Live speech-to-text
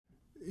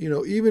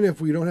even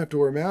if we don't have to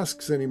wear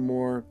masks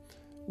anymore,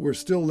 we're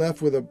still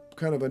left with a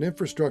kind of an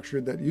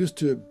infrastructure that used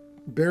to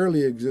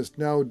barely exist,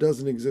 now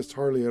doesn't exist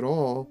hardly at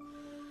all.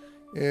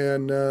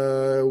 And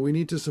we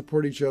need to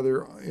support each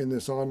other in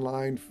this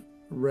online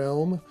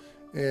realm.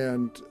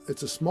 And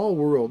it's a small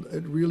world.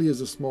 It really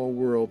is a small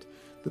world.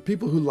 The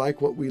people who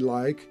like what we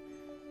like,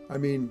 I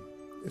mean,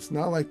 it's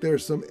not like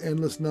there's some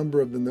endless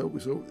number of them that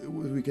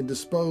we can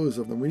dispose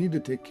of them. We need to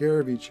take care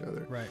of each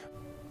other. Right.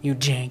 You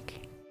jank.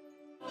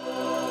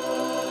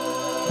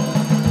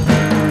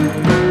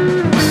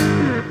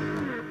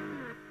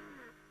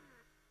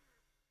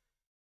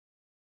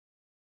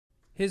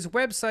 His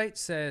website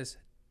says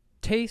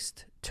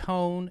taste,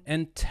 tone,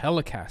 and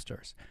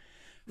Telecasters.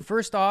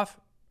 First off,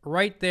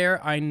 right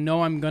there, I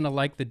know I'm going to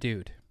like the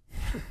dude.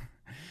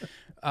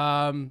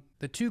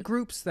 The two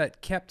groups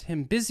that kept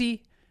him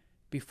busy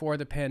before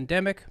the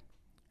pandemic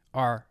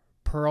are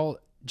Pearl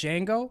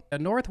Django, a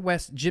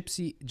Northwest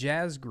Gypsy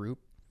jazz group,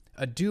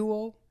 a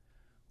duo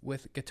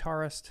with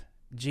guitarist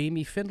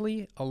Jamie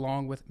Findley,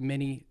 along with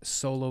many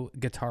solo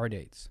guitar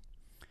dates.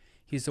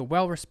 He's a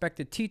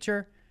well-respected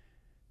teacher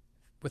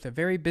with a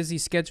very busy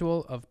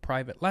schedule of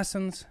private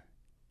lessons.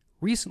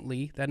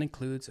 Recently, that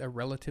includes a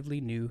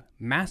relatively new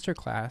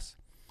masterclass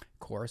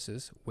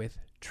courses with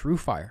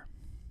TrueFire.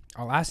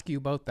 I'll ask you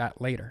about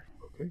that later.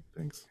 Okay,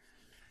 thanks.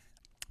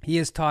 He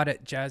is taught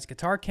at jazz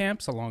guitar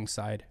camps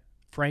alongside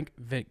Frank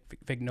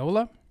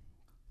Vignola,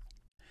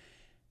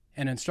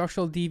 an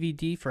instructional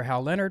DVD for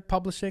Hal Leonard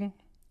Publishing,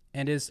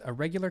 and is a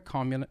regular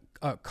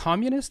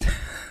columnist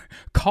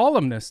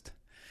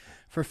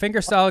for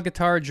Fingerstyle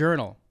Guitar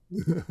Journal.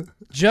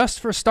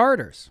 Just for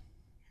starters.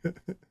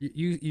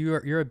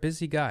 You're a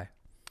busy guy.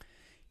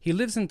 He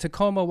lives in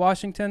Tacoma,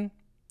 Washington,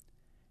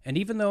 and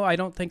even though I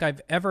don't think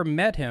I've ever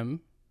met him,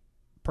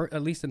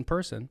 at least in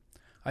person,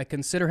 I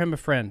consider him a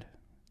friend.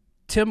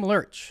 Tim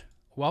Lerch,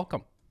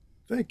 welcome.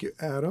 Thank you,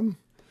 Adam.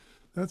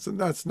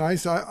 That's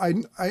nice. I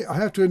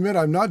have to admit,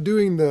 I'm not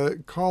doing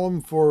the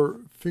column for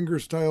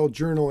Fingerstyle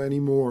Journal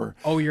anymore.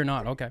 Oh, you're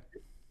not? Okay.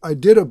 I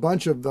did a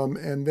bunch of them,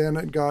 and then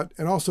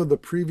and also the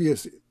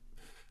previous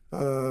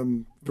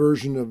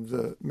version of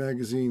the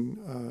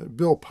magazine.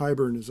 Bill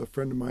Pyburn is a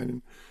friend of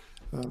mine,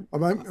 and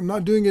I'm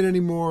not doing it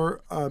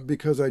anymore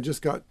because I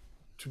just got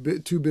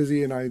too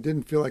busy, and I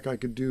didn't feel like I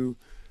could do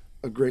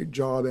a great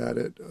job at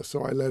it,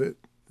 so I let it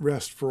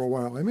rest for a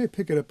while. I may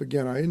pick it up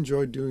again. I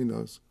enjoyed doing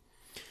those.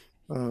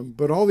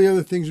 But all the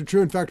other things are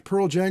true. In fact,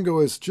 Pearl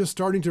Django is just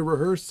starting to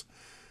rehearse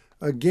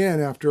again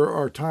after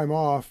our time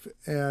off,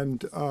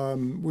 and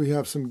we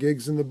have some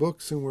gigs in the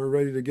books, and we're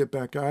ready to get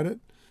back at it.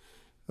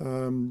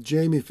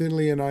 Jamie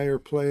Findley and I are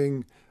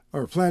planning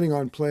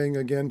on playing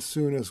again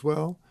soon as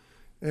well.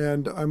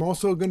 And I'm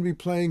also going to be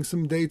playing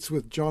some dates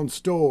with John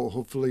Stoll,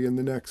 hopefully in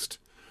the next,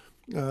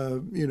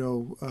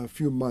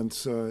 few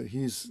months.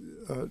 He's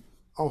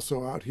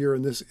also out here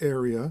in this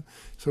area.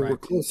 So Right. We're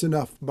close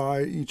enough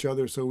by each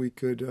other so we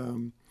could,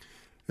 and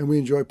we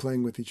enjoy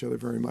playing with each other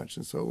very much.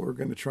 And so we're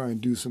going to try and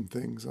do some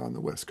things on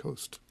the West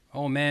Coast.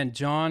 Oh man,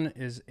 John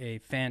is a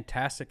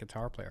fantastic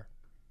guitar player.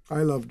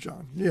 I love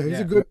John. Yeah,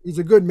 he's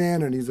a good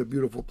man, and he's a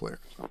beautiful player.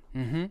 So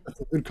That's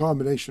a good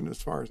combination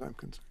as far as I'm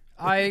concerned.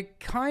 I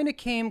kind of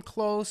came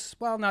close,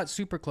 well, not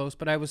super close,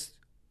 but I was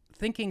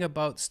thinking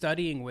about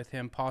studying with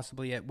him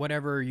possibly at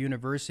whatever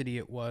university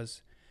it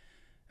was,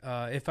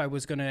 if I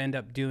was going to end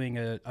up doing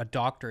a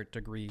doctorate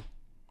degree.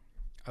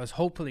 I was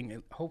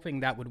hoping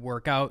that would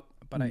work out,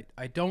 but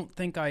I don't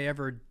think I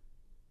ever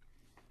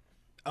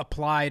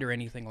applied or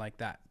anything like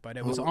that. But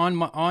it was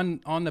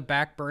on the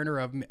back burner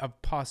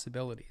of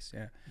possibilities.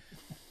 Yeah.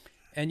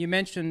 And you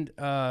mentioned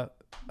oh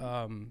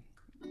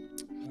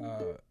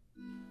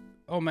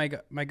my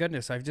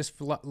goodness, I've just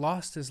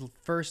lost his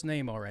first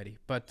name already.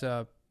 But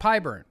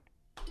Pyburn.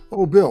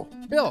 Oh, Bill.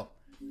 Bill.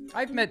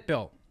 I've met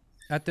Bill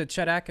at the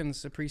Chet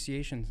Atkins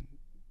Appreciation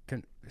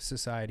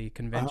Society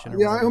convention.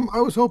 I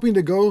was hoping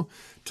to go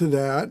to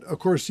that. Of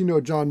course,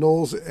 John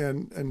Knowles,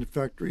 and in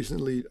fact,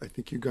 recently, I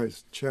think you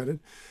guys chatted.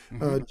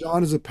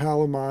 John is a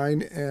pal of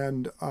mine,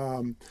 and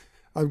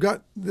I've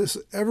got this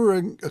ever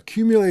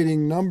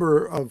accumulating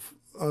number of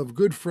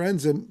good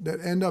friends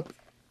that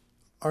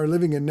are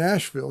living in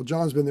Nashville.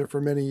 John's been there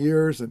for many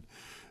years, and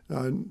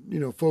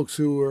folks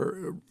who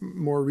are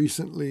more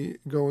recently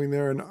going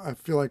there. And I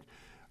feel like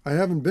I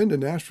haven't been to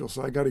Nashville,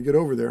 so I got to get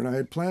over there. And I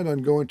had planned on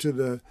going to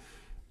the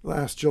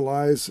last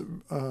July's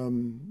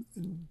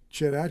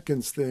Chet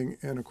Atkins thing,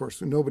 and of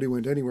course nobody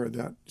went anywhere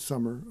that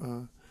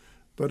summer.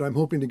 But I'm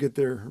hoping to get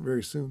there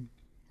very soon.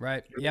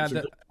 Right. Yeah.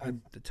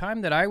 The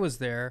time that I was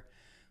there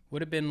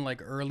would have been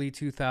like early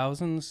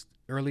 2000s,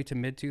 early to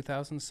mid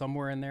 2000s,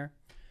 somewhere in there.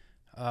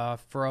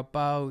 For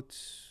about,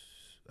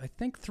 I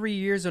think 3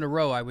 years in a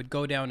row, I would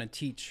go down and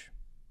teach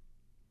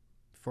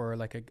for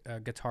like a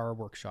guitar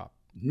workshop.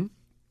 Mm-hmm.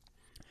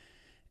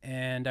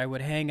 And I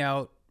would hang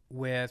out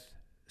with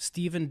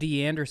Stephen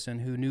D. Anderson,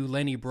 who knew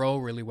Lenny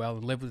Breau really well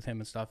and lived with him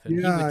and stuff. And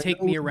he would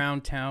take me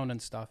around town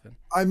and stuff. And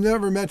I've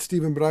never met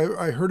Stephen, but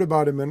I heard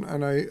about him,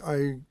 and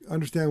I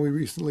understand we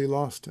recently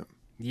lost him.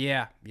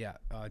 Yeah.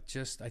 I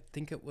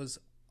think it was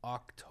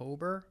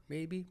October,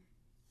 maybe.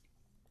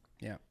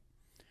 Yeah.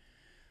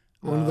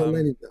 One of the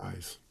Lenny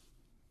guys.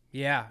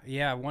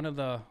 Yeah. One of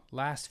the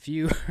last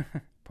few,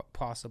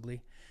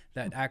 possibly,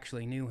 that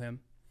actually knew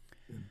him.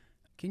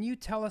 Can you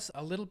tell us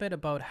a little bit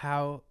about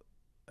how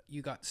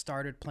you got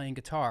started playing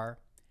guitar,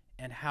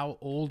 and how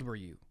old were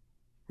you?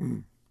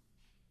 Mm.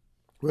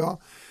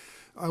 Well,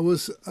 I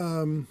was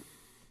I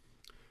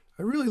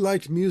really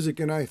liked music,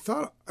 and I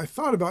thought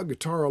about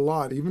guitar a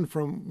lot, even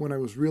from when I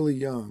was really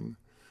young.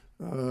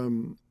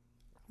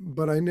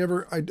 But I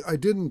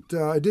didn't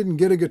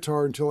get a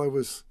guitar until I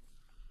was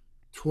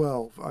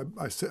 12.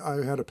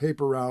 I had a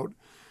paper route,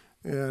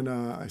 and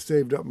I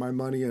saved up my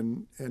money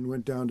and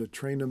went down to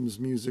Trainum's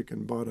Music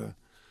and bought a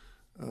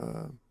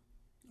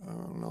I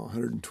don't know,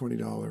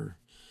 $120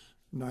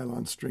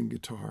 nylon string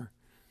guitar,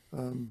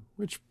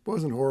 which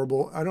wasn't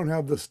horrible. I don't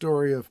have the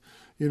story of,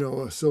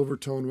 a silver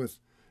tone with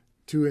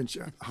 2-inch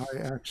high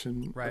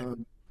action. Right.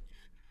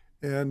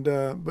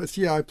 But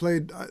yeah, I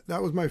played,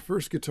 that was my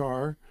first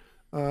guitar.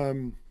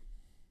 And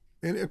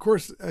of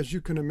course, as you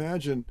can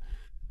imagine,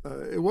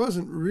 it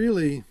wasn't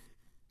really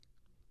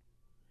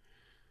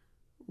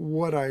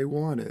what I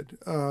wanted.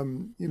 A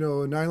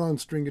nylon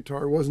string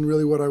guitar wasn't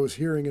really what I was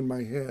hearing in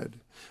my head.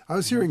 I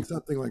was hearing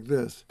something like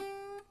this.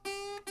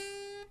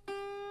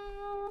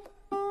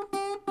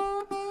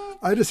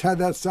 I just had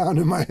that sound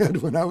in my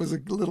head when I was a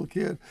little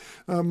kid.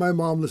 My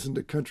mom listened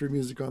to country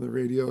music on the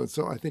radio, and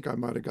so I think I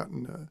might have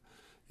gotten,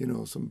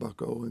 some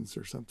Buck Owens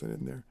or something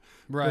in there.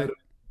 Right.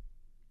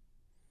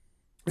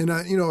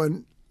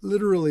 And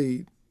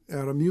literally,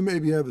 Adam, you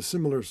maybe have a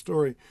similar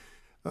story.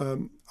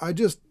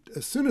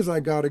 As soon as I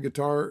got a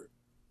guitar,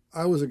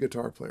 I was a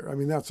guitar player. I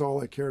mean, that's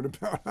all I cared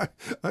about.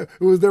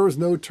 There was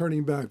no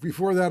turning back.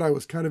 Before that, I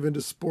was kind of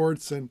into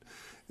sports, and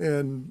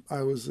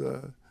I was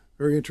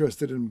very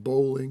interested in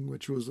bowling,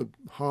 which was a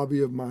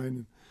hobby of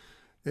mine.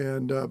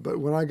 But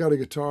when I got a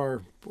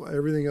guitar,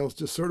 everything else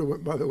just sort of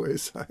went by the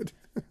wayside.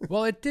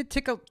 Well, it did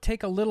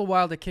take a little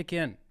while to kick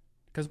in,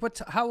 because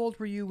how old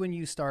were you when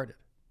you started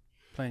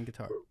playing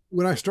guitar?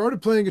 When I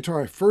started playing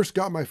guitar, I first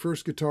got my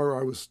first guitar.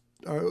 I was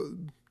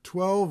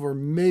 12 or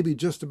maybe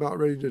just about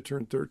ready to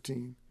turn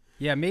 13.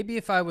 Yeah, maybe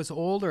if I was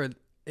older,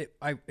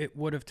 it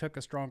would have took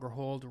a stronger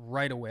hold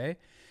right away.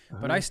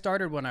 But I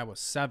started when I was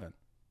 7.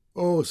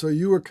 Oh, so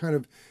you were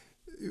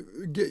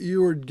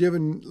you were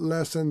given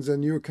lessons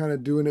and you were kind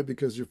of doing it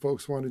because your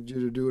folks wanted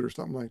you to do it or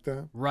something like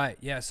that? Right,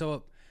 yeah.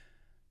 So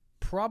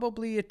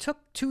probably it took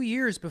 2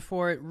 years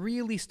before it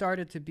really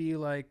started to be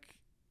like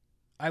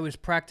I was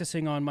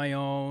practicing on my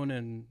own,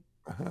 and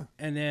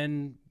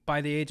then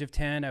by the age of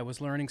 10, I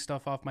was learning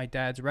stuff off my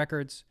dad's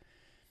records.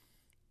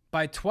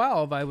 By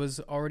 12, I was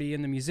already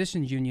in the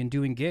musicians union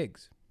doing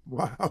gigs.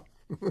 Wow.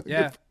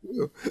 Yeah.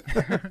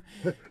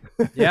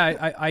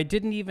 Yeah, I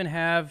didn't even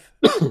have,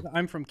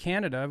 I'm from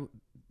Canada.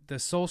 The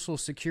Social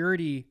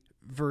Security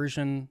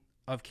version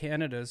of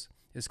Canada's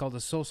is called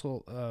the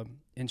Social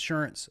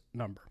Insurance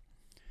Number.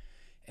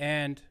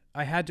 And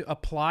I had to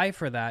apply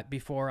for that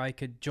before I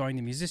could join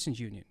the musicians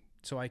union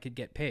so I could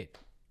get paid.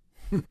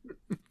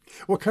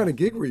 What kind of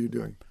gig were you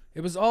doing?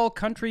 It was all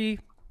country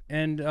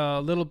and a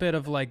little bit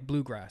of like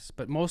bluegrass,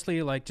 but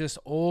mostly like just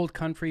old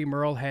country,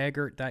 Merle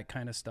Haggard, that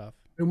kind of stuff.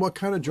 And what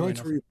kind of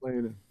joints were you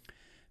playing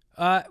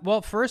in?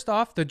 Well, first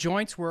off, the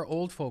joints were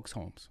old folks'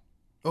 homes.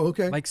 Oh,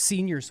 okay. Like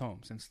seniors'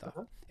 homes and stuff.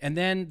 And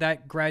then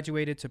that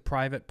graduated to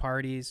private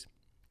parties,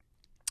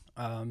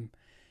 and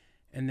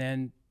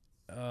then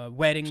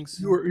weddings.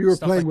 You were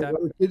stuff playing like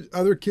with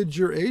other kids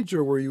your age,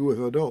 or were you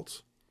with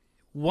adults?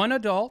 One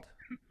adult,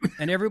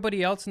 and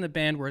everybody else in the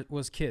band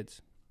was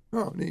kids.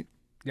 Oh, neat.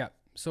 Yeah.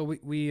 So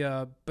we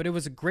but it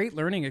was a great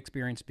learning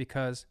experience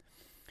because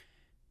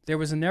there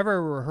was never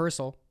a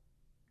rehearsal.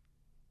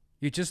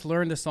 You just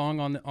learned the song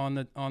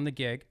on the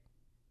gig,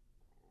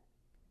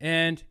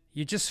 and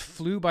you just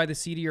flew by the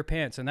seat of your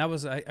pants, and that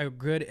was a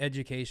good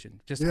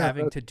education. Just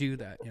having to do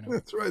that,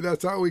 That's right.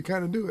 That's how we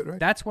kind of do it, right?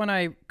 That's when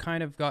I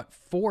kind of got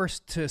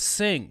forced to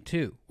sing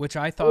too, which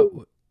I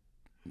thought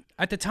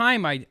at the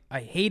time I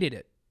hated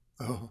it.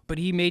 Oh. But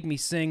he made me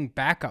sing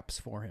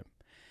backups for him.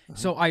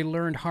 So I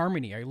learned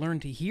harmony. I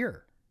learned to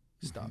hear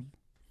stuff.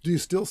 Do you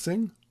still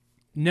sing?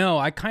 No,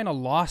 I kind of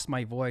lost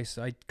my voice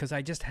because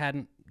I just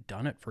hadn't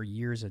done it for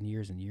years and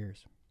years and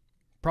years.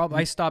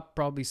 I stopped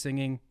probably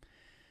singing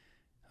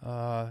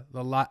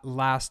the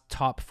last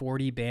top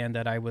 40 band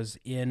that I was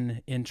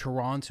in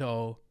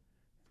Toronto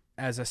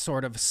as a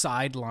sort of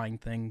sideline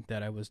thing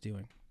that I was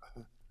doing.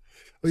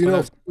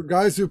 Well, for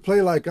guys who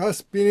play like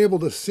us, being able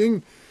to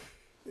sing,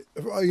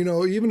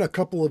 even a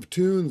couple of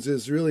tunes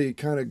is really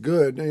kind of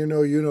good.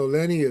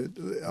 Lenny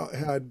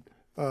had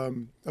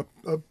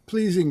a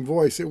pleasing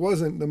voice. It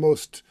wasn't the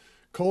most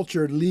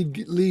cultured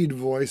lead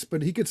voice,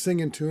 but he could sing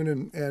in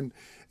tune,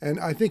 and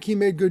I think he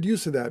made good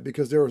use of that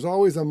because there was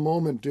always a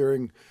moment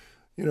during,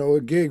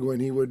 a gig when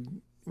he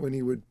would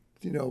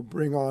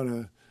bring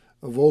on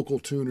a vocal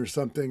tune or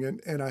something,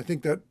 and I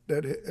think that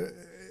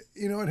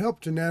it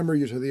helped enamor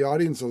you to the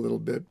audience a little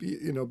bit.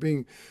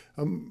 Being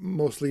a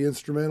mostly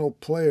instrumental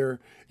player,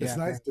 it's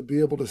Yeah. nice to be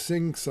able to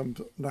sing some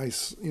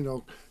nice,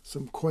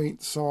 some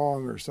quaint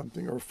song or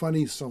something, or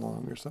funny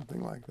song or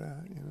something like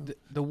that.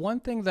 The one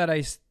thing that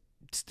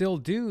still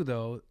do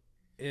though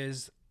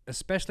is,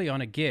 especially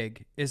on a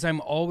gig, is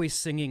I'm always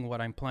singing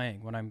what I'm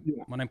playing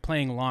Yeah. when I'm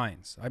playing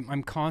lines.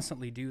 I'm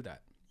constantly do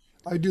that.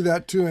 I do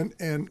that too,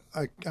 and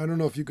I don't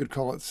know if you could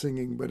call it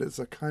singing, but it's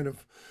a kind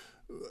of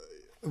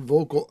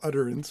vocal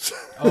utterance.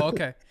 Oh,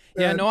 okay.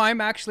 Yeah, And no,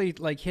 I'm actually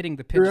like hitting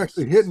the you're pitches.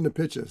 actually hitting the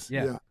pitches.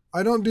 Yeah. Yeah.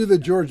 I don't do the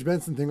George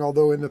Benson thing,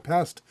 although in the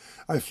past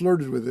I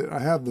flirted with it. I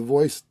have the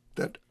voice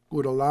that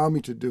would allow me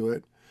to do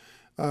it.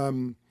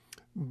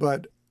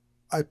 But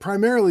I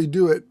primarily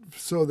do it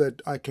so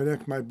that I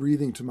connect my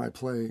breathing to my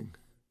playing.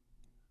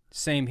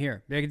 Same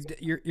here.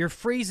 Your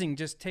phrasing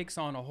just takes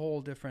on a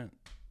whole different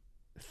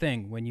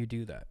thing when you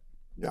do that.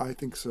 Yeah, I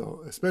think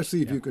so.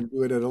 Especially if Yeah. you can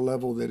do it at a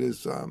level that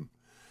is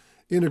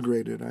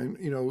integrated.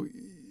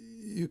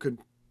 You could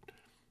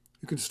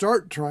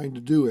start trying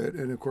to do it,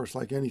 and of course,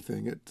 like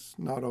anything, it's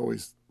not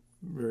always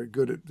very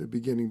good at the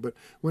beginning. But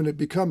when it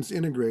becomes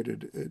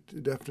integrated,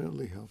 it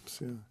definitely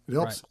helps. Yeah, it Right.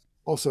 helps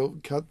also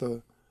cut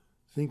the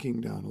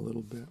thinking down a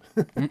little bit.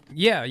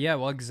 Yeah, yeah,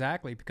 well,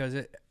 exactly, because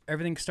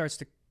everything starts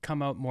to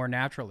come out more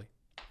naturally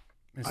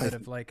instead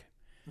of like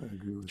I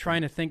agree with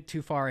trying to think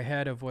too far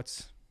ahead of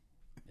what's.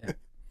 Yeah.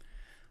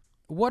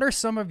 What are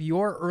some of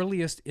your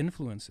earliest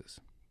influences,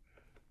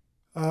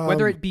 that.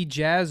 whether it be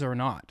jazz or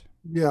not?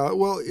 Yeah,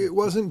 well, it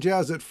wasn't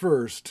jazz at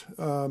first.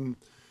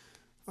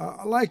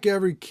 Like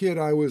every kid,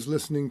 I was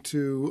listening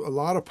to a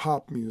lot of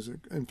pop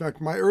music. In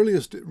fact, my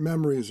earliest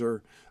memories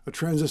are a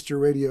transistor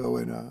radio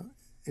and a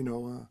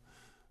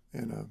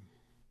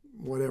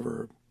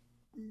whatever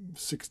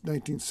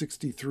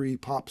 1963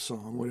 pop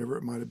song, whatever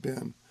it might have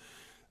been.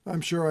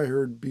 I'm sure I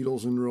heard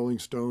Beatles and Rolling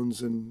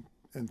Stones and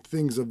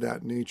things of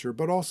that nature.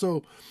 But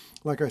also,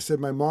 like I said,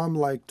 my mom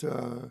liked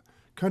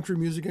country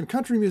music, and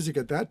country music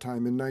at that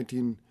time in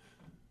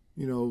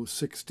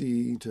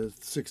 60 to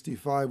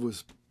 65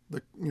 was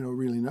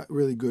really not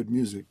really good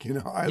music.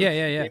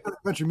 Yeah.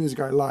 Country music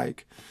I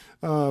like.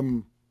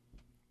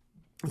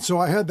 So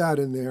I had that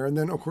in there, and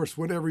then of course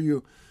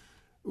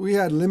we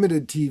had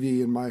limited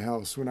TV in my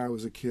house when I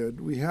was a kid.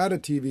 We had a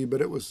TV,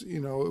 but it was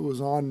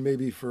on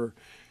maybe for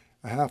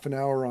a half an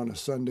hour on a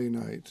Sunday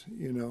night,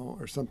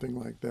 or something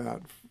like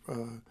that.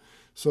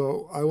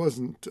 So I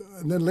wasn't.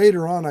 And then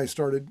later on, I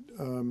started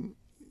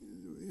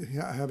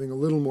having a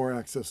little more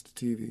access to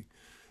TV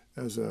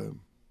as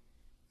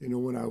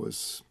when I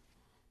was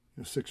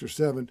 6 or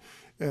 7,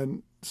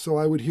 and so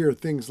I would hear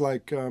things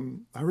like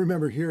I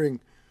remember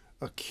hearing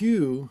a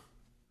cue,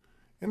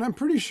 and I'm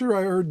pretty sure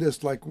I heard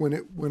this like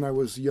when I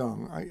was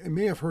young. I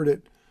may have heard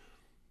it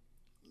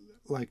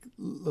like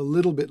a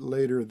little bit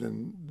later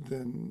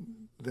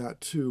than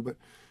that too, but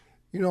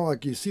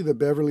like you see the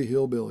Beverly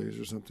Hillbillies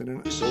or something,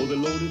 and So they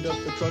loaded up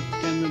the truck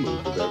and they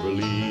moved to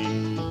Beverly.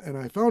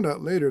 I found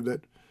out later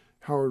that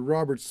Howard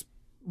Roberts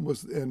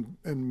was and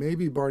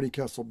maybe Barney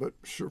Kessel, but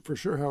for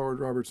sure Howard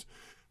Roberts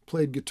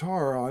played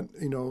guitar on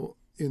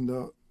in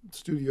the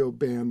studio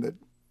band that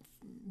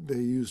they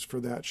used for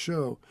that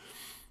show.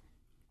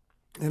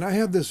 And I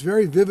have this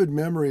very vivid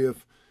memory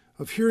of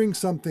hearing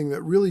something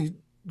that really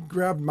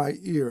grabbed my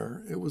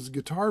ear. It was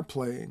guitar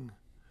playing,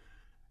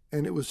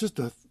 and it was just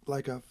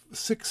like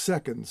 6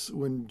 seconds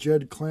when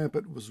Jed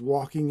Clampett was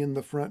walking in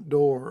the front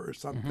door or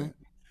something.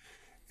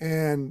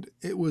 And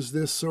it was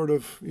this sort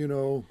of,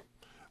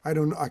 I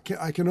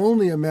can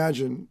only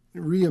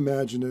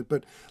reimagine it,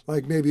 but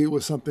like maybe it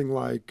was something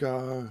like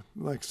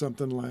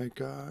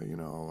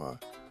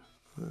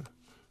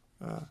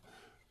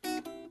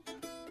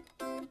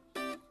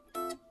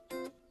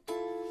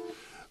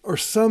or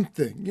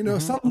something,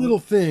 some little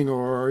thing,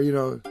 or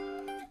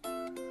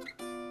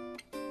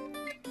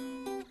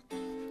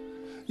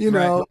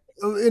Right.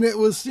 and it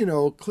was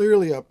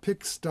clearly a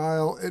pick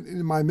style.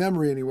 In my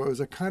memory anyway, it was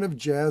a kind of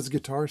jazz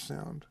guitar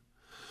sound,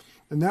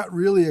 and that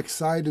really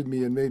excited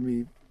me and made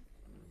me.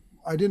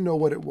 I didn't know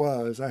what it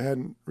was. I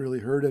hadn't really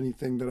heard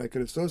anything that I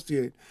could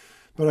associate,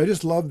 but I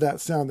just loved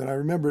that sound, and I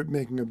remember it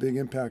making a big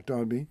impact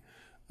on me.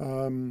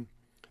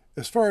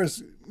 As far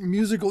as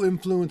musical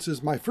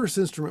influences, my first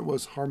instrument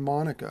was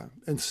harmonica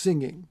and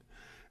singing.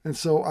 And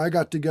so I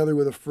got together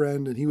with a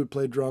friend, and he would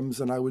play drums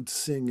and I would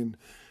sing and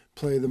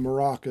play the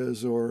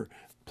maracas or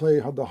play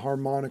the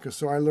harmonica.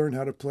 So I learned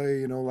how to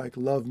play, like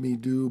Love Me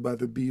Do by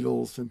the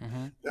Beatles, and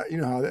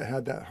how it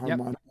had that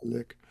harmonica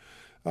lick.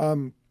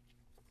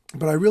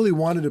 But I really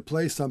wanted to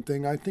play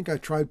something. I think I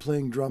tried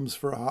playing drums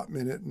for a hot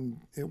minute, and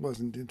it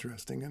wasn't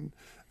interesting, and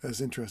as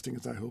interesting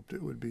as I hoped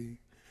it would be.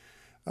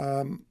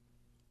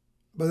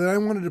 But then I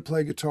wanted to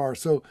play guitar.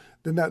 So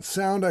then that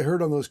sound I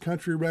heard on those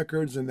country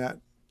records, and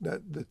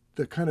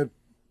the kind of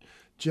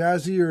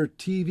jazzier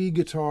TV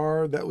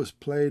guitar that was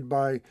played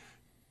by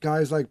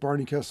guys like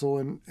Barney Kessel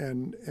and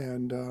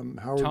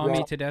Howard Tommy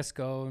Roberts.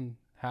 Tedesco and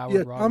Howard Yeah,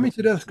 Roberts. Tommy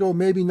Tedesco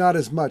maybe not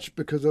as much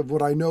because of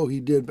what I know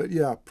he did, but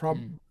yeah,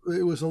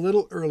 it was a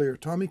little earlier.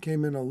 Tommy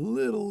came in a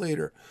little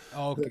later.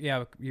 Oh, than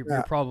yeah, you're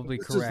that. probably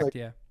This is correct. like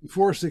Yeah.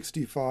 before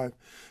 65.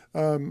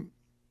 Um,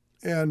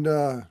 and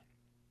the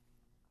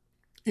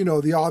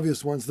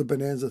obvious ones, the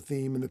Bonanza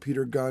theme and the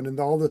Peter Gunn and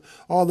all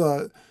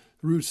the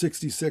Route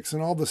 66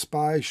 and all the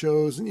spy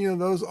shows, and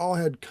those all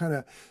had kind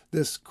of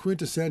this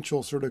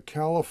quintessential sort of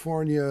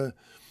California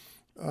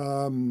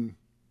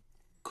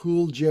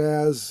cool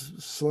jazz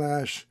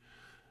slash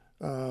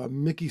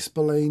Mickey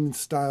Spillane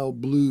style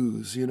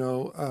blues,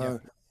 Yeah.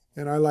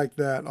 and I like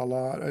that a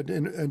lot,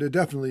 and it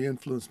definitely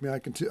influenced me. I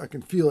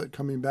can feel it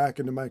coming back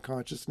into my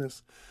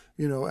consciousness,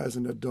 as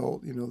an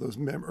adult, those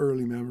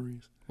early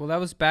memories. Well, that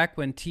was back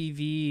when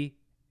TV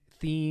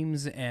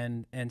themes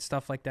and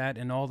stuff like that,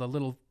 and all the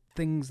little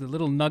things, the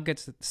little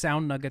nuggets,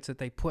 sound nuggets that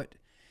they put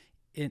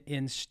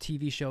in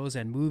TV shows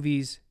and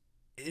movies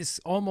is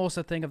almost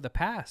a thing of the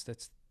past. They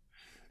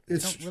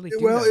It's don't really do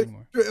well, that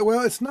anymore.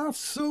 it's not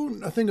so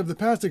a thing of the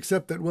past,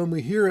 except that when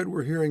we hear it,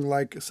 we're hearing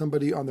like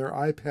somebody on their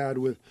iPad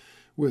with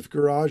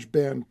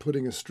GarageBand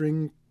putting a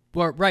string.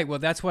 Well, right. Well,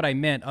 that's what I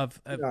meant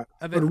of Yeah,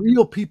 of but it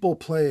real people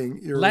playing.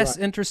 You're less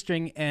right.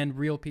 interesting and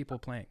real people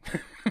playing.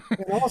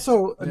 And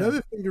also Yeah.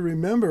 another thing to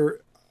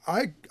remember,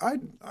 I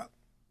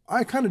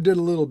kind of did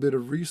a little bit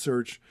of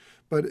research,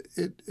 but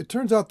it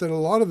turns out that a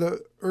lot of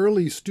the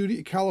early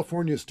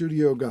California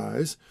studio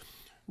guys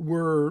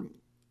were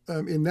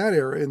in that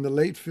era, in the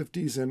late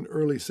 50s and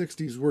early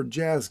 60s, were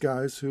jazz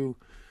guys who,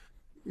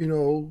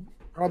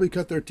 probably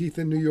cut their teeth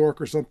in New York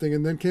or something,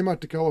 and then came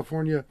out to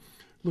California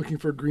looking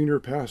for greener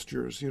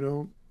pastures,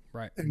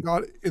 Right. and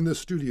got in the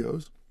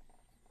studios.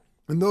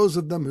 And those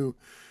of them who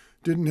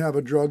didn't have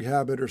a drug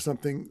habit or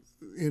something,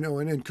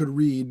 and could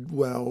read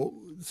well,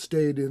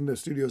 stayed in the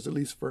studios at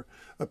least for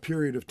a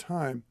period of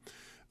time.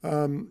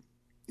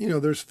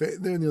 There's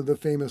the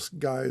famous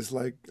guys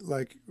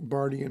like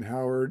Barney and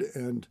Howard,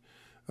 and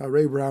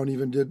Ray Brown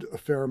even did a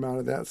fair amount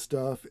of that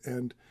stuff,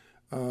 and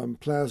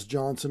Plas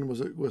Johnson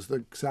was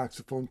the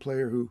saxophone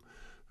player who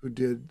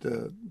did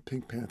the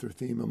Pink Panther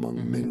theme,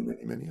 among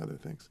many other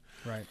things.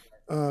 Right.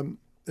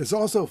 It's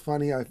also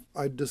funny.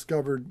 I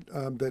discovered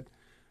that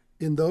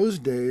in those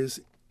days,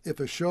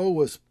 if a show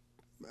was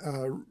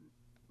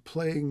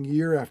playing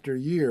year after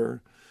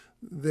year,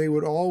 they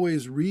would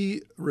always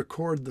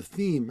re-record the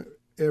theme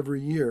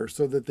every year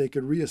so that they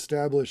could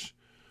reestablish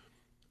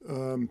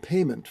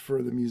payment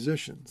for the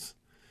musicians.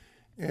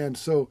 And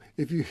so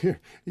if you hear,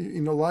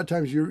 a lot of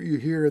times you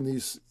hear in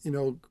these,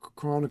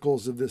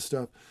 chronicles of this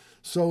stuff,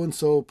 so and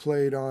so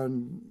played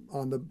on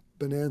the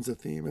Bonanza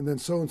theme, and then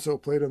so and so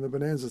played on the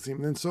Bonanza theme,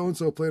 and then so and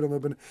so played on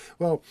the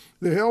well,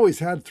 they always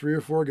had 3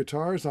 or 4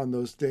 guitars on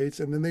those dates,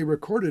 and then they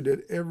recorded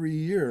it every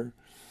year,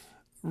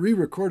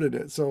 re-recorded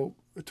it. So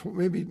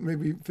maybe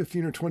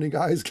 15 or 20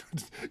 guys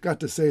got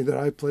to say that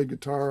I played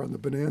guitar on the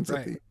Bonanza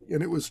Right. theme,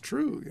 and it was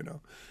true,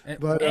 And,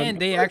 But and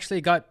they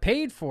actually got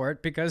paid for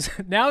it, because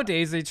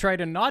nowadays they try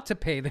to not to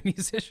pay the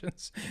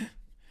musicians.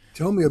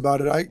 tell me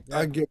about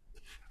it.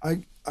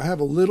 I have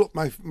a little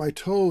my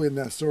toe in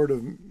that sort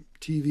of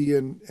TV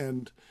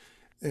and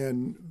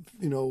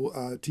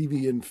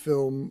TV and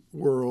film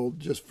world,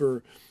 just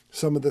for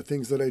some of the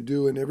things that I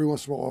do. And every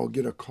once in a while I'll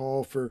get a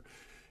call for,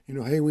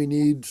 hey, we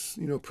need,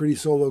 pretty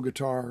solo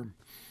guitar.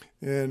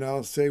 And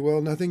I'll say, well,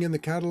 nothing in the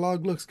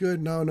catalog looks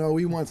good. No,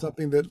 we want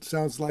something that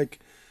sounds like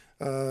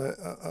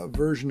a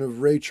version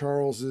of Ray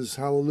Charles's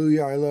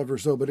Hallelujah, I Love Her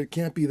So, but it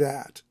can't be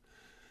that,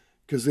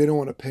 because they don't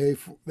want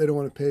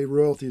to pay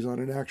royalties on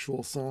an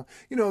actual song.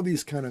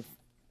 These kind of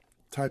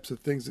types of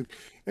things.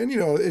 And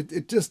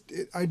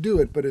I do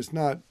it, but it's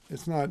not,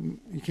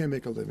 you can't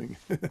make a living.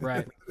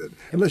 Right.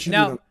 Unless you do it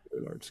Now, on a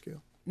very large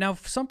scale. now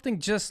something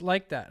just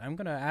like that, I'm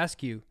going to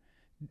ask you,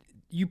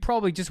 you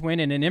probably just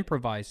went in and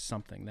improvised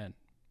something then.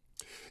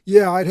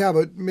 Yeah, I'd have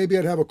a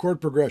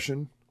chord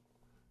progression,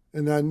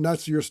 and then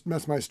that's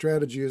my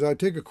strategy. Is I'd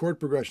take a chord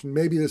progression,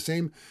 maybe the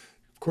same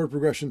chord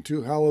progression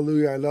to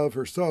Hallelujah, I Love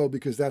Her So,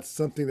 because that's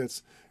something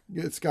that's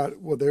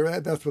what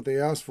they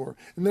asked for,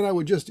 and then I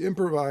would just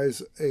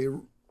improvise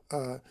an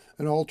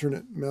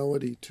alternate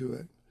melody to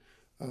it,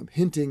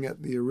 hinting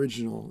at the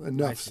original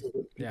enough so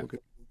that people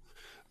could.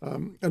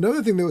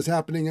 Another thing that was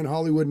happening in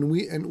Hollywood, and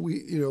we when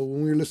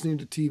we were listening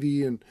to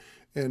TV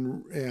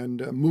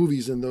and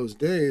movies in those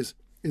days,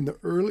 in the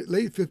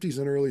late 50s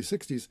and early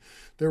 60s,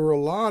 there were a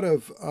lot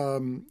of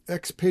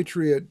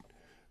expatriate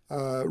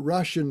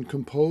Russian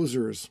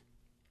composers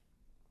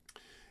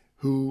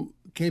who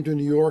came to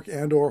New York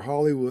and or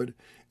Hollywood,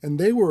 and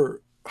they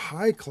were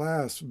high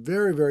class,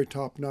 very, very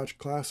top notch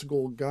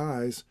classical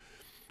guys,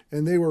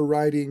 and they were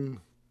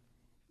writing,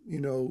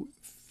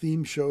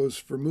 theme shows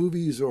for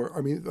movies, or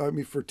I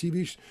mean for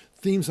TV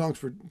theme songs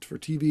for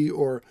TV,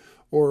 or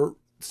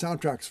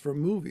soundtracks for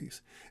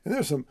movies. And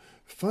there's some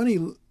funny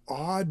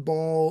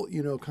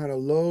oddball, kind of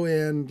low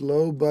end,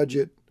 low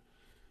budget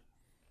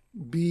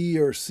B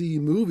or C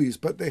movies,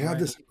 but they have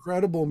this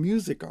incredible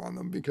music on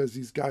them because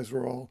these guys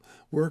were all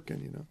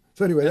working.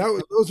 So anyway,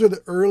 those are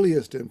the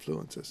earliest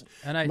influences.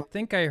 And I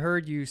think I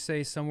heard you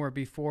say somewhere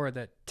before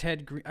that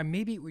Ted Greene,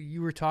 maybe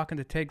you were talking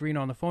to Ted Greene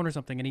on the phone or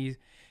something, and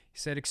He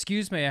said,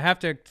 "Excuse me, I have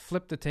to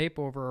flip the tape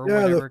over or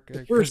Yeah, whatever." the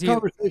 'Cause first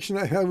conversation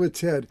I had with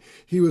Ted,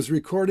 he was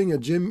recording a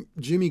Jimmy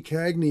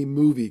Cagney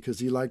movie because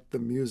he liked the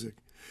music,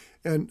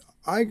 and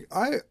I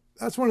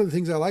that's one of the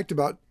things I liked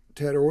about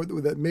Ted, or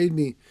that made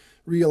me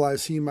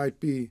realize he might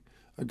be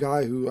a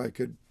guy who I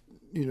could,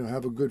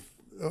 have a good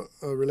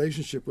a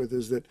relationship with,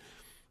 is that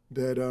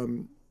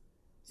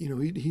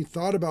he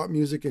thought about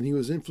music and he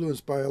was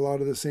influenced by a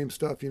lot of the same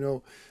stuff.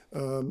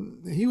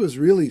 He was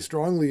really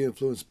strongly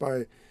influenced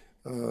by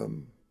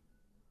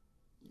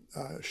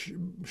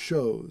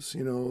shows,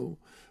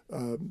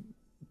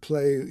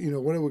 play,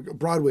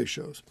 Broadway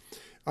shows.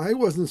 I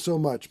wasn't so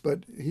much,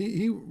 but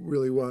he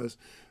really was.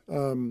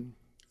 But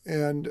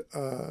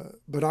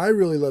I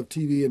really love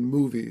TV and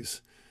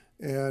movies.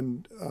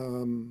 And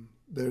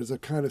there's a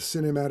kind of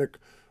cinematic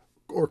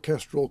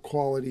orchestral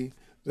quality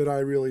that I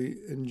really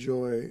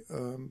enjoy.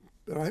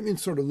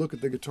 Sort of look at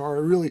the guitar.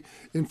 It really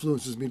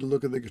influences me to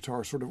look at the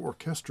guitar sort of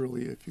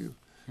orchestrally, if you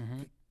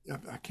Mhm.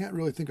 I can't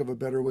really think of a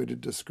better way to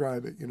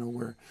describe it,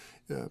 where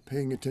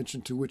paying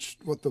attention to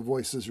what the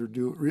voices are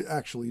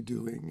actually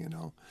doing,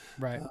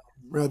 Right.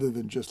 rather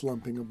than just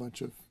lumping a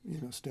bunch of,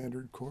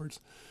 standard chords.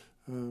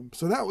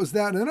 So that was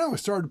that. And then I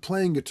started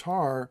playing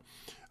guitar.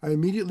 I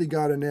immediately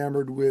got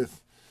enamored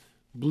with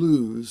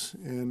blues,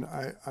 and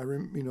I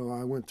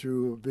went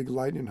through a big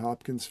Lightning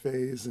Hopkins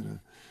phase, and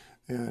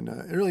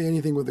really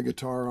anything with a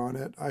guitar on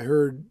it. I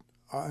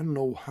don't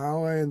know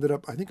how I ended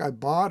up. I think I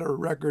bought a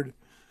record.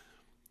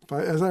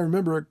 As I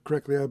remember it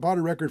correctly, I bought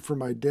a record for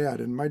my dad,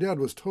 and my dad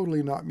was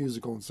totally not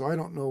musical, and so I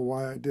don't know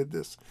why I did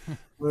this.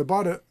 But I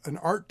bought an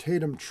Art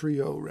Tatum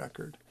trio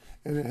record,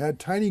 and it had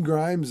Tiny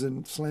Grimes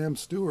and Slam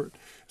Stewart.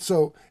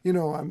 So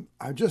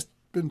I've just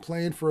been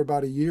playing for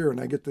about a year,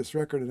 and I get this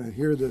record, and I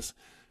hear this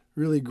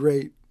really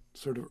great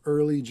sort of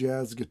early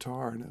jazz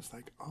guitar, and it's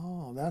like,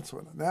 oh, that's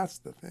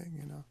the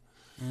thing.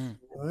 Mm.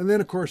 And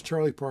then of course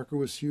Charlie Parker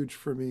was huge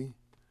for me.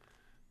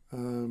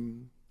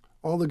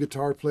 All the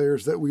guitar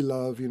players that we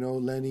love,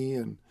 Lenny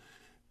and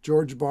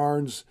George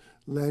Barnes,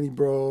 Lenny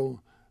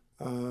Breau,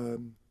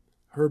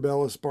 Herb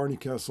Ellis, Barney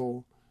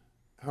Kessel,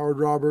 Howard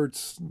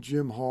Roberts,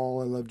 Jim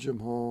Hall. I love Jim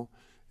Hall,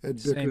 Ed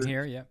Same Bickert.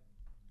 here. Yeah.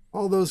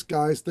 All those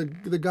guys, the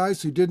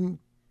guys who didn't.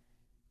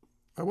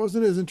 I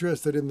wasn't as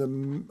interested in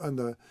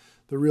the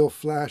real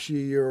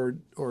flashy or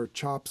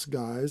chops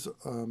guys.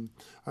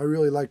 I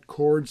really liked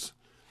chords.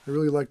 I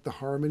really liked the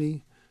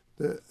harmony,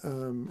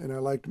 and I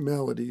liked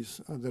melodies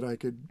that I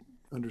could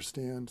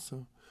understand.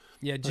 So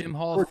Yeah, Jim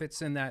Hall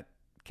fits in that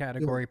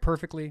category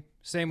perfectly.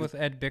 Same with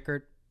Ed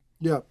Bickert.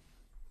 yeah,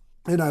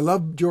 and I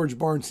love George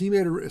Barnes. He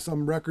made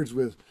some records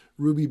with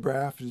Ruby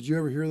Braff. Did you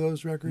ever hear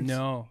those records?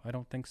 No, I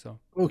don't think so.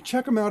 Oh,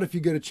 check them out if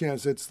you get a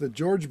chance. It's the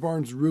George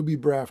Barnes Ruby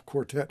Braff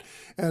Quartet,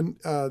 and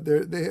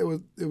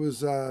it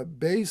was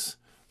bass,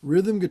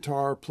 rhythm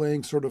guitar,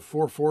 playing sort of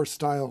 4/4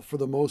 style for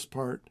the most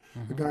part.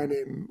 A guy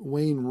named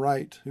Wayne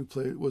Wright, who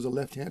was a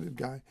left-handed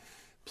guy,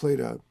 played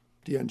a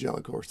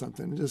D'Angelico or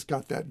something. It just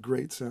got that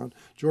great sound.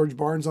 George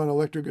Barnes on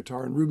electric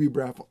guitar, and Ruby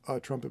Braff,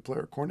 trumpet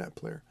player, cornet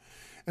player,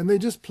 and they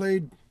just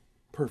played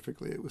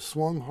perfectly. It was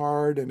swung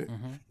hard, and it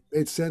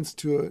made sense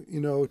to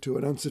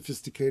an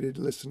unsophisticated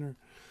listener.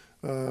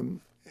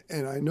 And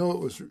I know it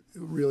was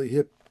really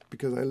hip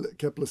because I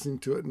kept listening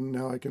to it, and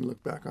now I can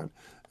look back on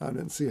it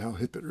and see how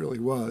hip it really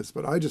was.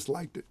 But I just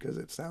liked it because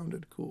it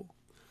sounded cool.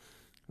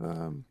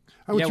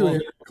 I went through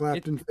an Eric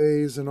Clapton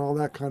phase and all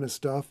that kind of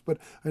stuff, but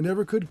I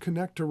never could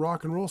connect to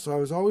rock and roll, so I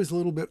was always a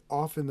little bit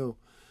off in the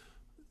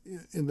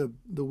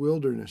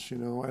wilderness.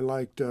 I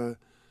liked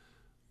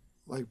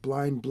like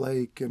Blind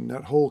Blake and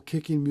that whole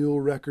Kicking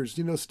Mule records.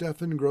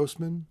 Stephen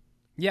Grossman?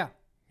 Yeah,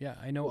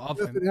 I know of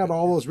him. Stephen had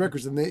all those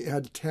records, and they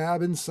had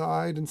tab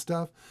inside and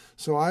stuff.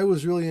 So I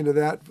was really into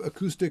that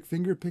acoustic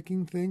finger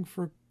picking thing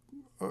for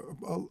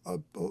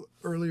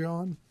early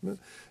on.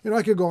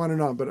 I could go on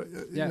and on, but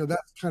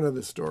that's kind of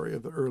the story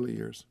of the early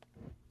years.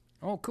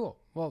 Oh, cool.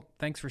 Well,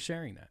 thanks for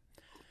sharing that.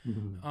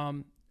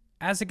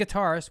 As a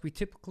guitarist, we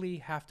typically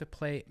have to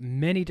play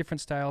many different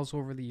styles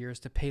over the years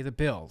to pay the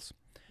bills.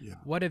 Yeah.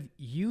 What have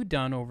you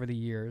done over the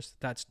years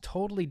that's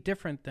totally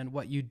different than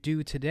what you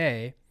do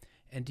today?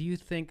 And do you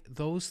think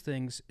those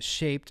things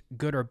shaped,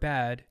 good or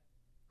bad,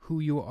 who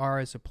you are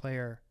as a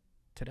player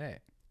today?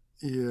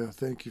 Yeah,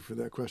 thank you for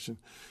that question.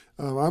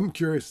 I'm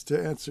curious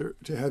to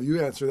have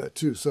you answer that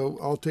too. So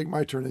I'll take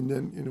my turn, and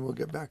then we'll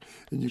get back,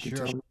 and you can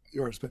tell me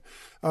yours. But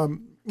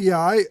I'm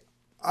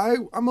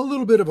a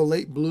little bit of a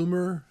late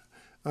bloomer,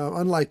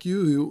 unlike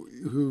you,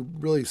 who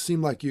really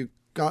seemed like you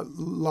got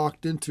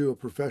locked into a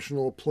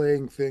professional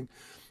playing thing.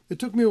 It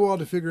took me a while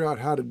to figure out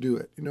how to do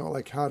it.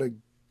 Like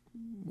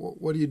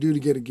what do you do to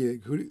get a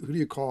gig? Who do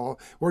you call?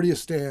 Where do you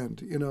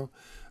stand?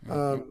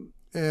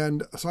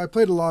 And so I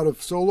played a lot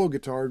of solo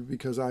guitar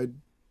because I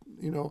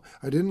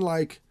didn't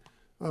like,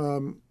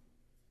 at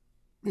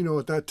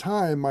that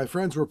time my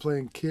friends were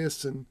playing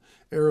Kiss and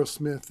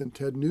Aerosmith and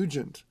Ted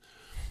Nugent,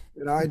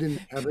 and I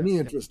didn't have any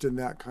interest in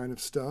that kind of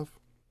stuff,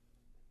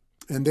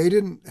 and they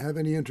didn't have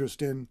any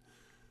interest in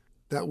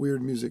that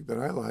weird music that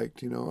I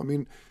liked.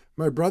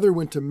 My brother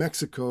went to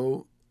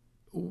Mexico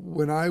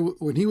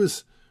when he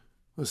was,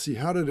 let's see,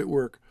 how did it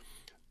work?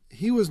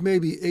 He was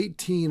maybe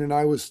 18 and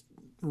I was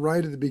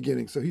right at the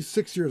beginning. So he's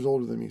 6 years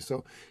older than me.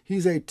 So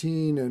he's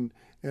 18 and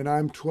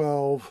I'm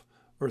 12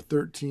 or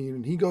 13.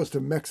 And he goes to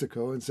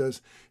Mexico and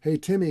says, "Hey,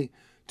 Timmy,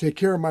 take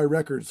care of my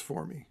records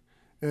for me."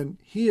 And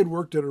he had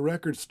worked at a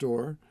record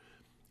store,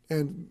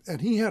 and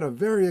he had a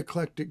very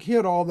eclectic, he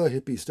had all the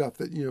hippie stuff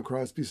that,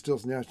 Crosby,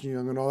 Stills, Nash and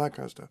Young and all that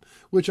kind of stuff,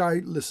 which I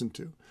listened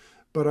to.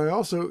 But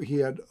he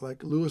had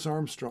like Louis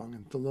Armstrong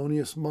and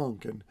Thelonious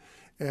Monk and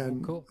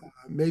Cool.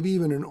 maybe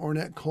even an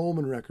Ornette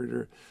Coleman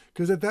record,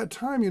 because at that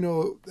time,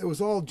 it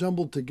was all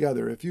jumbled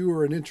together. If you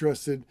were a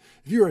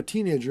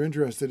teenager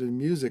interested in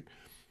music,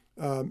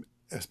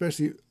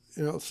 especially,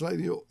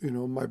 slightly,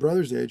 my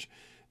brother's age,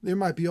 there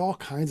might be all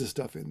kinds of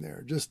stuff in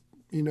there. Just,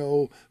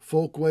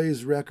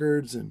 Folkways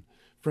records and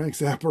Frank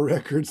Zappa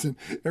records and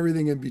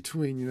everything in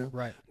between,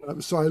 Right.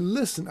 So I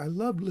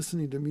loved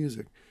listening to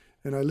music,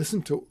 and I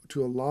listened to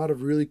a lot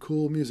of really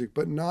cool music,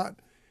 but not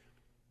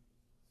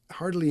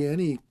hardly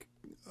any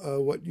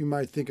what you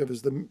might think of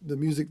as the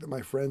music that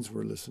my friends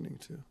were listening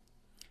to.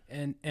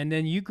 And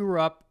then you grew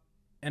up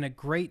in a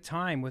great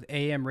time with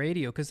AM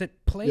radio, because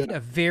it played a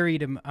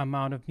varied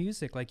amount of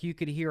music. Like you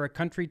could hear a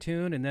country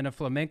tune and then a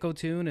flamenco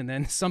tune and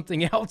then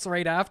something else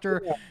right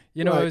after.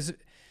 Right.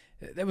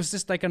 It was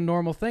just like a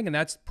normal thing, and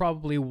that's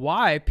probably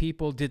why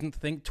people didn't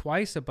think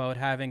twice about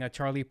having a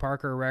Charlie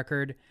Parker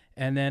record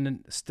and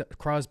then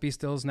Crosby,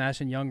 Stills,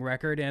 Nash and Young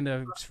record and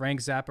a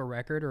Frank Zappa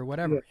record or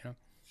whatever.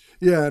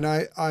 Yeah, and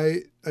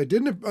I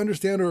didn't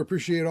understand or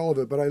appreciate all of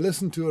it, but I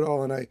listened to it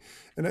all, and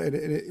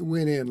it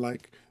went in.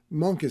 Like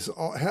Monk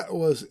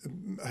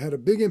had a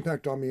big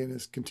impact on me,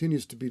 and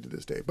continues to be to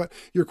this day. But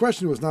your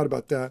question was not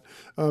about that.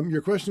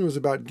 Your question was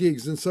about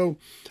gigs, and so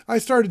I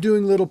started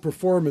doing little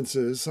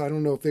performances. I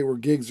don't know if they were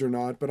gigs or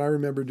not, but I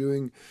remember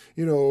doing,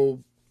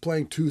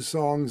 playing 2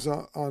 songs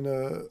on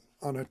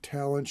a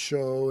talent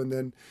show, and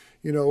then,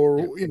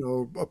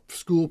 a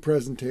school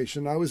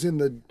presentation. I was in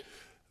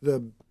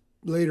the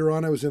later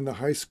on, I was in the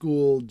high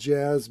school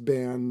jazz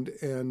band,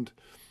 and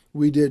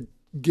we did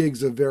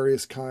gigs of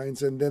various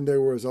kinds. And then there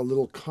was a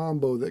little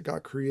combo that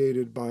got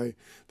created by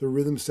the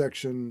rhythm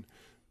section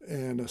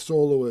and a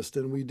soloist,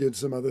 and we did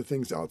some other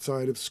things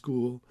outside of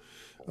school.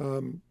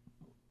 And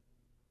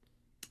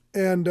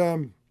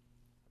then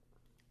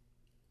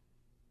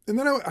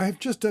I've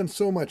just done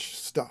so much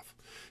stuff.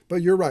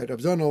 But you're right,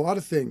 I've done a lot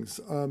of things,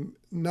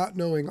 not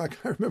knowing.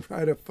 Like I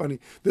remember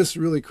this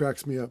really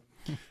cracks me up.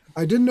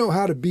 I didn't know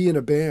how to be in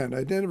a band.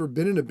 I'd never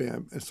been in a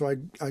band. And so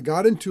I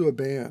got into a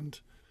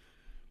band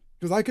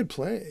because I could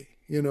play,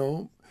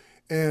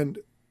 and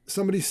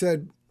somebody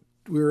said,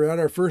 we were at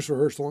our first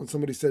rehearsal, and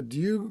somebody said, "Do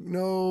you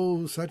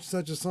know such and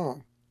such a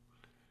song?"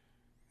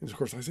 And of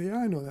course I say, "Yeah,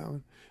 I know that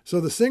one." So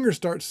the singer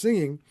starts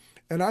singing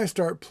and I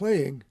start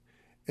playing,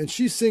 and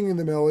she's singing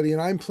the melody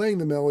and I'm playing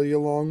the melody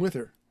along with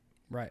her.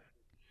 Right.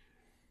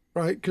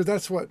 Right. Because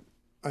that's what,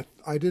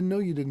 I didn't know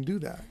you didn't do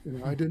that.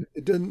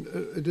 It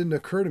didn't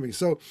occur to me.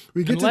 So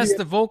we get unless to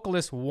the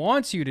vocalist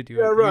wants you to do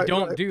it, you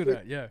don't do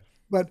that. Yeah.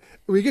 But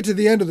we get to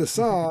the end of the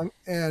song,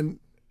 and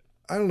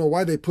I don't know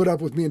why they put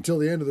up with me until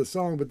the end of the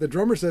song, but the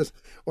drummer says,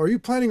 "Are you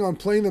planning on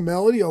playing the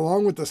melody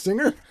along with the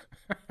singer?"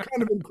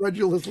 Kind of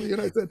incredulously,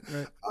 and I said,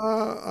 right.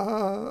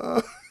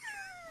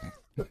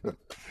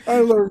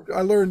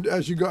 I learned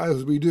as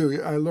we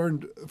do. I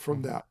learned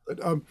from that,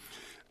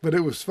 but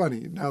it was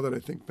funny now that I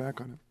think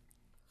back on it.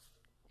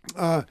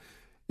 So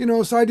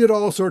I did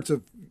all sorts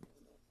of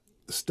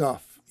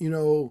stuff,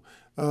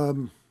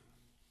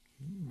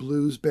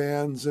 blues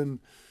bands and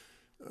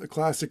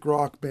classic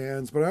rock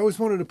bands, but I always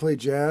wanted to play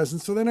jazz.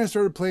 And so then I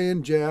started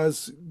playing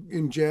jazz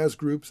in jazz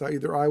groups.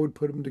 Either I would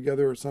put them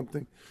together or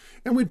something,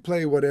 and we'd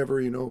play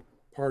whatever,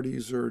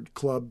 parties or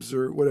clubs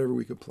or whatever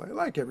we could play,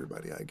 like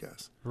everybody, I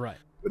guess. Right.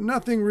 But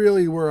nothing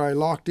really where I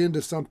locked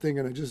into something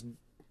and I just,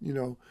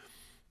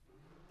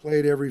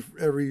 played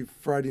every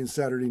Friday and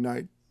Saturday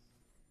night,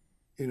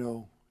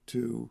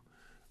 to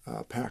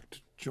a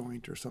packed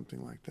joint or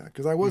something like that.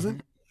 Because I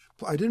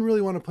didn't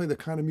really want to play the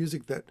kind of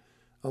music that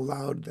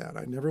allowed that.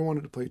 I never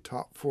wanted to play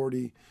top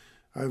 40.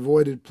 I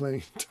avoided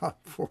playing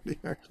top 40,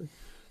 actually.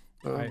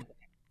 Right.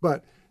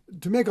 But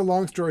to make a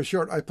long story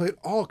short, I played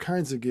all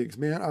kinds of gigs,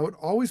 man. I would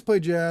always play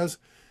jazz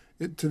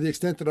to the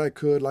extent that I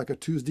could, like a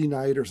Tuesday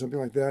night or something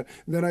like that.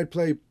 And then I'd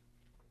play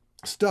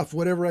stuff,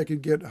 whatever I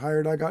could get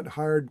hired. I got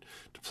hired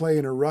to play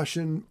in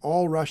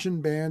all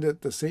Russian band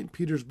at the St.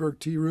 Petersburg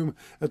Tea Room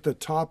at the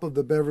top of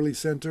the Beverly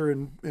Center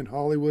in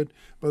Hollywood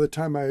by the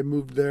time I had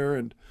moved there.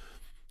 And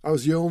I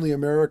was the only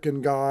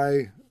American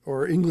guy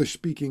or English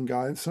speaking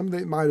guy. Some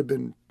they might have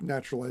been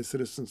naturalized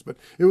citizens, but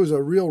it was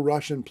a real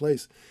Russian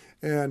place.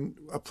 And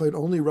I played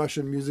only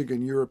Russian music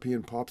and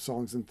European pop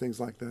songs and things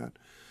like that,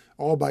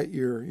 all by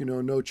ear,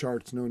 no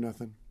charts, no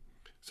nothing.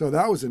 So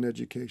that was an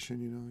education,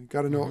 you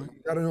got to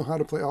know how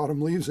to play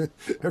Autumn Leaves in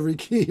every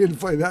key and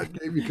play that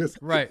game, because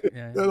right.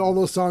 Yeah. all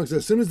those songs,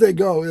 as soon as they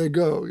go,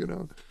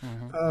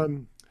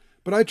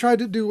 But I tried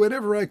to do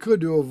whatever I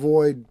could to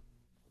avoid,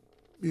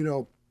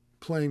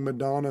 playing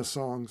Madonna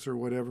songs or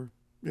whatever.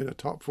 in a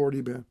top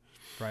 40 band.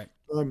 Right.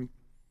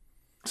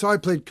 So I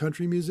played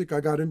country music. I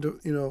got into,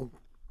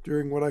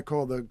 during what I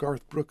call the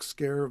Garth Brooks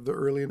scare of the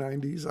early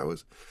 90s. I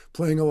was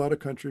playing a lot of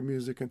country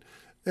music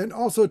and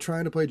also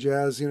trying to play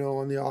jazz,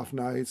 on the off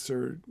nights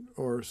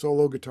or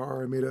solo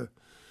guitar. I made an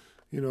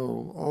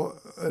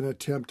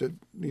attempt at,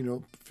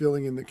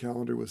 filling in the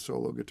calendar with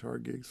solo guitar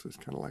gigs. It's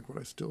kind of like what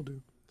I still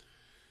do.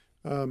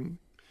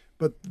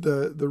 But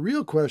the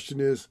real question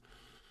is,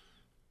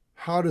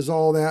 how does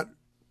all that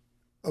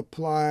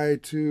apply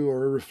to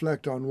or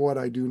reflect on what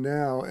I do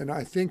now? And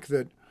I think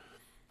that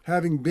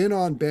having been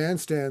on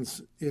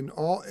bandstands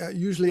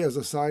usually as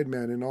a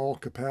sideman in all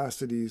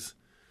capacities,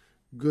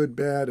 good,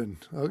 bad, and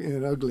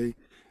ugly,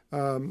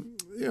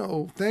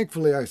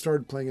 thankfully I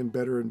started playing in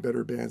better and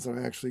better bands, and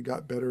I actually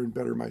got better and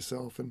better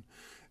myself. And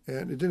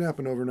it didn't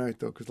happen overnight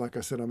though, because like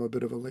I said, I'm a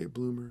bit of a late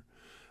bloomer.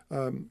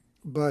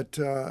 But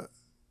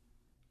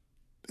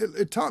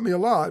it taught me a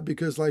lot,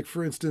 because, like,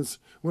 for instance,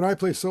 when I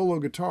play solo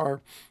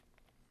guitar,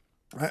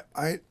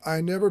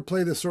 I never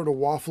play this sort of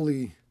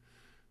waffly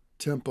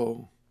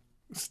tempo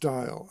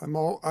style.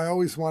 I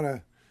always want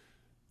to.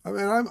 I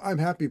mean, I'm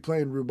happy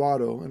playing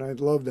rubato, and I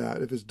love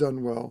that if it's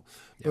done well.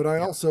 But I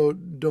also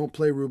don't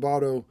play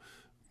rubato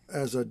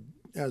as a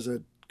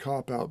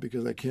cop out,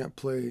 because I can't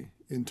play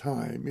in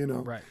time.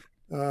 Right.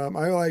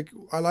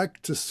 I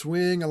like to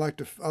swing. I like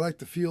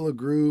to feel a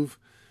groove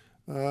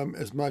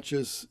as much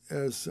as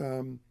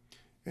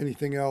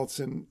anything else.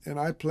 And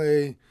I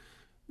play.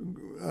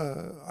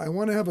 I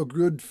want to have a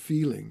good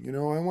feeling.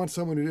 I want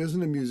someone who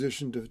isn't a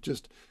musician to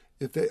just,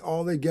 if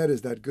all they get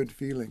is that good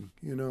feeling.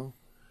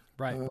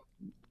 Right.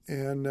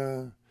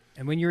 And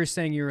when you were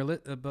saying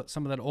about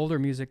some of that older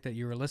music that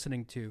you were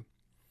listening to,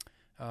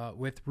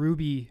 with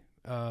Ruby,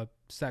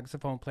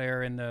 saxophone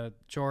player, and the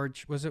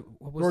George, what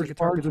was the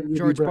guitar player?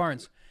 George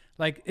Barnes.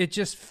 Like, it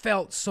just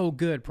felt so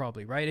good,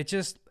 probably, right?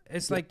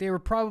 It's like they were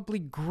probably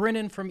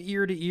grinning from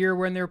ear to ear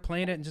when they were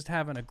playing it and just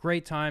having a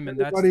great time. And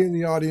everybody in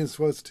the audience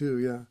was too.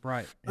 Yeah.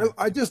 Right. Yeah.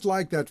 I just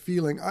like that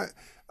feeling.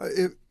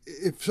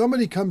 If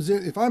somebody comes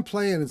in, if I'm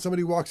playing and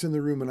somebody walks in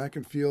the room and I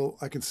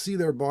can see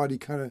their body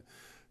kind of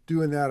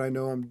doing that, I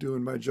know I'm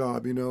doing my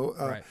job.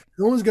 Right.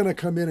 No one's going to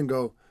come in and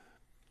go,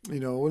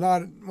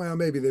 well,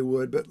 maybe they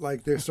would, but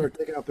like they start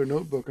taking out their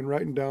notebook and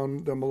writing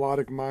down the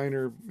melodic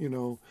minor,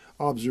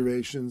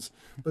 observations,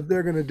 but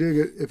they're going to dig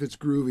it if it's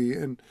groovy.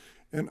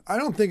 And I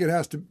don't think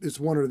it's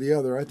one or the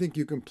other. I think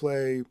you can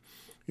play,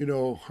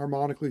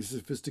 harmonically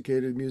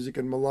sophisticated music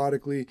and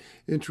melodically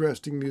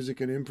interesting music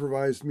and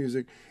improvised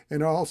music,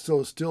 and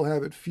also still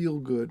have it feel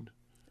good.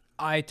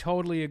 I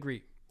totally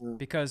agree,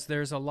 because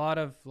there's a lot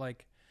of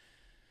like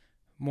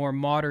more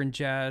modern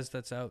jazz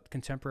that's out,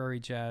 contemporary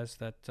jazz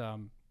that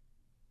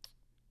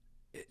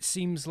it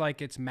seems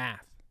like it's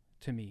math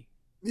to me.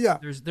 Yeah.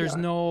 There's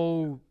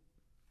no,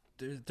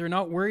 they're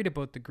not worried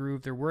about the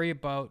groove. They're worried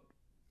about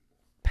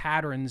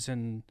patterns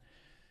and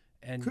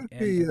could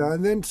be,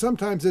 and then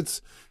sometimes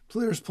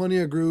there's plenty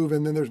of groove,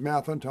 and then there's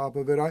math on top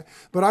of it.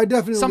 But I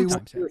definitely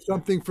want to hear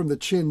something from the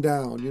chin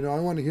down. I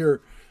want to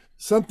hear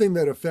something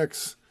that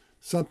affects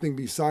something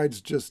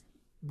besides just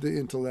the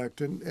intellect.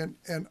 And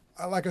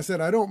like I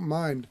said, I don't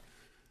mind,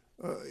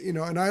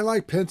 and I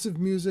like pensive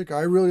music.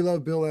 I really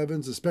love Bill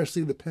Evans,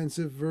 especially the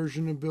pensive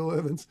version of Bill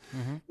Evans.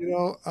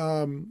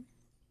 Mm-hmm.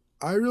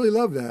 I really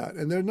love that,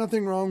 and there's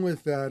nothing wrong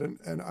with that,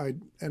 and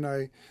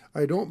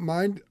I don't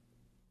mind.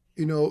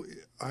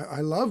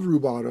 I love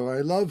rubato.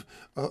 I love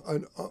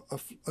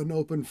an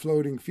open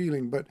floating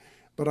feeling, but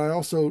I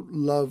also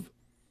love,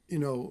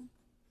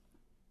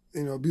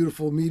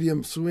 beautiful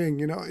medium swing.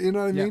 You know what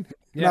I mean?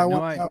 Yeah. And I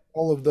want to have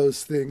all of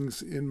those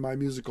things in my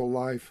musical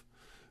life.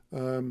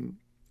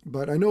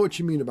 But I know what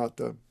you mean about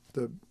the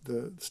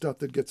stuff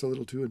that gets a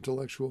little too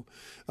intellectual.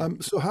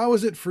 So how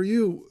is it for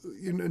you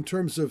in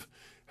terms of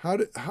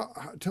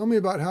tell me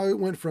about how it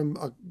went from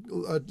a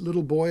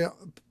little boy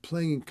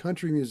playing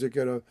country music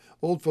at a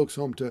old folks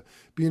home to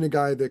being a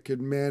guy that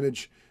could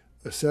manage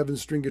a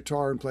 7-string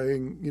guitar and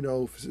playing,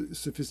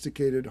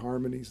 sophisticated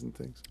harmonies and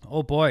things.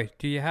 Oh boy,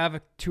 do you have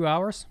 2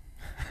 hours?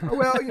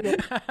 Well, I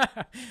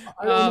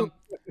don't know.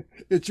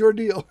 It's your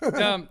deal.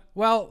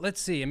 Well, let's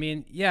see. I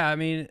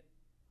mean,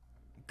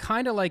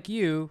 kind of like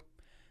you,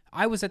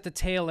 I was at the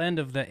tail end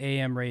of the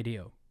AM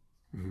radio.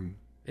 Mm-hmm.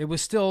 It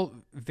was still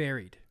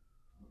varied.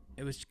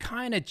 It was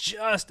kind of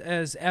just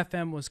as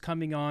FM was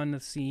coming on the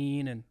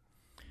scene, and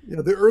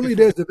the early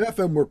days of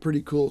FM were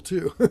pretty cool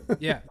too.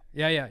 Yeah.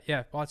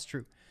 Well, that's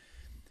true.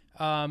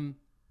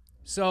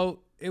 So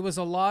it was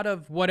a lot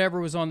of whatever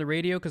was on the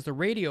radio, because the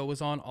radio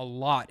was on a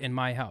lot in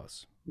my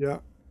house. Yeah.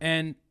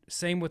 And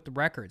same with the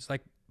records.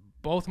 Like,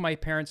 both my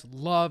parents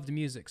loved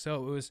music,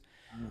 so it was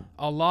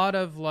a lot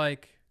of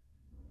like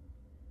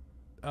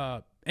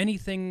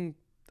anything.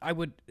 I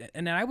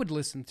would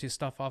listen to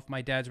stuff off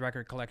my dad's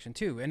record collection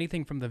too.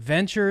 Anything from the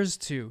Ventures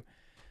to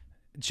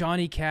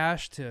Johnny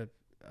Cash to,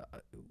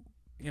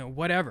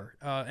 whatever.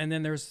 And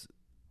then there's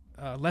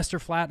Lester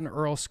Flatt and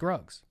Earl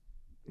Scruggs.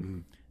 Mm-hmm.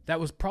 That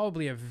was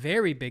probably a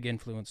very big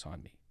influence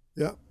on me.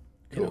 Yeah,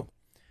 cool.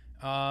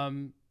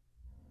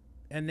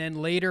 and then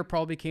later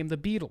probably came the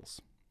Beatles.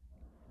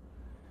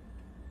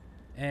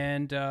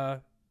 And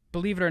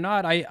believe it or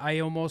not, I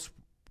almost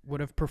would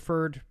have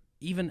preferred,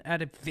 even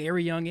at a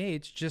very young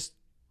age, just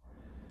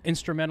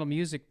instrumental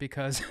music,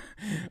 because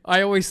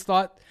I always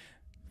thought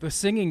the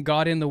singing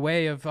got in the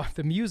way of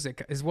the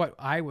music, is what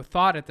I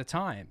thought at the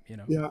time, you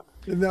know. Yeah,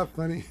 isn't that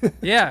funny?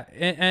 Yeah,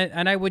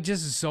 and I would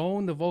just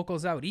zone the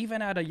vocals out.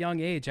 Even at a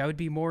young age, I would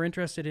be more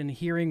interested in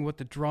hearing what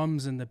the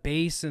drums and the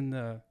bass and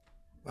the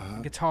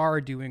guitar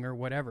are doing or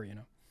whatever, you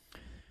know.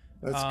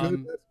 That's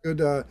good. That's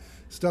good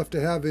stuff to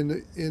have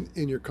in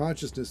your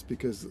consciousness,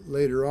 because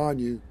later on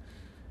you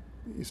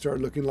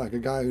start looking like a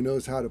guy who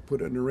knows how to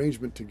put an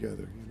arrangement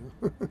together, you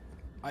know.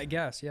 I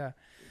guess, yeah.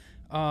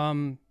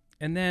 And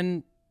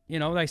then, you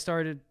know, I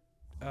started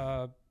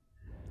a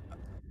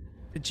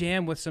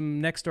jam with some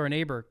next door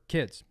neighbor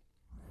kids.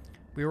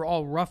 We were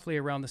all roughly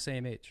around the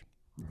same age.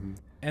 Mm-hmm.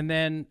 And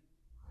then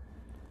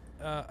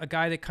a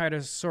guy that kind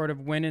of sort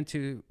of went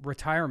into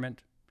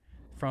retirement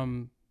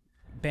from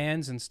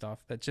bands and stuff,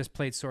 that just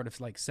played sort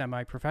of like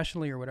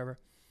semi-professionally or whatever,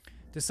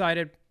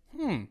 decided,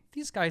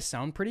 these guys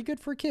sound pretty good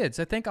for kids.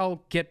 I think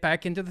I'll get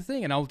back into the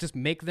thing and I'll just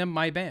make them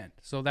my band.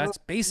 So that's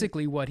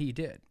basically what he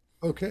did.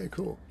 Okay,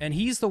 cool. And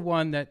he's the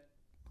one that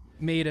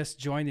made us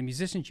join the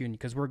musicians union,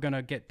 because we're going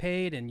to get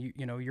paid, and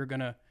you know, you're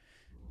going to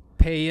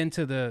pay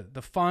into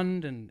the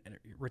fund and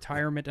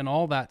retirement and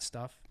all that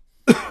stuff.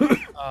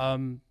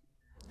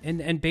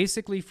 And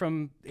basically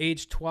from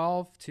age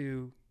 12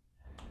 to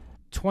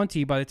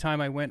 20, by the time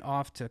I went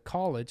off to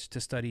college to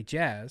study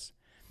jazz,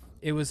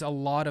 it was a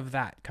lot of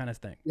that kind of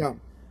thing. Yeah.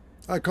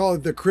 I call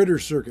it the critter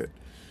circuit.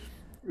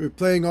 We're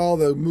playing all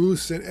the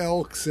moose and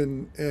elks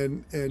and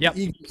Yep.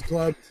 eagles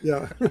clubs.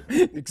 Yeah.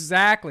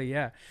 Exactly,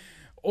 yeah.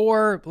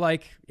 Or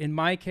like in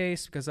my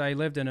case, because I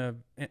lived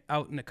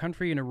out in the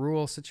country in a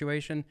rural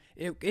situation,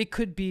 it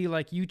could be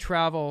like you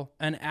travel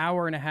an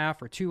hour and a half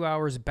or 2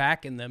 hours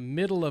back in the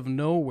middle of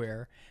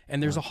nowhere,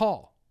 and there's a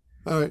hall.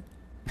 All right.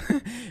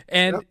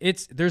 And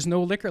there's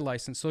no liquor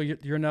license, so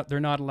they're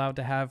not allowed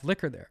to have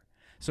liquor there.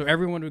 So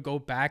everyone would go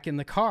back in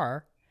the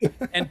car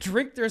and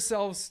drink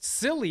themselves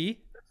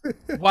silly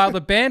while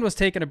the band was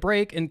taking a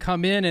break, and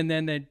come in, and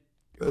then they'd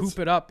hoop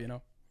it up, you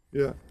know.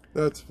 Yeah,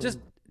 that's funny. Just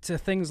to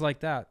things like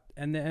that.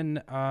 And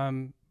then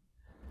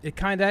it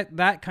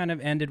that kind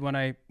of ended when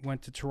I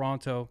went to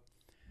Toronto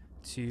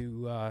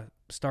to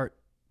start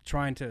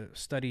trying to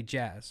study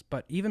jazz.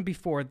 But even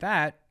before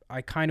that,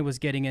 I kind of was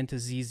getting into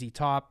ZZ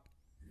Top,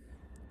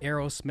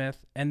 Aerosmith,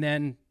 and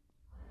then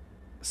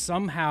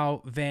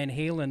somehow Van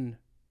Halen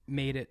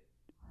made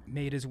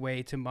his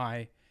way to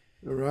my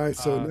all right.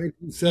 So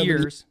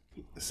ears.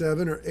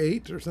 1977 or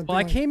 8 or something. Well,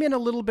 I came in a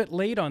little bit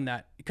late on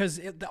that, because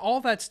all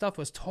that stuff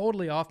was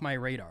totally off my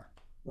radar.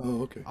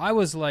 Oh, okay. I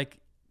was like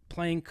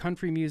playing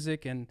country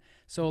music, and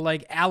so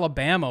like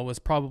Alabama was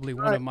probably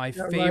one of my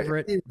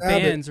favorite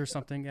bands or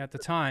something at the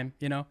time,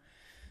 you know.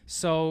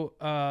 So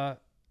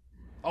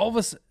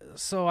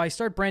so I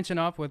started branching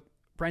out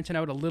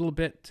a little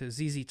bit to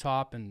ZZ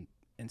Top and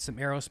some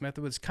Aerosmith.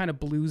 It was kind of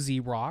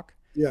bluesy rock.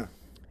 Yeah.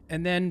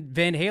 And then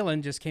Van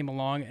Halen just came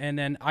along, and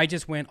then I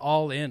just went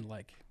all in,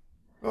 like.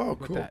 Oh,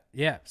 cool. That.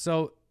 Yeah.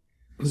 So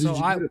did you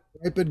get a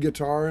striped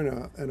guitar and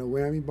a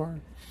whammy bar?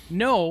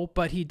 No,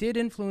 but he did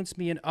influence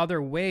me in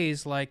other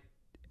ways. Like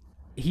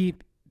he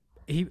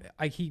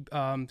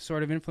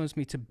sort of influenced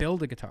me to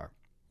build a guitar.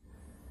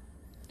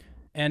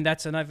 And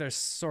that's another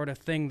sort of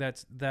thing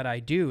that I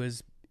do,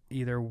 is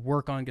either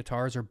work on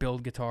guitars or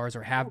build guitars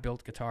or have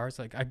built guitars.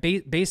 Like I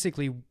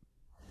basically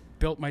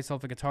built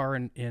myself a guitar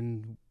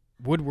in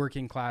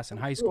woodworking class in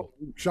high school.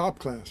 Shop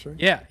class, right?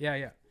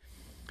 Yeah.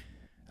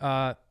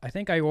 I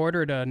think I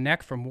ordered a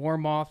neck from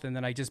Warmoth, and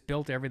then I just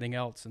built everything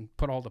else and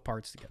put all the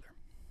parts together.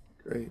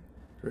 Great.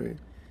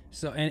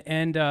 So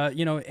and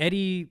you know,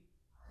 Eddie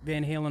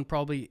Van Halen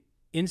probably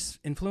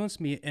influenced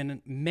me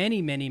in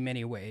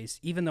many ways,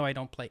 even though I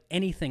don't play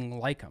anything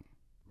like him.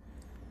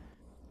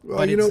 Well,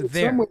 but you know,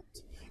 there.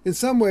 In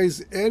some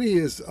ways, Eddie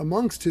is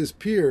amongst his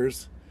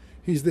peers.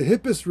 He's the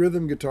hippest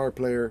rhythm guitar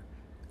player.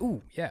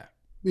 Ooh, yeah.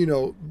 You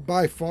know,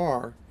 by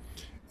far,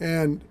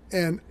 and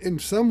in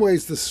some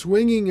ways the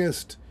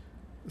swingingest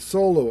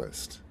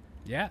soloist.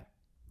 Yeah.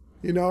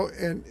 You know,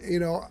 and you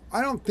know,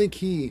 I don't think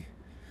he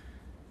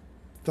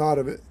thought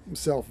of it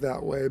himself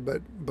that way,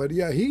 but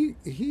yeah,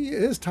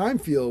 his time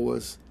feel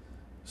was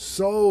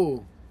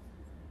so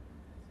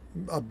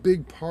a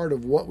big part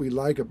of what we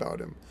like about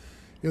him.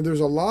 You know,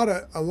 there's a lot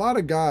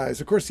of guys.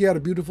 Of course, he had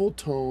a beautiful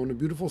tone, a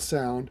beautiful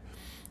sound.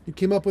 He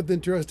came up with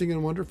interesting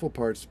and wonderful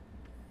parts.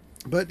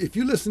 But if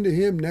you listen to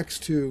him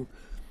next to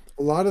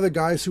a lot of the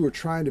guys who were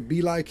trying to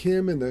be like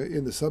him in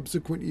the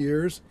subsequent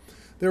years,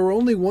 there were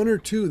only one or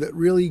two that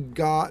really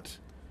got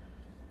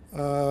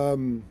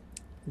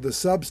the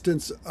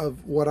substance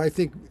of what I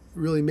think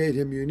really made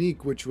him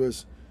unique, which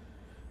was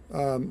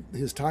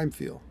his time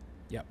feel.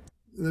 Yep.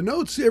 The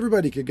notes,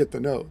 everybody could get the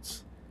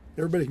notes.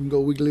 Everybody can go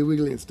wiggly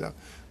wiggly and stuff.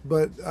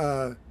 But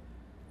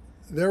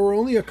there were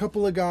only a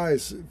couple of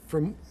guys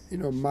from, you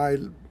know, my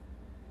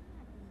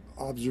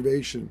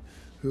observation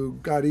who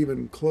got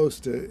even close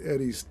to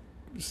Eddie's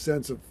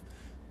sense of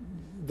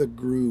the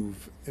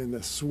groove and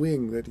the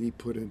swing that he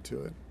put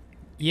into it.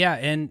 Yeah,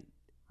 and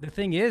the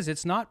thing is,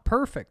 it's not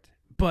perfect,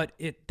 but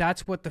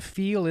that's what the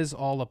feel is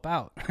all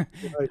about.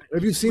 Right.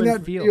 Have you seen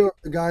that video of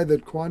the guy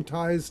that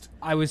quantized?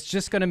 I was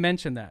just going to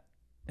mention that.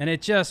 And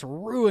it just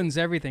ruins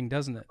everything,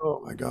 doesn't it?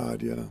 Oh my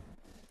God, yeah.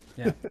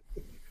 Yeah.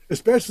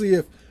 Especially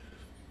if,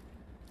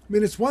 I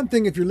mean, it's one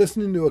thing if you're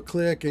listening to a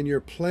click and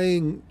you're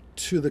playing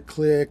to the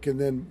click and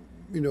then,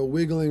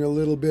 wiggling a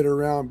little bit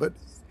around, but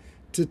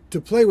to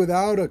play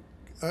without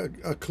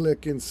a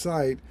click in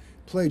sight,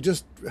 play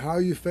just how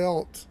you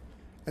felt,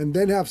 and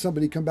then have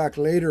somebody come back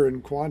later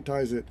and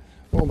quantize it.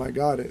 Oh my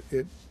God,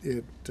 it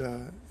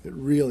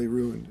really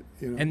ruined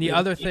it. And the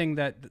other thing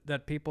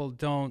that people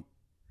don't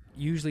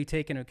usually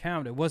take into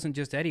account, it wasn't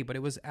just Eddie, but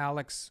it was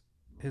Alex,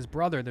 his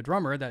brother, the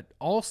drummer, that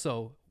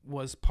also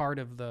was part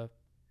of the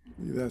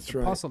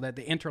puzzle, that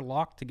they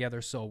interlocked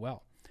together so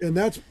well. And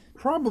that's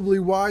probably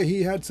why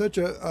he had such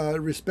a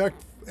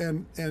respect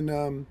and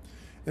a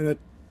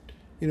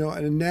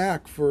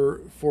knack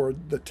for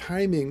the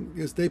timing,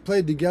 is they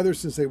played together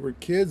since they were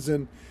kids,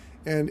 and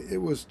it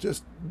was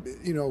just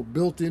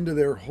built into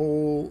their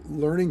whole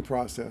learning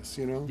process.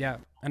 Yeah,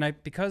 and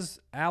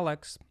because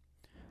Alex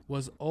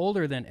was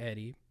older than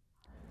Eddie,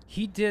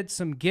 he did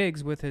some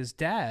gigs with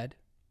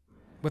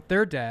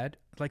their dad,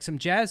 like some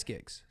jazz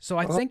gigs. So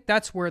I think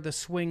that's where the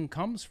swing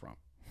comes from.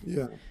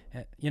 Yeah.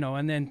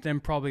 And then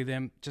probably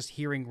them just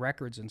hearing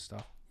records and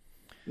stuff.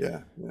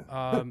 Yeah.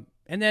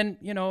 And then,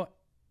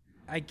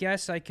 I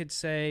guess I could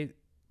say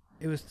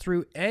it was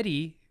through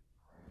Eddie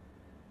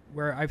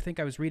where I think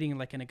I was reading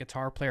like in a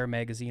Guitar Player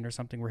magazine or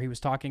something where he was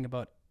talking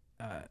about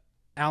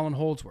Alan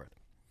Holdsworth.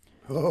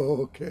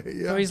 Oh, okay.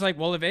 Yeah. So he's like,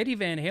 well, if Eddie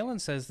Van Halen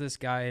says this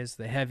guy is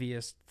the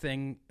heaviest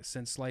thing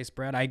since sliced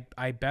bread,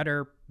 I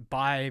better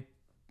buy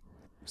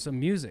some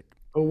music.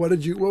 Oh, what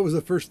was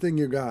the first thing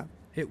you got?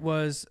 It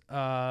was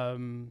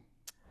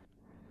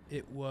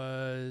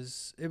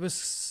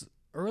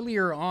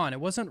earlier on.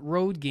 It wasn't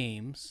Road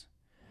Games,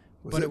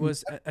 but it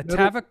was a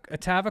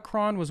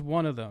Tavacron was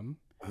one of them.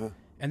 Uh-huh.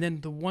 And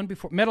then the one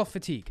before, Metal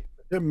Fatigue.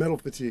 Yeah, Metal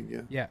Fatigue,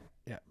 yeah.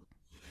 Yeah.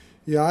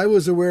 Yeah, I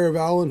was aware of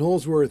Alan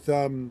Holdsworth,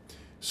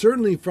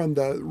 certainly from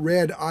the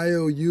Red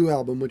IOU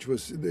album, which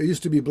it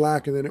used to be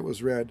black and then it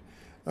was red.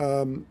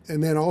 And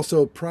then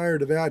also prior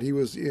to that, he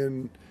was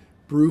in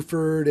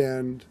Bruford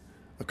and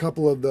a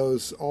couple of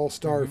those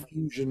all-star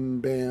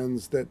fusion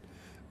bands that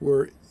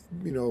were,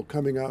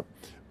 coming up.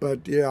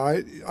 But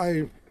yeah,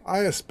 I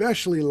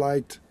especially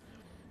liked,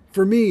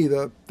 for me,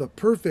 the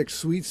perfect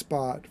sweet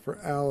spot for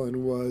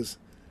Alan was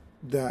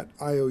that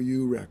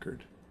IOU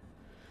record.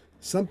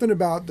 Something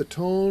about the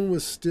tone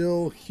was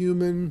still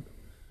human,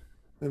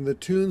 and the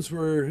tunes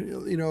were,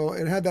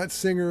 it had that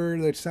singer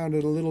that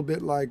sounded a little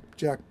bit like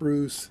Jack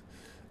Bruce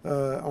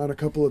on a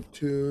couple of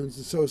tunes.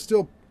 And so it's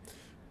still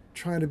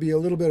trying to be a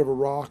little bit of a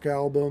rock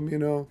album,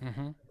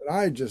 But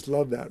I just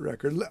loved that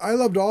record. I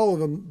loved all of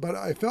them, but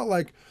I felt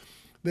like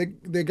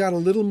they got a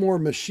little more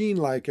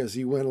machine-like as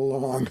he went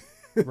along.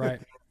 Right.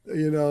 But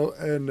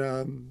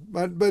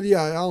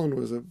yeah, Alan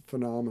was a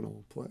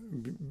phenomenal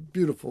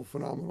beautiful,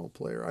 phenomenal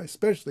player. I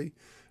especially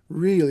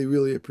really,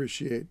 really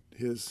appreciate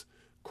his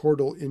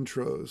chordal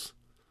intros.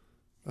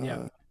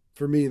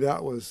 For me,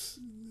 that was,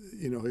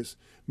 his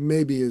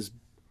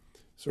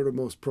sort of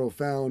most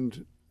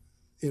profound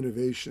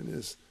innovation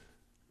is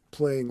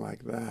playing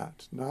like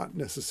that, not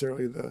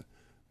necessarily the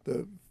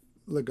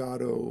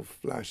legato,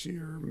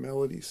 flashier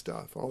melody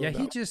stuff.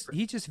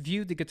 He just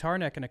viewed the guitar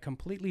neck in a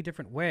completely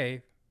different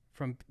way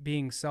from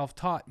being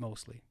self-taught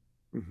mostly.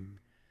 Mm-hmm.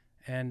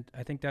 And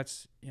I think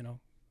that's,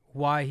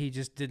 why he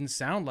just didn't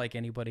sound like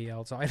anybody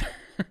else either.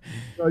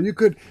 Well, you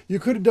could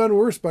have done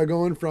worse by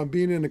going from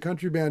being in a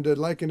country band to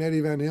liking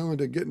Eddie Van Halen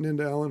to getting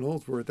into Alan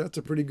Holdsworth. That's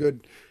a pretty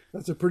good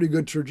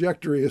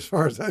trajectory as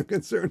far as I'm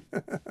concerned.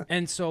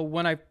 And so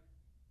when I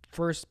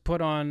first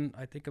put on,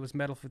 I think it was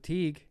Metal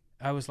Fatigue,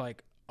 I was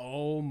like,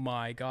 oh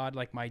my God,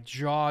 like my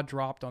jaw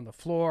dropped on the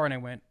floor and I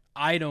went,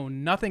 I know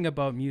nothing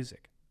about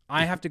music.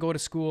 I have to go to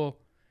school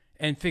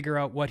and figure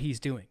out what he's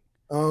doing.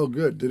 Oh,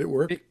 good. Did it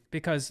work?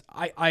 Because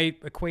I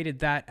equated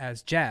that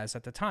as jazz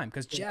at the time,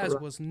 because jazz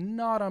was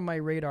not on my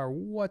radar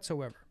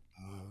whatsoever.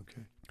 Oh,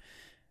 okay.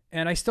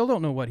 And I still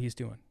don't know what he's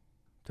doing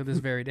to this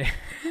very day.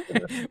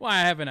 Well,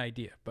 I have an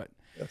idea, but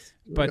yes,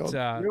 we all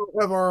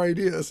have our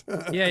ideas.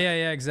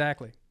 yeah,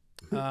 exactly.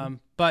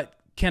 But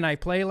can I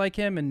play like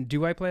him, and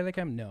do I play like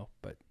him? No,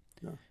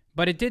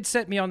 but it did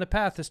set me on the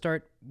path to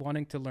start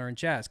wanting to learn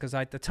jazz, because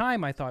at the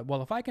time I thought,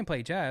 well, if I can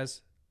play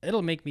jazz,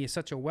 it'll make me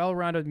such a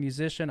well-rounded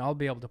musician. I'll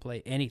be able to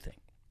play anything.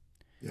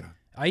 Yeah.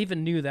 I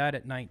even knew that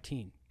at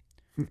 19.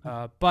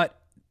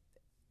 But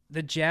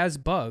the jazz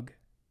bug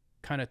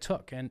kind of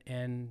took, and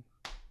then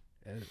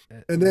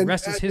the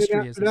rest is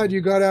history. After that, you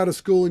got out of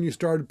school and you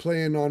started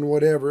playing on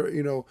whatever,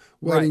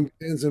 wedding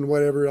bands and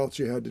whatever else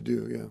you had to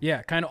do. Yeah.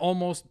 Yeah, kind of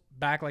almost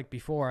back like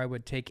before. I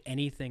would take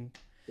anything.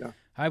 Yeah.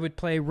 I would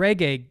play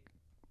reggae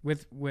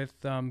with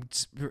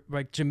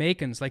like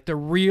Jamaicans, like the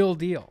real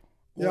deal.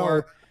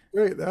 Yeah.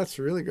 Great. That's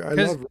really good. I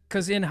love it.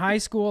 Because in high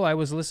school, I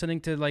was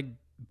listening to like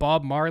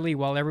Bob Marley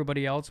while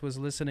everybody else was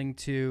listening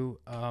to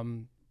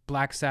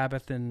Black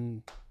Sabbath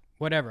and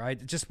whatever.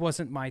 It just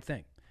wasn't my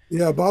thing.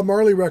 Yeah, Bob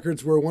Marley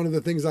records were one of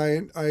the things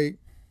I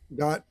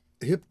got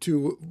hip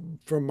to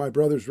from my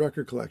brother's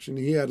record collection.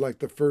 He had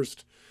like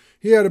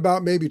he had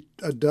about maybe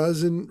a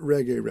dozen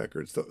reggae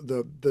records.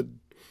 The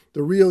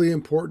really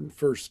important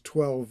first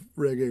 12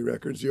 reggae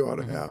records you ought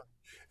to have.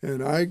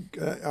 And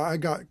I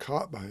got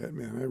caught by it,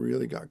 man. I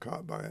really got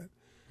caught by it.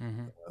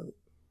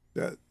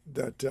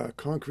 That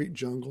Concrete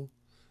Jungle.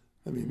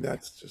 I mean,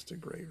 that's just a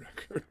great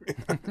record.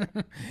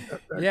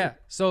 Yeah.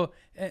 So,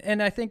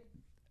 and I think,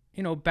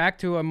 back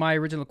to my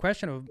original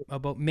question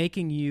about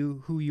making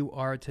you who you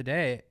are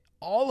today,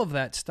 all of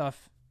that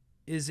stuff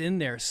is in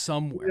there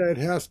somewhere. Yeah, it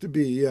has to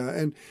be. Yeah.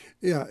 And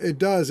yeah, it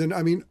does. And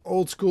I mean,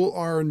 old school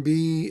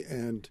R&B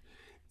and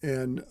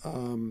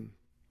the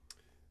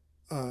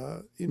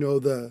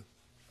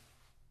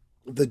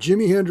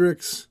Jimi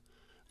Hendrix,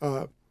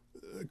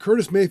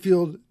 Curtis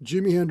Mayfield,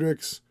 Jimi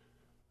Hendrix,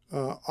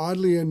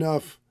 oddly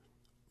enough,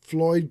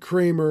 Floyd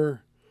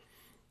Kramer,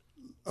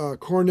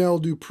 Cornell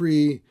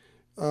Dupree,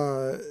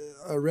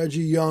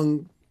 Reggie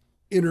Young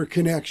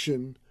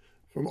interconnection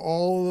from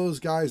all of those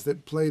guys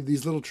that played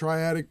these little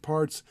triadic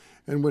parts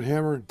and would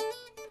hammer.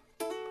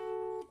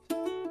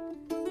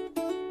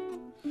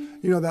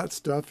 That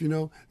stuff,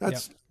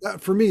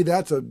 that for me,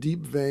 that's a deep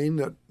vein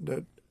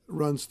that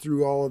runs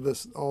through all of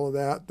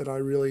that I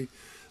really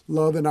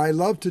love. And I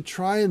love to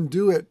try and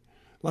do it.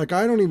 Like,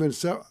 I don't even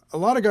say, a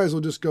lot of guys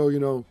will just go,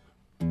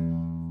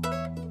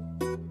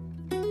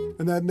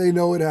 and then they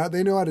know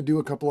how to do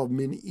a couple of them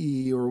in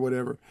E or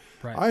whatever.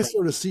 Right. I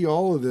sort of see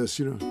all of this,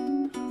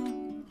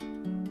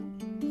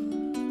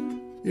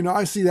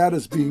 I see that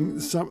as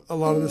being a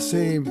lot of the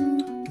same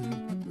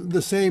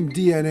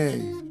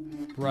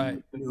DNA.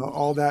 Right.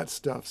 All that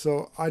stuff.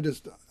 So I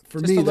just a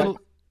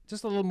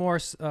little more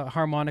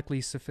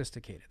harmonically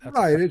sophisticated. That's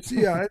right. It's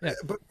yeah.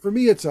 But for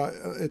me, it's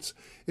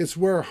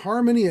where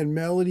harmony and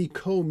melody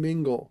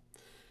commingle.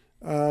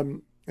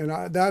 And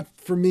that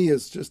for me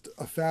is just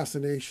a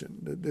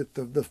fascination.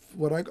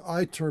 What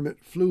I term it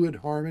fluid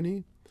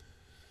harmony.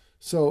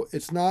 So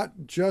it's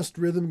not just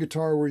rhythm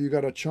guitar where you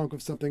got a chunk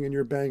of something and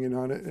you're banging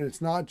on it, and it's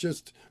not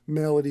just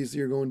melodies that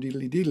you're going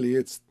diddly diddly.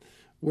 It's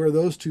where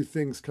those two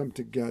things come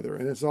together,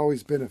 and it's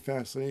always been a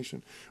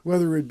fascination.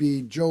 Whether it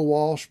be Joe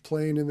Walsh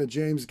playing in the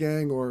James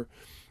Gang or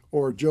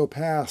Joe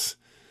Pass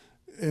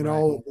and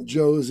all of the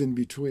Joes in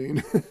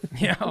between.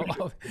 Yeah.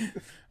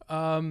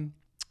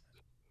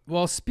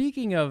 Well,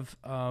 speaking of,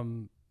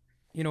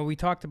 we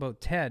talked about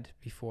Ted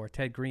before,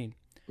 Ted Greene.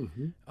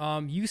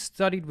 Mm-hmm. You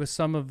studied with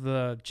some of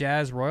the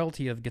jazz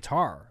royalty of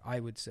guitar, I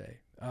would say.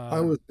 I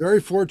was very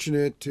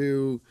fortunate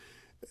to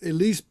at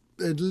least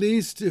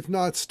if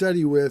not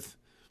study with,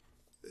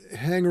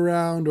 hang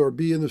around or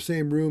be in the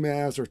same room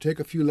as or take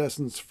a few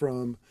lessons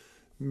from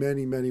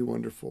many, many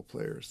wonderful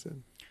players.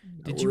 And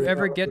did you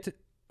ever get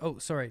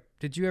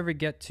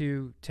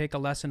to take a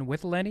lesson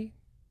with Lenny?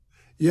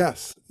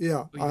 Yes.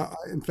 Yeah.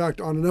 In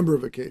fact, on a number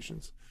of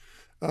occasions.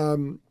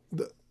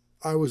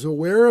 I was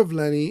aware of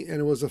Lenny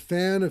and was a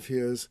fan of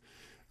his.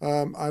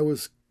 I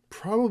was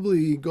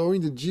probably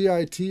going to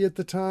GIT at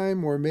the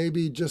time, or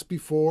maybe just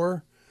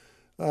before.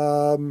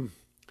 And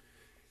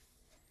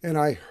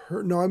I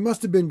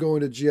must have been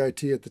going to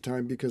GIT at the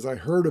time because I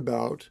heard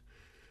about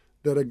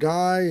that a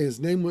guy, his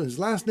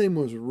last name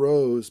was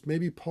Rose,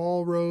 maybe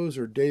Paul Rose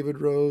or David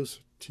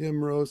Rose,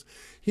 Tim Rose.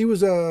 He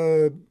was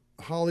a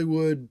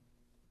Hollywood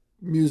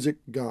music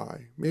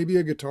guy, maybe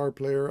a guitar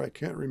player, I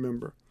can't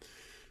remember.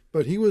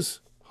 But he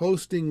was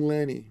hosting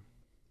Lenny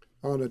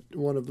on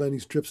one of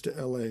Lenny's trips to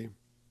LA.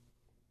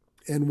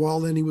 And while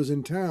Lenny was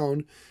in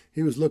town,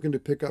 he was looking to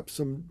pick up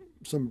some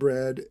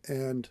bread,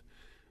 and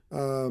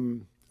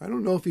I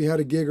don't know if he had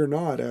a gig or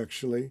not,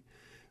 actually.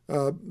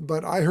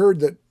 But I heard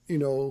that,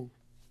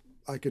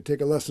 I could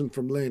take a lesson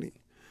from Lenny.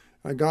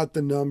 I got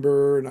the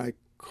number and I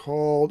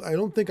called. I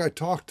don't think I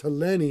talked to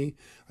Lenny.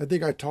 I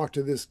think I talked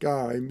to this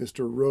guy,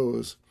 Mr.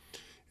 Rose,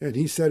 and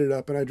he set it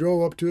up. And I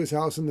drove up to his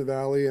house in the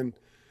valley and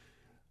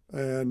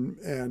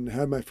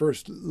had my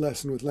first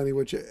lesson with Lenny,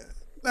 which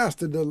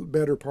lasted the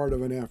better part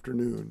of an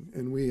afternoon.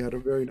 And we had a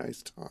very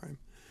nice time.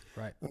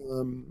 Right.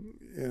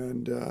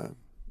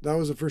 That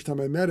was the first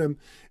time I met him.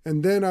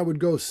 And then I would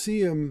go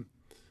see him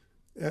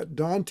at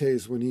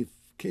Dante's when he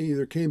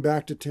either came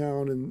back to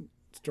town and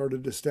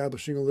started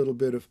establishing a little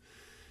bit of,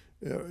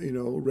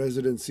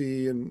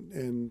 residency,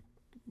 and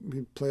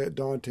he'd play at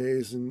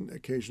Dante's and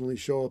occasionally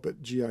show up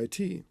at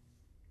GIT.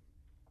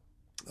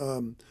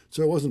 So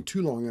it wasn't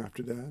too long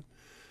after that.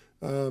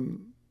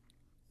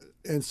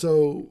 And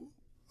so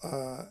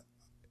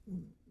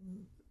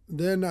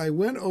then I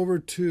went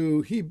over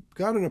he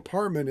got an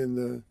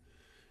apartment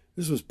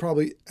this was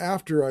probably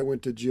after I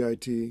went to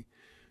GIT,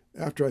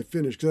 after I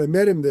finished, because I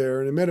met him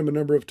there, and I met him a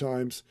number of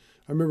times.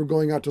 I remember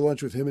going out to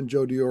lunch with him and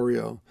Joe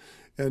Diorio,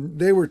 and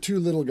they were two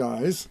little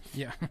guys.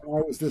 Yeah. I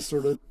was this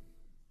sort of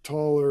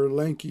taller,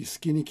 lanky,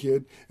 skinny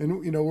kid,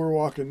 and we're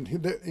walking,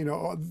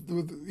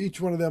 with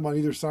each one of them on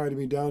either side of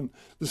me down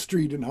the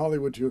street in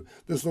Hollywood to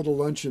this little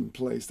luncheon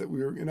place that we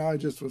were. I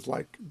just was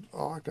like,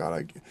 oh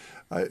God,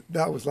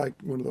 that was like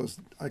one of those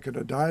I could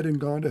have died and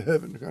gone to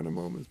heaven kind of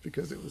moments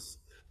because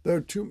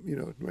they're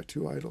two, my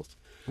two idols.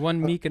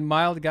 One meek and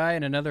mild guy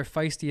and another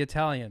feisty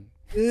Italian.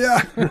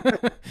 Yeah,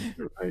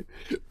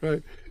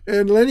 right.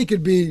 And Lenny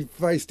could be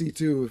feisty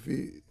too if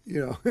he,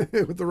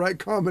 with the right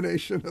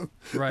combination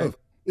of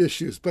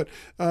issues. But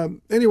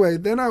anyway,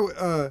 then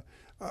I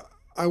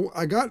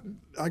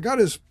got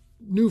his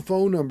new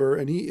phone number,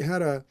 and he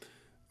had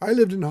I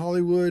lived in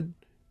Hollywood.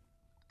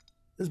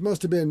 This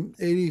must have been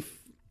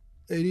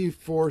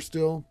 84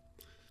 still.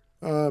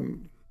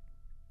 And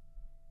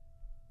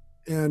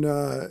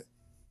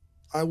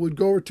I would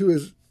go over to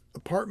his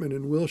apartment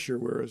in Wilshire,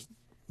 where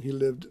he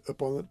lived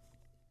up on the,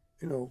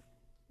 I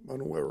don't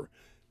know where,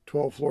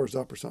 12 floors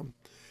up or something.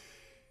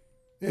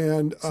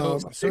 And so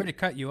sorry to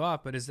cut you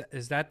off, but is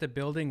that the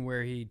building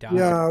where he died?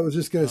 Yeah, I was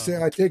just going to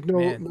say I take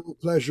no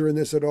pleasure in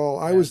this at all.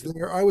 I was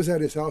there. I was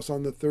at his house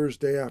on the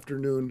Thursday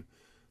afternoon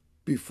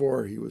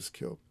before he was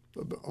killed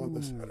on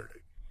the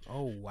Saturday.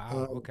 Oh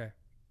wow! Okay.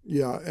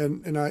 Yeah,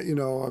 and I,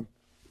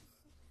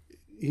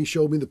 he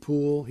showed me the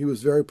pool. He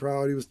was very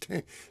proud. He was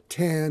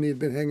tan. He had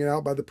been hanging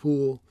out by the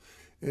pool,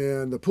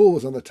 and the pool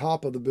was on the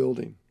top of the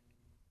building,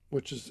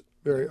 which is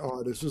very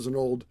odd. This was an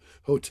old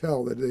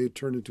hotel that they had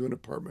turned into an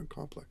apartment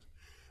complex.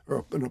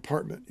 Or an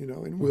apartment, in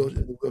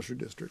the Wilshire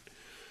district.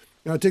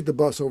 And I'd take the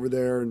bus over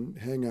there and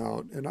hang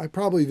out. And I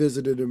probably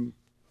visited him,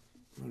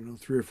 I don't know,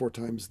 3 or 4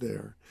 times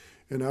there.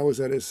 And I was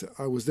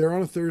there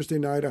on a Thursday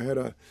night. I had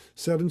a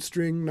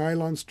 7-string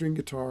nylon string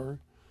guitar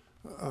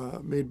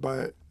made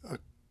by a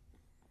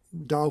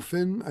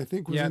Dauphin, I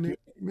think was the name.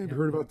 You may have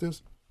heard about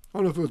this. I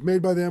don't know if it was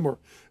made by them or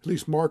at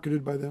least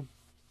marketed by them.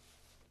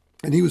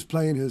 And he was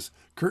playing his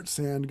Kurt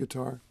Sand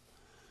guitar,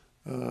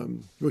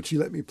 which he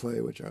let me play,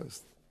 which I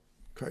was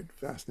quite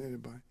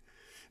fascinated by.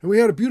 And we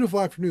had a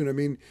beautiful afternoon. I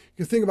mean,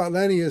 the thing about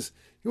Lenny is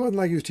he wasn't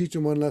like he was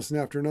teaching one lesson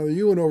after another.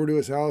 You went over to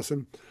his house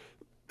and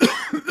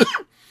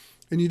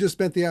and you just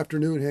spent the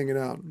afternoon hanging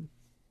out.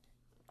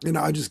 And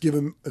I just give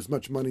him as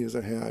much money as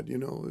I had. It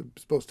was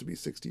supposed to be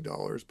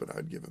 $60, but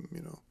I'd give him,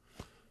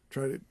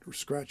 try to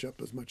scratch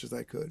up as much as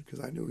I could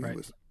because I knew he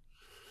was.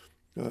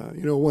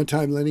 One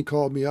time Lenny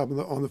called me up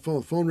on the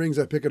phone. Phone rings,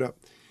 I pick it up.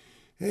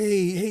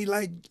 Hey,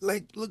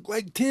 look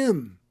like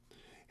Tim.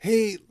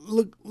 Hey,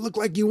 look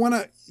like you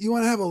wanna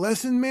have a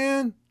lesson,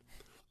 man?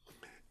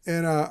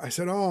 And I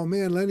said, oh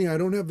man, Lenny, I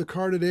don't have the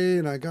car today,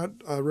 and I got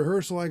a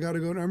rehearsal I got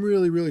to go to. I'm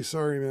really, really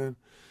sorry, man.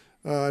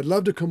 I'd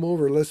love to come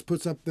over. Let's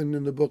put something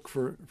in the book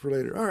for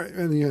later. All right,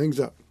 and he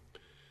hangs up.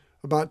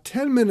 About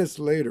 10 minutes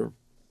later,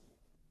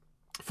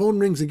 phone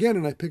rings again,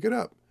 and I pick it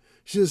up.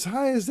 She says,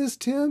 hi, is this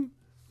Tim?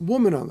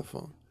 Woman on the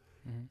phone.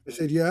 Mm-hmm. I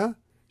said, yeah.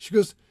 She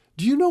goes,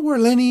 do you know where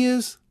Lenny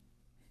is?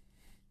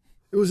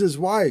 It was his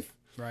wife.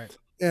 Right.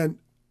 And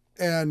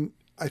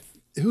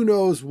who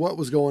knows what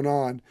was going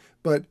on,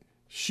 but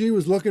she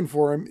was looking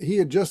for him. He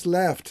had just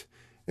left,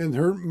 and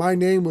my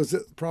name was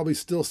probably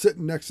still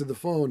sitting next to the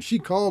phone. She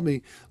called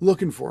me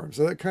looking for him,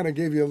 so that kind of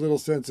gave you a little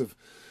sense of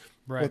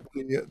what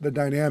the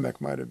dynamic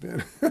might have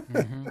been.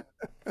 Mm-hmm.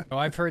 Oh,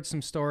 I've heard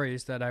some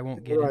stories that I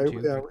won't get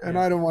into. Yeah. And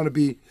I don't want to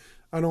be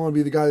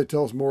the guy that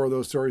tells more of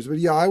those stories. But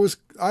yeah,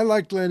 I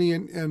liked Lenny,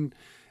 and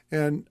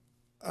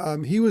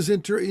he was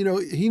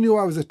he knew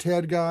I was a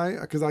TED guy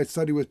because I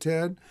studied with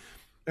TED.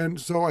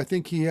 And so I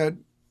think he had,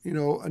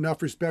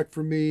 enough respect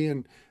for me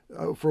and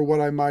for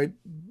what I might,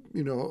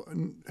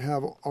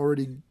 have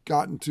already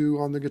gotten to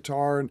on the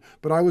guitar.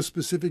 But I was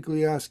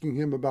specifically asking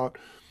him about,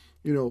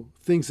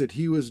 things that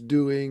he was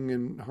doing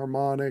and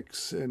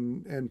harmonics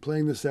and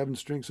playing the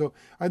 7-string. So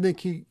I think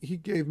he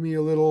gave me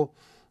a little,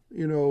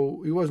 he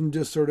wasn't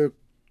just sort of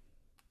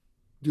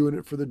doing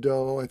it for the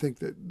dough. I think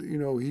that,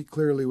 he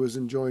clearly was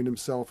enjoying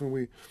himself, and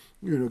we,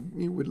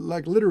 he would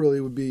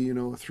literally would be, a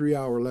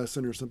 3-hour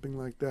lesson or something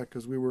like that.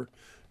 Cause we were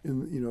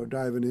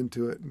diving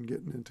into it and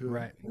getting into it.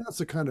 Right. And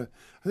that's I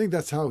think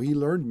that's how he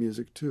learned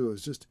music too,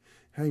 is just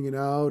hanging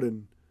out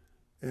and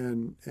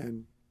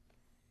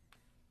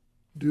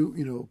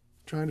do,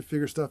 trying to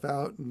figure stuff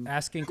out and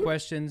asking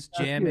questions,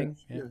 jamming.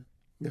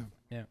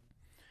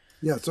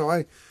 Yeah. So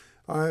I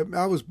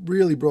was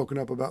really broken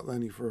up about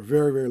Lenny for a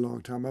very, very long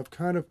time. I've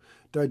kind of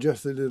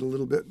digested it a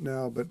little bit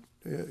now, but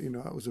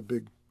that was a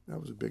big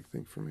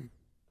thing for me.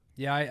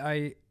 Yeah,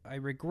 I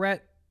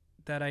regret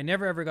that I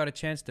never ever got a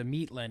chance to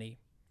meet Lenny,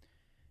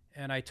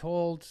 and I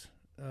told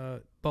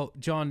both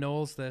John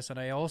Knowles this, and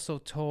I also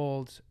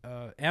told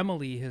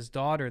Emily, his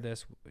daughter,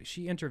 this.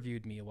 She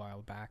interviewed me a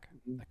while back,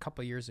 a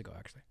couple of years ago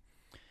actually.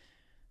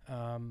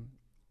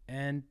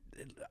 And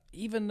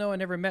even though I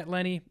never met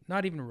Lenny,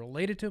 not even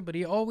related to him, but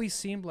he always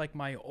seemed like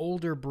my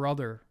older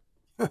brother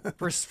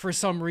for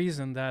some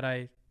reason, that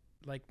I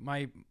like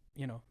my,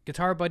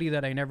 guitar buddy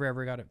that I never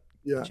ever got a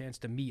chance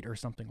to meet or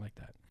something like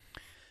that.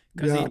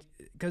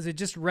 Because it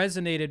just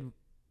resonated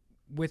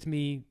with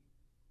me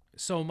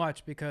so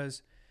much,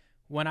 because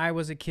when I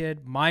was a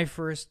kid, my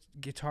first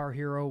guitar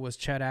hero was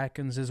Chet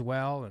Atkins as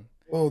well, and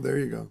Oh, there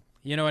you go.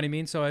 you know what I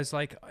mean. So I was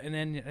like, and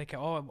then like,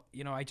 oh,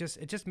 you know, it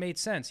just made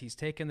sense. He's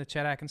taking the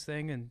Chet Atkins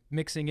thing and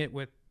mixing it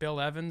with Bill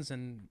Evans,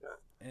 and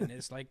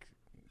it's like,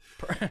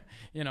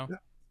 you know,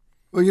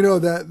 Well,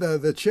 that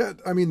the Chet,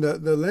 I mean the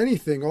Lenny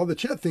thing, all the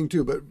Chet thing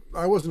too. But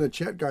I wasn't a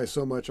Chet guy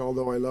so much,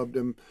 although I loved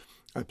him.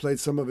 I played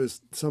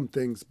some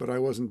things, but I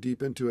wasn't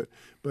deep into it.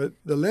 But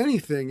the Lenny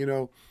thing,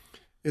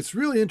 it's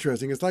really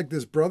interesting. It's like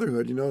this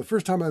brotherhood. The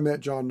first time I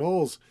met John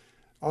Knowles,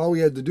 all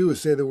we had to do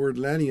was say the word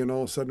Lenny, and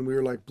all of a sudden we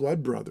were like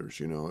blood brothers.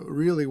 It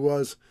really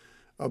was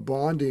a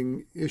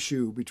bonding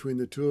issue between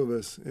the two of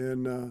us,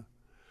 and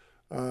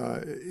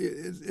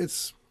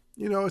it's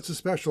it's a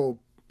special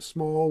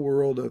small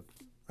world of,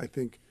 I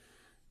think,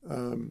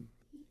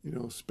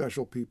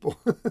 special people.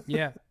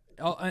 yeah.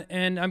 Oh,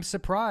 and I'm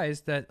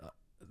surprised that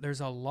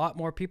there's a lot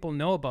more people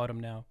know about him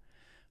now.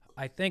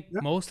 I think Yeah.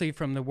 mostly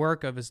from the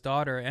work of his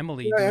daughter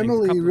Emily. Yeah, Doing a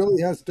Emily couple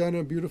really has done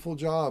a beautiful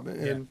job,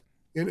 Yeah.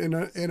 and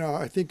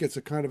I think it's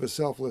a kind of a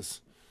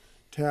selfless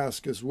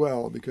task as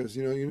well, because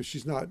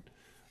she's not.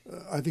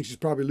 I think she's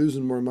probably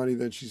losing more money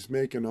than she's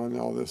making on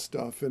all this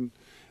stuff and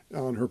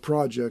on her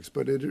projects.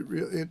 But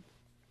it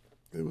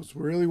was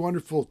really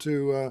wonderful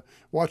to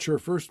watch her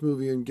first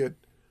movie and get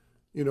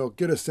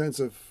a sense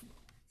of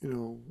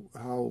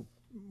how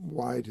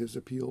wide his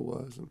appeal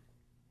was. And,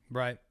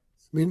 Right.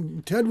 I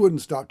mean, Ted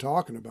wouldn't stop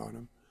talking about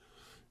him.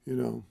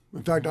 In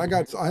fact, I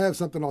have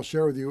something I'll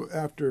share with you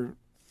after.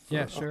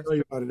 Yeah, I'll sure. tell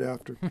you about it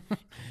after.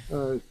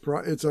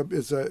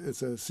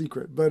 It's a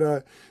secret,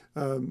 but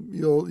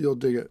you'll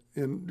dig it,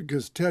 and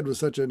because Ted was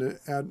such an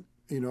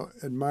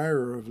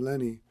admirer of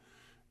Lenny,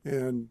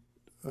 and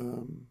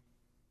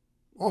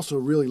also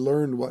really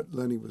learned what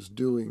Lenny was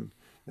doing,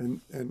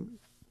 and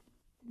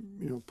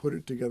put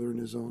it together in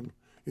his own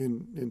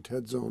in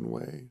Ted's own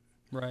way.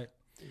 Right.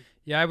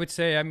 Yeah, I would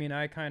say, I mean,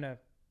 I kind of,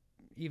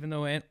 even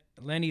though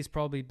Lenny's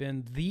probably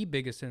been the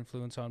biggest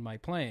influence on my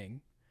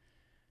playing,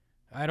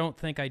 I don't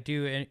think I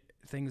do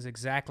things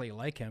exactly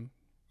like him.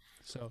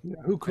 So,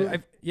 Yeah, who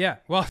could? yeah,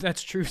 well,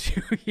 that's true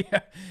too.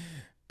 Yeah.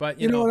 But,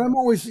 And I'm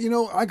always,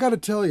 I got to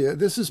tell you,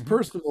 this is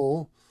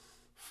personal,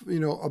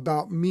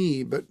 about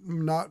me, but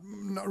not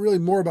really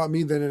more about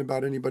me than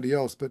about anybody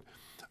else. But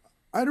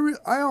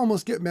I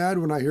almost get mad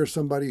when I hear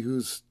somebody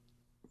who's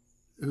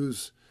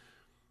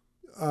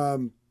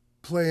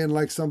playing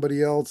like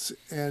somebody else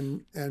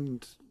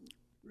and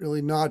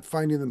really not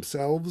finding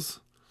themselves.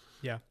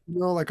 yeah.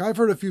 Like I've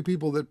heard a few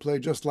people that play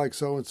just like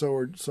so and so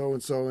or so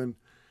and so, and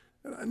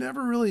I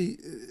never really.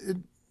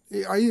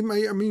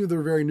 I'm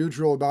either very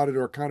neutral about it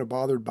or kind of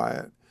bothered by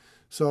it.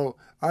 So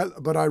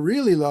but I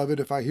really love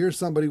it if I hear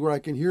somebody where I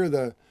can hear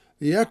the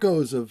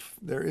echoes of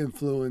their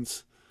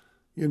influence.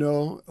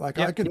 Like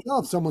Yeah. I can tell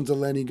if someone's a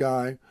Lenny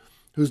guy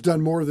who's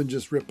done more than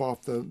just rip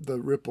off the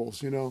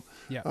ripples.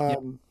 Yeah.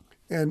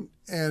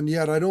 And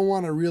yet I don't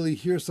want to really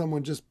hear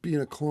someone just being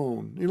a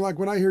clone. Like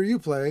when I hear you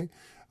play,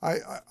 I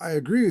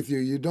agree with you.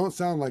 You don't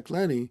sound like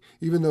Lenny,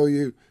 even though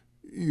you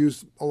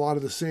use a lot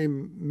of the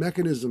same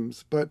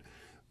mechanisms. But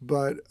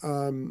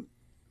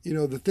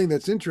the thing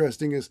that's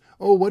interesting is,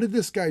 what did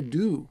this guy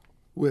do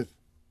with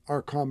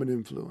our common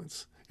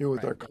influence?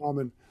 With Right. our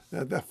common.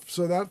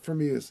 So that for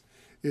me is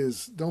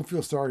don't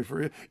feel sorry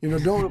for it.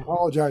 Don't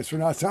apologize for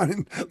not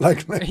sounding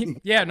like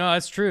Lenny. Yeah, no,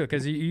 that's true,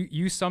 because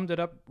you summed it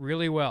up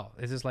really well.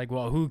 It's just like,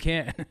 well, who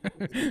can?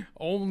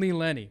 Only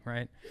Lenny,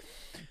 right?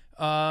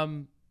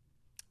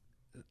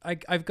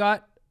 I've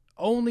got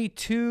only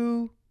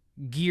two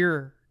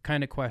gear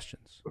kind of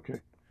questions.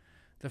 Okay.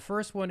 The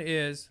first one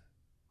is,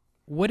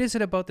 what is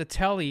it about the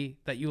Tele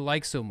that you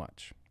like so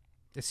much?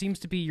 It seems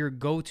to be your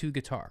go-to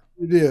guitar.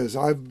 It is.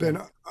 I've been,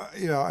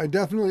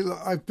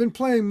 I've been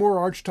playing more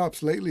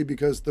archtops lately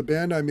because the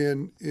band I'm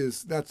in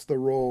that's the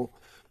role.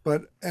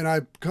 I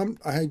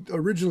had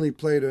originally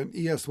played an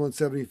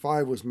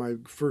ES-175 was my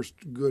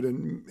first good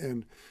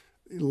and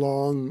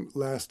long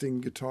lasting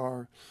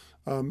guitar.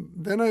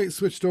 Then I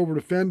switched over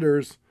to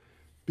Fenders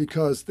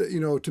because,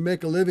 to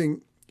make a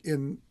living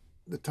in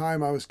the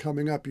time I was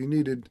coming up,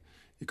 you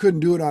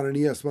couldn't do it on an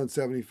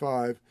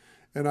ES-175.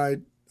 And I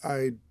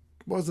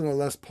wasn't a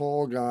Les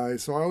Paul guy,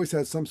 so I always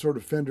had some sort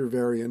of Fender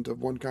variant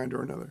of one kind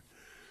or another.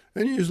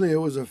 And usually it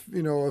was a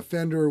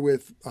Fender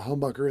with a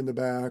humbucker in the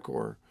back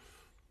or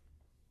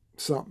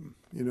something,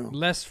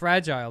 Less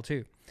fragile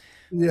too.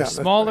 Yeah, They're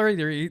smaller.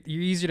 You're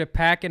easier to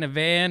pack in a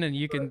van, and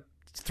you can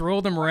throw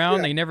them around.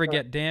 Yeah, they never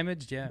get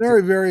damaged. Yeah.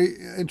 very, very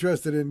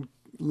interested in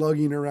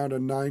lugging around a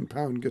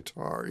 9-pound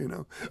guitar,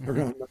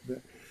 around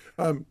like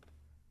that.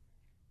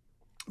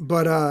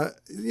 But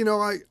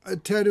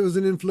Ted was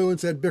an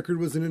influence. Ed Bickard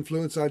was an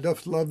influence. I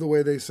just loved the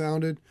way they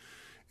sounded.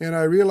 And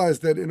I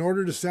realized that in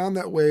order to sound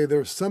that way,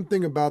 there's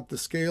something about the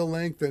scale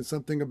length and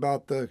something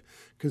about the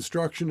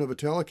construction of a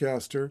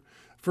Telecaster.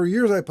 For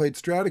years, I played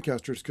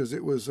Stratocasters because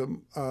it was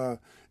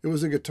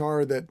a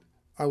guitar that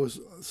I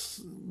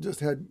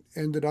had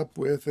ended up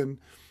with and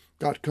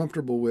got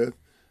comfortable with.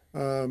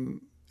 But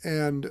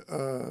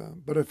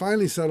I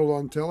finally settled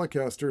on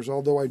Telecasters,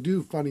 although I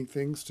do funny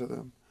things to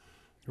them.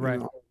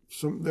 Right.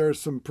 there's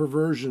some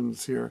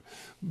perversions here,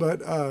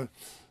 but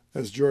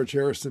as George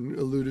Harrison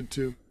alluded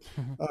to,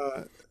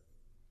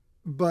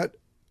 but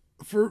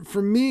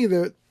for me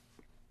the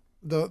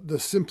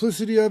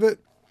simplicity of it,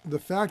 the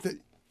fact that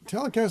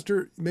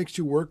Telecaster makes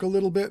you work a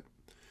little bit,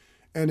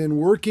 and in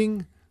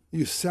working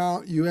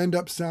you end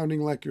up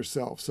sounding like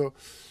yourself. So,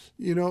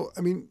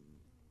 I mean,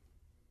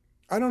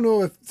 I don't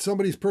know if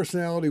somebody's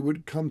personality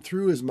would come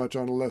through as much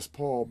on a Les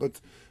Paul,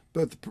 but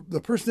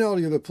the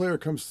personality of the player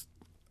comes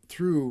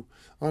through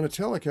on a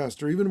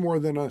Telecaster even more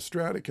than on a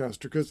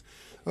Stratocaster, because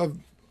of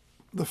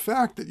the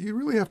fact that you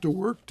really have to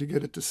work to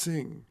get it to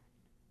sing.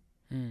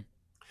 And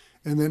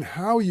then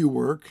how you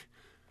work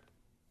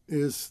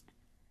is,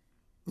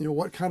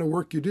 what kind of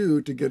work you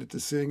do to get it to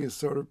sing is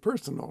sort of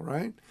personal,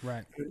 right?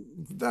 Right.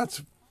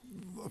 That's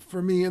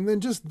for me. And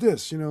then just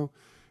this,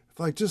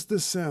 like just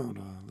this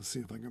sound. Let's see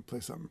if I can play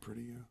something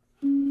pretty.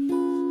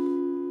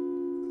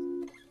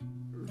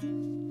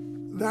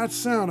 That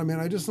sound, I mean,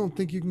 I just don't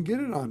think you can get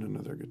it on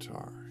another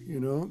guitar.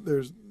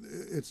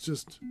 It's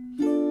just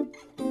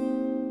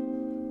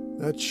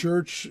that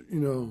church,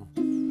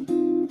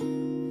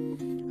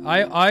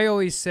 I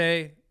always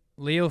say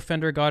Leo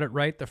Fender got it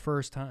right the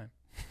first time.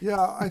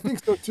 Yeah, I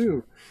think so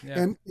too. Yeah.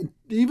 And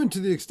even to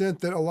the extent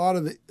that a lot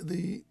of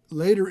the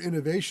later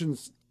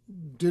innovations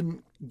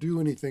didn't do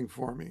anything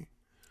for me.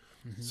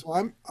 So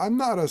I'm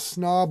not a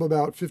snob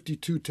about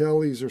 52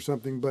 tellies or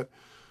something, but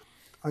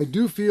I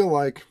do feel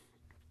like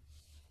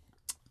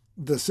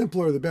the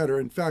simpler the better.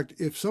 In fact,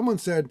 if someone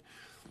said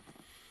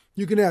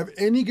you can have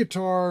any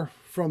guitar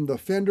from the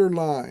Fender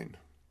line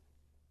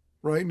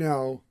right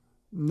now,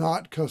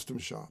 not custom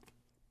shop.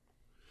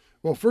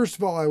 Well, first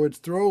of all, I would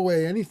throw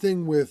away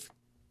anything with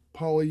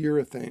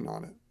polyurethane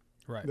on it.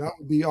 Right. That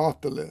would be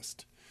off the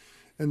list.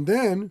 And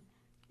then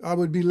I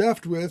would be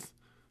left with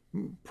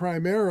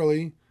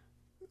primarily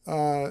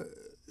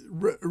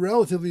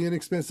relatively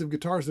inexpensive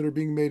guitars that are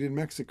being made in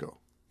Mexico,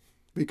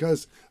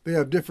 because they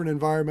have different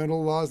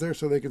environmental laws there,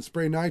 so they can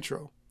spray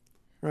nitro,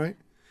 right?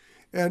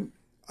 And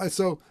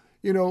so,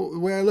 the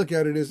way I look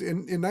at it is in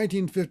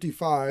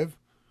 1955,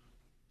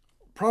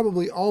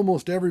 probably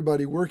almost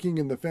everybody working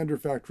in the Fender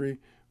factory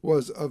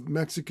was of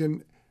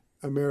Mexican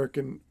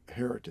American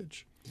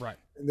heritage. Right.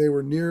 And they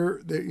were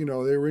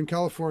they were in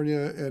California,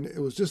 and it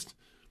was just,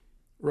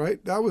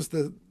 right?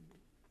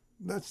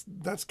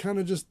 That's kind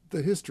of just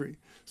the history.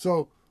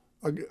 So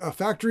a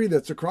factory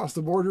that's across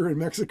the border in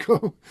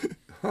Mexico,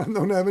 I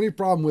don't have any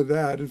problem with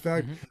that. In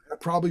fact, I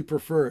probably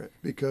prefer it,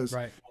 because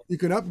you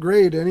can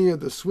upgrade any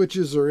of the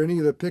switches or any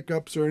of the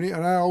pickups and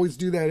I always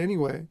do that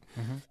anyway.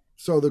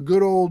 So the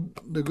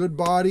good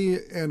body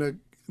and a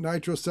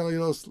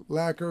nitrocellulose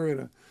lacquer and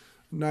a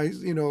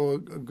nice, a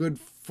good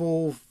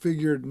full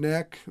figured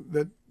neck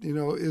that,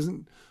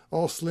 isn't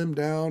all slimmed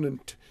down and,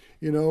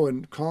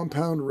 and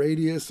compound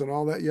radius and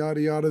all that yada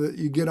yada that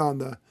you get on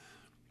the,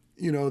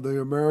 the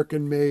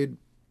American made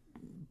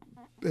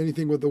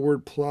anything with the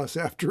word plus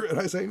after it.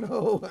 I say,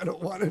 no, I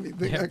don't want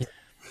anything. Yeah.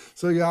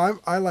 So yeah,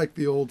 I like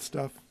the old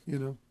stuff,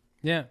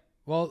 Yeah.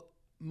 Well,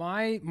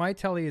 my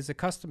telly is a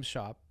custom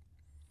shop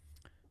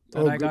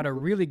that I got a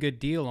really good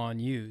deal on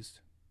used.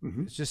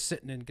 It's just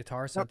sitting in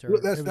Guitar Center.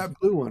 That's that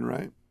blue one,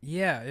 right?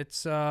 Yeah,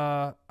 it's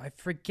I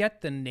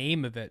forget the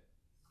name of it,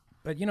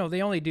 but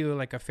they only do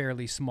like a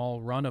fairly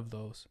small run of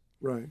those.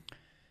 Right.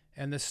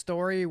 And the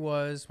story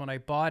was, when I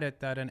bought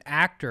it, that an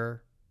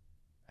actor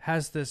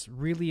has this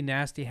really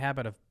nasty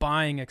habit of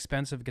buying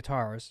expensive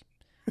guitars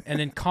and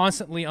then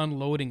constantly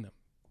unloading them.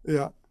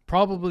 Yeah.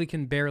 Probably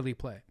can barely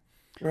play.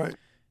 Right.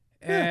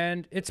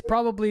 And it's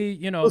probably,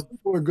 Those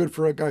people are good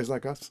for guys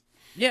like us.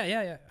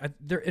 Yeah.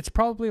 It's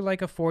probably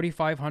like a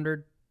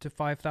 $4,500 to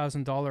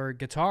 $5,000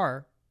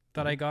 guitar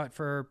that I got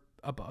for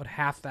about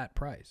half that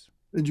price.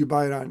 Did you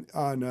buy it on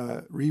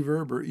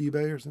Reverb or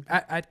eBay or something?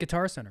 At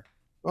Guitar Center.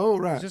 Oh,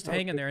 right. It's just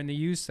hanging there in the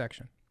used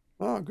section.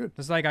 Oh, good.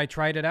 It's like I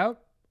tried it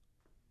out,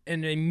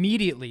 and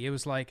immediately it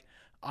was like,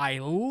 I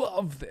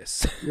love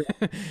this. Yeah.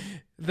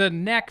 The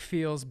neck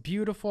feels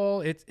beautiful.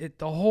 The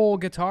whole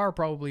guitar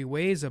probably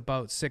weighs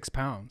about 6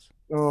 pounds.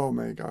 Oh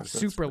my gosh.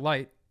 Super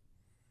light.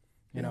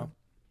 You know.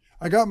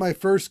 I got my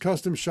first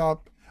custom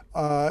shop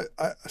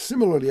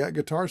similarly at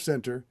Guitar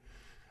Center.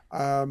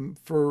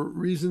 For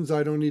reasons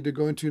I don't need to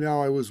go into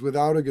now, I was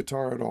without a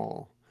guitar at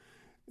all.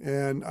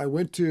 And I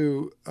went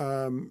to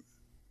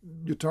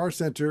Guitar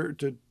Center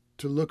to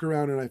look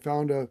around, and I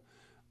found a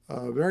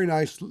very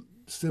nice,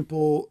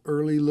 simple,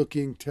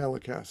 early-looking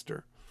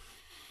Telecaster.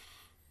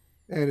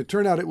 And it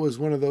turned out it was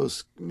one of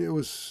those, it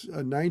was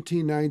a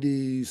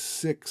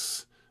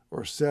 1996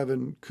 or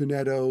 7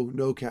 Cunetto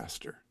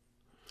no-caster.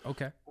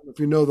 Okay. I don't know if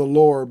you know the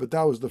lore, but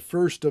that was the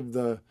first of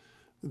the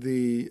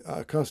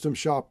custom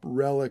shop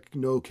relic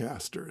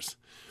no-casters,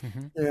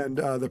 and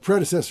the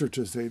predecessor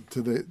to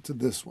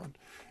this one.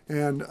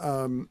 And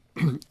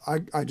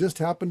I just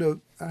happened to,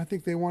 I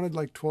think they wanted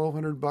like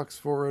 $1,200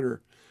 for it,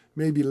 or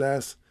maybe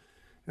less.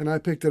 And I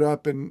picked it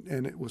up,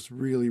 and it was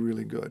really,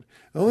 really good.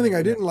 The only thing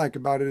I didn't like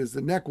about it is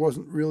the neck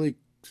wasn't really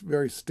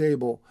very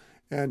stable,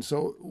 and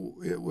so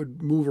it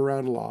would move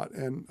around a lot.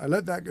 And I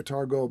let that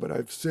guitar go, but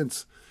I've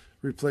since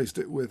replaced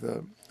it with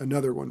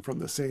another one from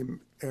the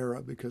same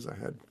era because I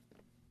had,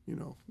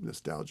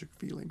 nostalgic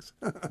feelings.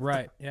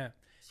 Right. Yeah.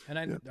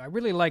 And Yeah. I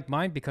really like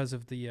mine because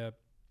of the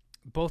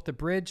both the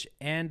bridge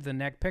and the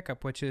neck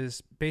pickup, which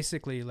is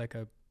basically like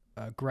a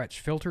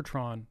Gretsch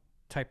Filtertron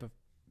type of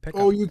pickup.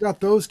 Oh, you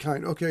got those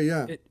kind. Okay,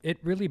 yeah. It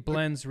really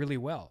blends really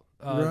well.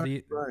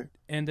 Right, right.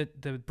 And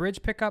the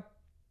bridge pickup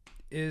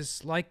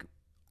is like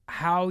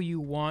how you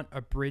want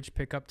a bridge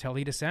pickup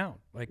Tele to sound.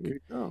 Like There you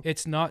go.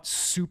 it's not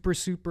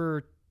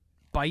super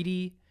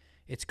bitey.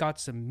 It's got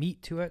some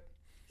meat to it.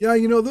 Yeah,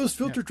 those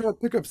Filtertron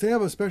pickups, they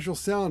have a special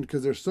sound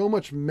because there's so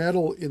much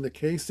metal in the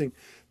casing.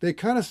 They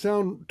kind of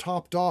sound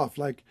topped off.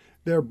 Like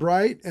they're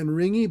bright and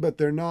ringy, but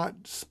they're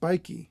not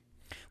spiky.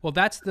 Well,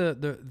 that's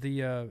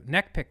the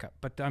neck pickup,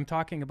 but I'm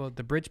talking about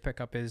the bridge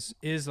pickup is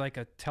like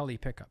a Tele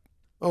pickup.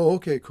 Oh,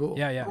 okay, cool.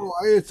 Yeah, yeah. Oh,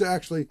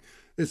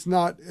 it's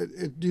not,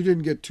 you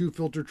didn't get two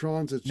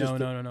Filtertrons. It's just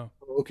No.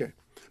 okay.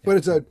 But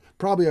it's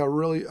probably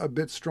a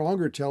bit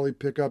stronger Tele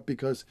pickup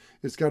because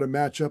it's got to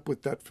match up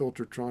with that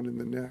Filtertron in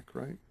the neck,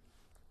 right?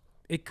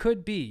 It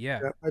could be, yeah.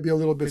 That might be a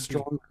little bit Could be.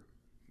 stronger.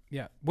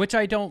 Yeah, which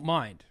I don't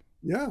mind.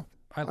 Yeah.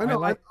 I know.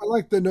 like I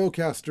like the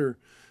Nocaster,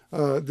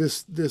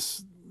 this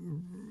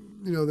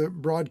the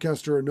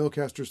broadcaster or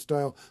Nocaster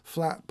style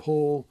flat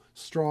pull,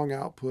 strong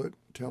output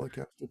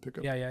Telecaster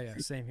pickup. yeah.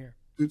 Same here.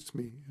 Suits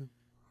me. Yeah.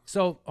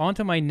 So on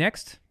to my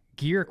next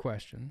gear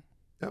question.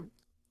 Yep.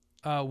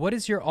 What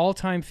is your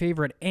all-time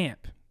favorite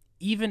amp,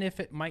 even if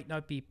it might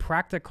not be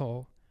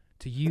practical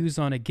to use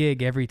on a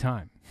gig every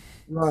time?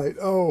 Right.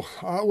 Oh,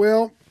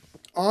 well,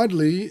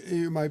 oddly,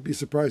 you might be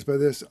surprised by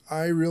this.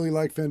 I really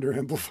like Fender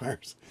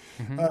amplifiers.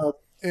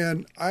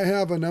 And I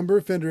have a number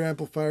of Fender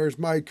amplifiers.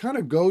 My kind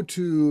of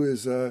go-to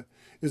is a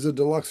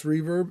deluxe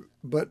reverb,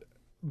 but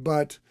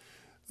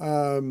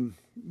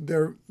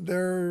they're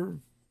they're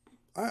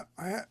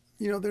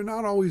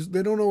not always,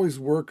 they don't always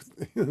work.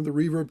 The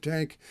reverb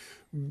tank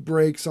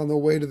breaks on the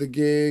way to the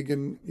gig,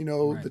 and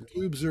Right. the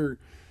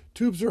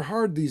tubes are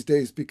hard these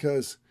days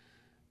because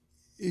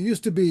it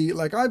used to be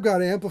like I've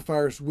got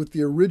amplifiers with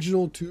the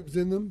original tubes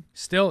in them.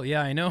 Still,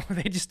 yeah, I know.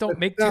 They just don't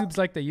make now- tubes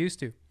like they used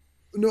to.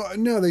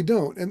 No, they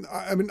don't. And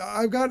I mean,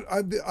 I've got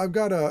a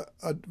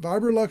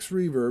Vibrolux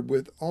reverb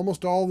with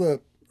almost all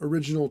the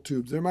original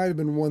tubes. There might have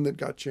been one that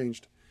got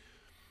changed,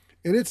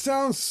 and it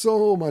sounds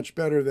so much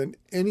better than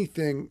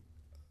anything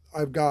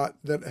I've got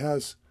that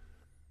has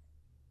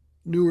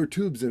newer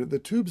tubes in it. The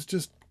tubes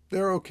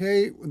they're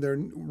okay, they're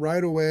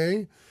right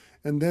away,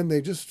 and then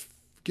they just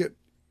get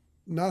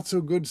not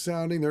so good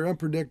sounding. They're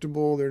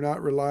unpredictable. They're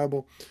not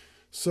reliable.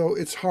 So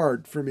it's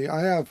hard for me.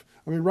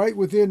 Right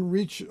within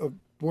reach of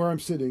where I'm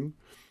sitting,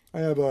 I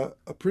have a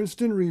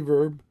Princeton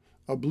Reverb,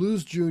 a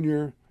Blues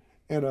Junior,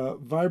 and a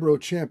Vibro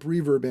Champ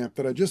reverb amp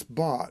that I just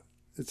bought.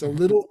 It's a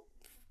little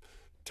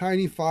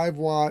tiny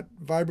 5-watt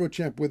Vibro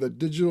Champ with a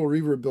digital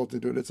reverb built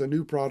into it. It's a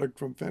new product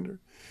from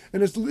Fender.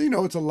 And it's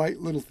a light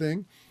little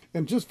thing.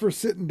 And just for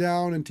sitting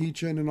down and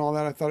teaching and all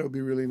that, I thought it would be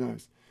really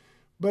nice.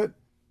 But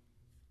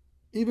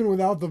even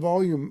without the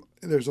volume,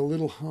 there's a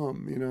little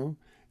hum,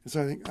 And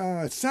so I think,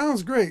 it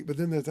sounds great, but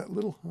then there's that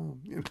little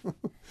hum,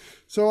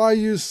 So I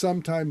use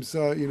sometimes,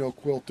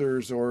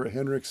 Quilters or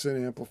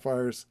Henriksen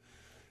amplifiers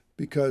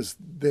because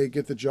they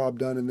get the job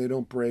done and they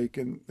don't break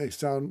and they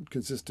sound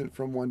consistent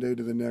from one day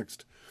to the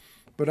next.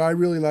 But I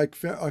really like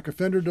a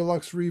Fender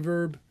Deluxe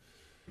Reverb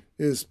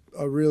is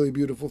a really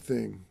beautiful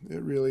thing.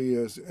 It really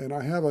is. And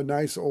I have a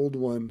nice old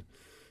one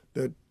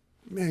that,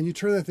 man, you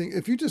turn that thing,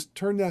 if you just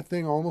turn that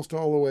thing almost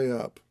all the way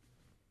up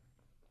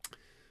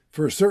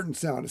for a certain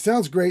sound, it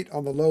sounds great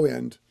on the low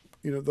end,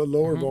 the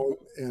lower volume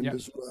end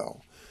as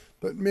well.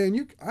 But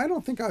man, I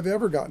don't think I've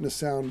ever gotten a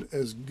sound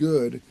as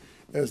good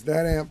as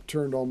that amp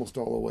turned almost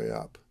all the way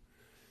up.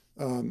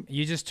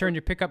 You just turn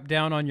your pickup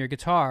down on your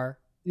guitar,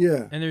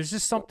 Yeah. and there's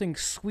just something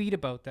sweet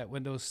about that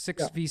when those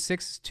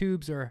 6v6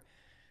 tubes are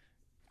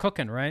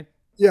cooking, right?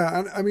 Yeah,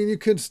 and I mean you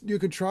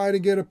could try to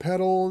get a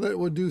pedal that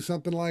would do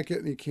something like it,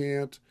 and you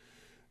can't.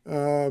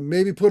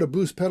 Maybe put a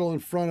boost pedal in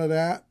front of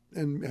that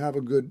and have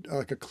a good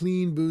a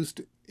clean boost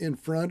in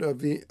front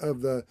of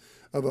a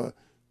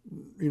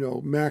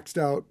maxed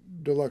out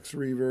deluxe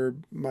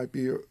reverb might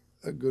be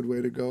a good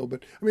way to go.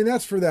 But I mean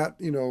that's for that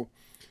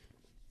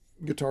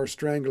guitar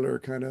strangler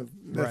kind of.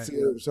 That's Right.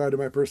 the other side of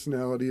my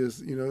personality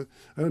is I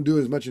don't do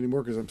it as much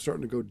anymore because I'm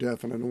starting to go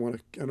deaf and I don't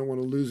want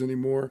to lose any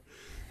more.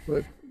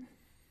 But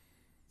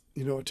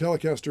a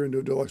Telecaster into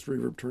a deluxe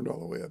reverb turned all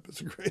the way up. It's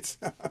a great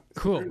sound.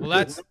 Cool.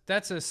 Well,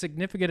 that's a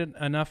significant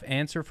enough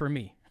answer for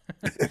me.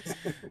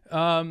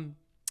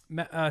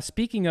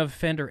 Speaking of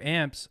Fender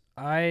amps,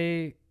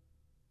 at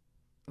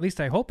least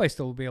I hope I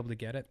still will be able to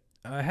get it.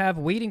 I have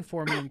waiting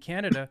for me in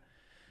Canada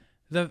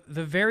the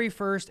very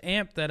first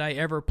amp that I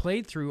ever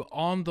played through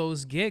on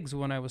those gigs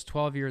when I was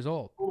 12 years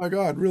old. Oh my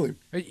God, really?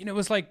 It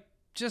was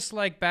just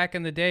like back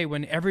in the day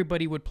when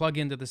everybody would plug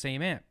into the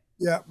same amp.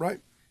 Yeah, right.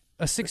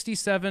 A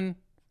 67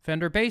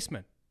 Fender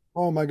Bassman.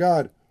 Oh my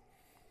God.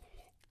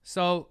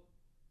 So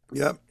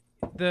Yep.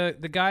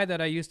 the guy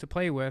that I used to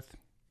play with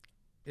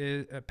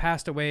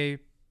passed away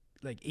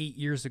like 8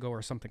 years ago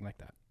or something like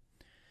that.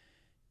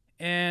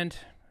 And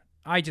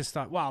I just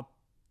thought, wow,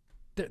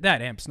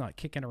 that amp's not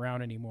kicking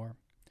around anymore.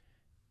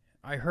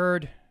 I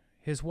heard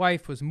his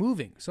wife was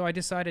moving, so I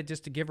decided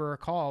just to give her a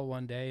call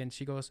one day, and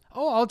she goes,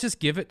 "Oh, I'll just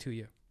give it to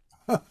you."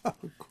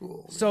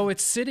 Cool. So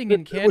it's sitting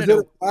in Was Canada.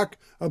 it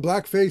a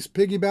blackface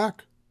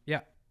piggyback?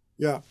 Yeah,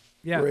 Yeah.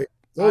 yeah. Great.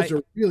 Those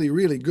are really,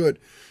 really good.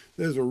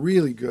 Those are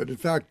really good. In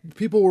fact,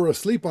 people were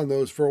asleep on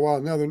those for a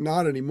while. Now they're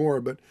not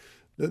anymore, but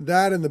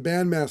that and the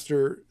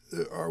Bandmaster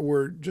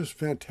were just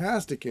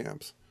fantastic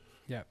amps,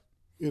 Yeah.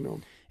 you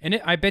know.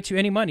 And I bet you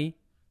any money,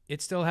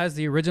 it still has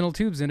the original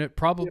tubes in it,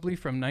 probably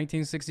from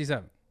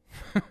 1967.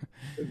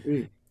 Could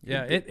be.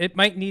 Yeah, it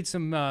might need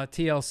some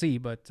TLC,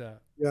 but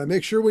Yeah,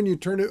 make sure when you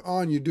turn it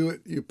on, you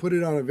put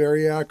it on a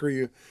variac, or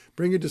you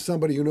bring it to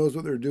somebody who knows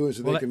what they're doing,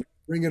 so they can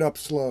bring it up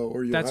slow.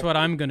 Or that's what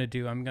I'm gonna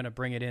do. I'm gonna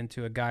bring it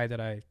into a guy that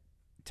I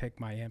take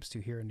my amps to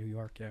here in New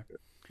York. Yeah.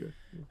 Good.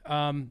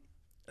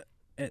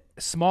 At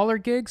smaller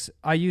gigs,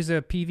 I use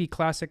a PV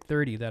Classic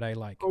 30 that I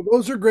like. Oh,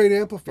 those are great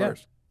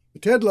amplifiers. Yeah.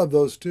 Ted loved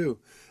those too.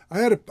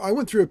 I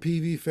went through a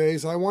PV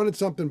phase. I wanted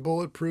something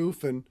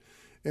bulletproof and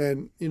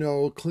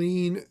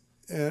clean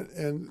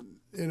and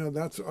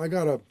I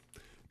got a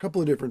couple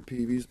of different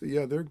PVs, but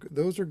yeah,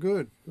 those are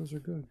good. Those are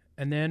good.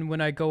 And then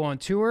when I go on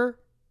tour,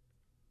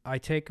 I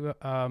take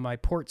my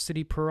Port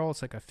City Pearl.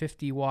 It's like a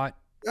 50-watt,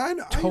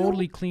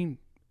 totally clean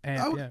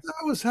amp.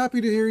 I was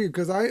happy to hear you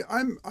because I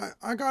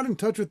got in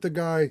touch with the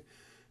guy.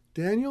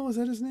 Daniel, is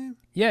that his name?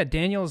 Yeah,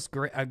 Daniel's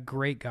a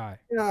great guy.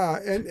 Yeah,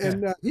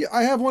 and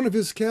I have one of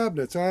his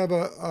cabinets. I have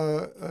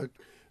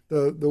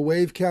the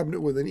Wave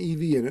cabinet with an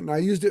EV in it, and I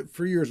used it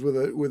for years with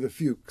a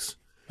Fuchs.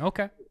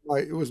 Okay.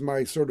 It was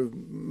my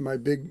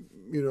big,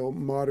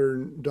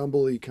 modern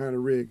Dumble-y kind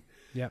of rig.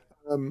 Yeah.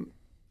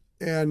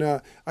 He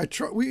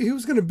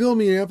was going to build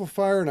me an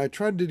amplifier, and I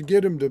tried to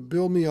get him to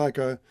build me like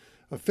a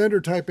Fender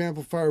type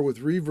amplifier with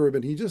reverb,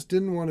 and he just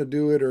didn't want to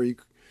do it, or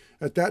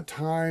at that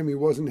time he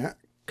wasn't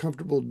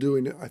comfortable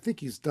doing it. I think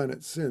he's done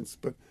it since,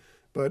 but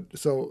I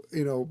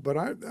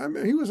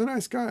mean, he was a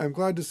nice guy. I'm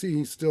glad to see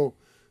he's still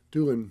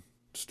doing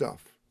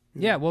stuff.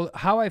 Yeah, well,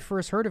 how I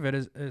first heard of it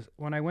is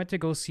when I went to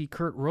go see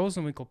Kurt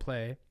Rosenwinkel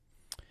play.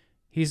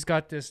 He's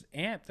got this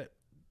amp that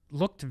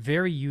looked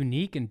very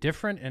unique and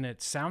different, and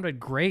it sounded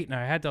great, and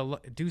I had to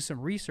do some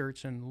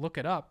research and look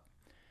it up.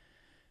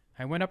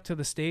 I went up to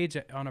the stage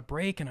on a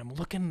break, and I'm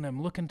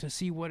looking to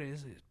see what it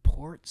is. It's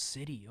Port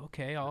City.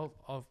 Okay, I'll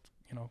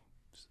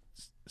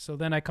So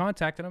then I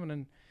contacted him,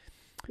 and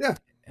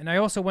I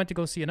also went to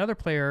go see another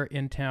player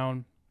in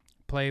town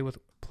play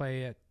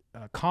at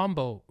a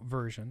combo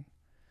version,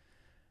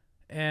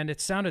 and it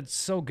sounded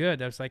so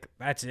good. I was like,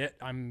 "That's it.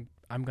 I'm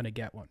gonna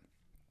get one."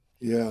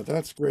 Yeah,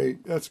 that's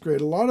great. That's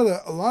great. A lot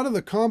of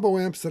the combo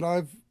amps that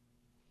I've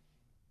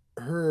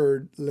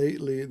heard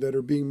lately that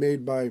are being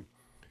made by,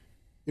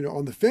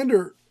 on the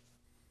Fender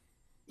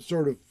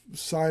sort of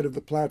side of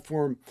the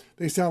platform,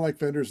 they sound like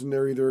Fenders and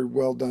they're either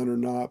well done or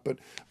not. But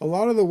a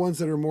lot of the ones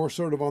that are more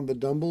sort of on the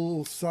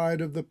Dumble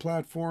side of the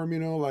platform,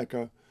 like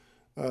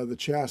the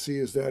chassis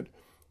is that,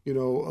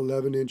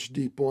 11-inch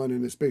deep one,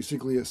 and it's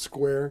basically a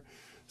square.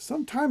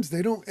 Sometimes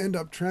they don't end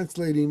up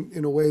translating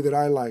in a way that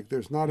I like.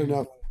 There's not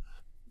enough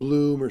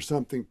bloom or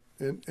something,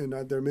 and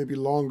there may be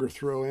longer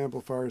throw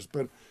amplifiers,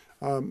 but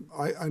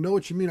I know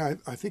what you mean.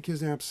 I think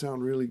his amps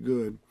sound really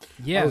good.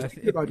 Yeah, I was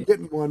thinking about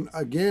getting one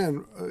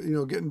again,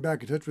 getting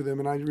back in touch with him,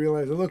 and I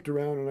looked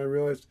around and I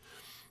realized,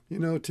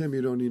 Tim,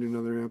 you don't need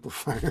another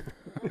amplifier.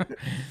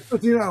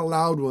 But you're not a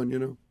loud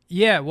one,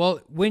 Yeah,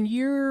 well,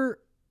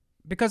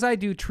 because I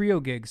do trio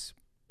gigs,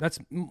 that's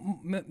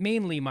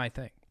mainly my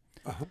thing.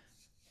 Uh-huh.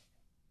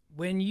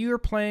 When you're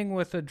playing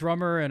with a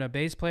drummer and a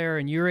bass player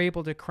and you're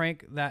able to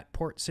crank that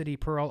Port City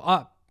Pearl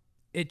up,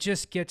 it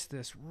just gets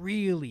this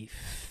really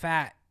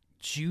fat,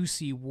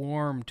 juicy,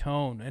 warm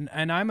tone.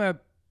 And I'm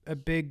a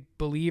big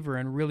believer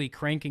in really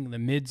cranking the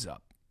mids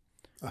up.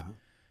 Uh-huh.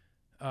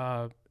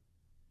 I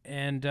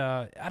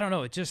don't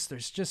know,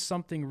 there's just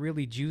something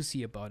really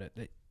juicy about it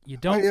that you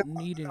don't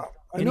need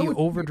any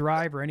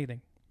overdrive or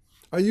anything.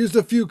 I used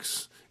a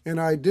Fuchs, and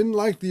I didn't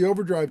like the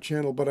overdrive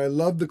channel, but I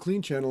loved the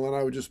clean channel, and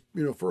I would just,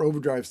 for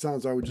overdrive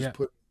sounds, I would just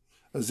put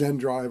a Zen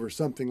drive or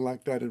something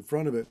like that in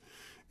front of it.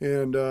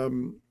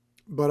 And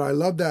but I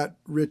love that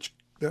rich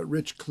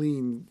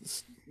clean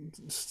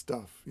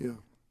stuff.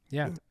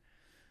 Yeah.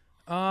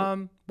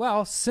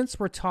 Well, since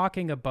we're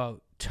talking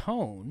about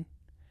tone,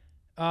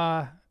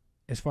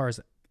 as far as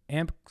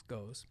amp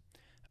goes,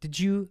 did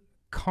you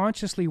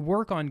consciously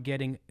work on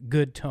getting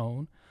good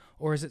tone,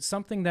 or is it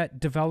something that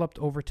developed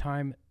over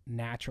time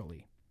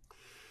naturally?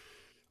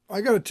 I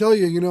got to tell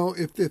you,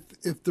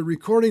 if the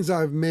recordings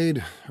I've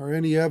made are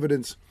any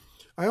evidence,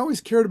 I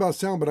always cared about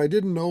sound, but I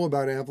didn't know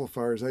about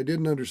amplifiers. I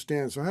didn't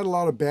understand. So I had a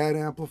lot of bad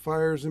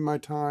amplifiers in my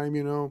time,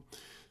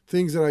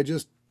 things that I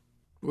just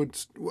would.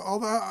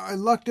 Although I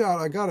lucked out,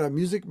 I got a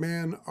Music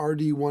Man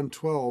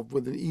RD112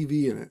 with an EV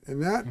in it,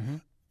 and that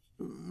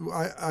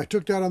I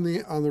took that on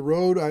the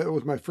road. It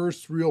was my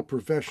first real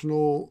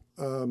professional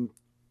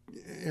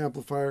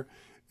amplifier,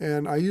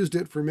 and I used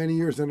it for many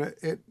years. And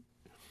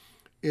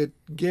it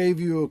gave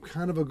you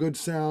kind of a good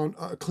sound,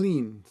 a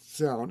clean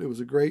sound. It was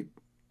a great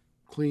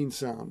clean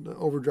sound. The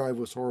overdrive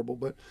was horrible,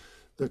 but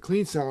the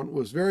clean sound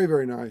was very,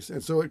 very nice.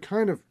 And so it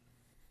kind of,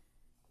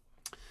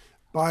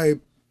 by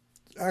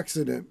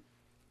accident,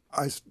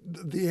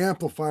 the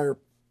amplifier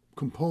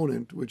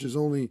component, which is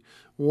only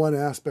one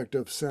aspect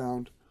of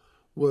sound,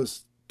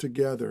 was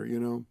together,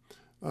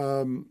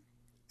 and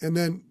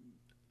then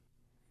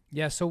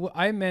Yeah. So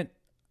I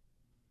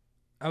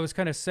was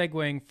kind of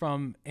segueing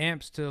from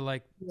amps to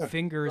like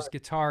fingers,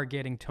 guitar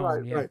getting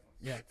tone. Yeah. right.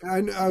 Yeah.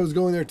 I was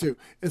going there too.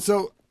 And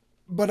so,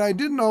 but I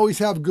didn't always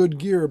have good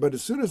gear. But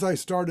as soon as I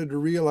started to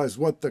realize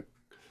what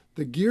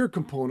the gear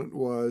component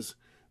was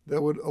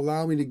that would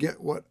allow me to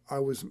get what I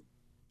was,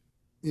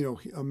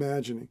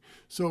 imagining.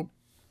 So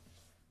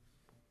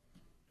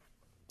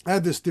I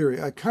had this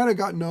theory. I kind of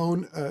got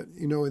known,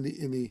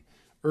 in the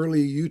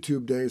early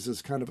YouTube days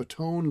as kind of a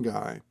tone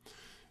guy,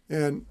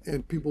 and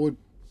people would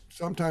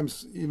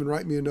sometimes even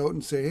write me a note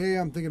and say, "Hey,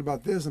 I'm thinking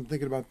about this. I'm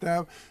thinking about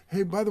that.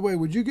 Hey, by the way,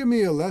 would you give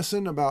me a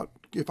lesson about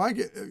if I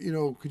get,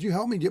 could you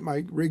help me get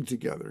my rig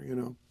together,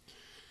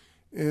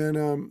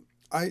 And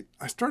I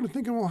started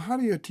thinking, well, how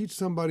do you teach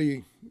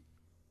somebody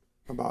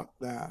about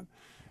that?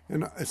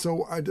 And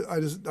so I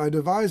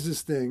devised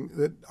this thing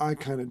that I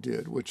kind of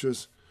did, which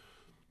was,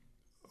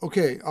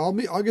 okay,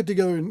 I'll get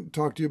together and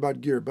talk to you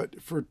about gear,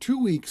 but for 2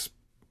 weeks,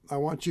 I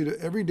want you to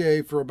every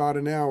day for about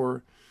an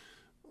hour,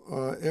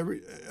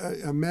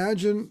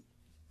 imagine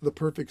the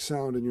perfect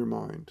sound in your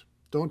mind.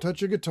 Don't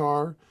touch a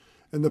guitar,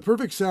 and the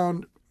perfect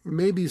sound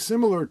may be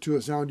similar to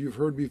a sound you've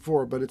heard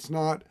before, but it's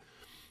not.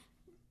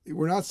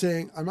 I'm not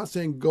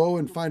saying go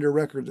and find a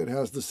record that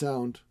has the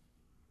sound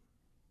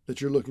that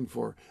you're looking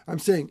for. I'm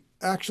saying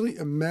actually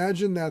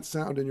imagine that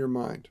sound in your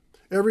mind,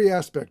 every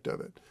aspect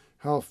of it.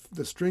 How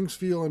the strings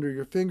feel under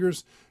your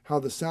fingers, how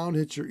the sound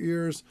hits your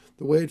ears,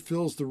 the way it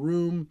fills the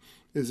room.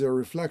 Is there a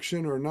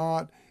reflection or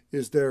not?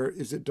 Is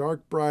it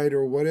dark, bright,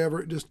 or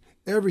whatever? Just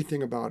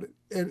everything about it.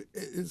 And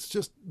it's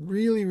just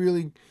really,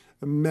 really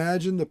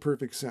imagine the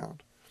perfect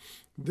sound.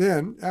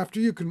 Then, after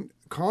you can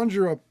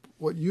conjure up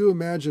what you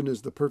imagine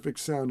is the perfect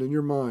sound in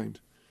your mind,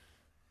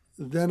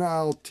 then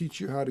I'll teach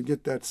you how to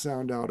get that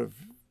sound out of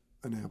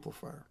an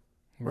amplifier,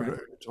 or a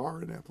guitar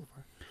and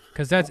amplifier.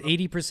 Because that's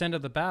 80%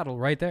 of the battle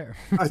right there.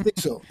 I think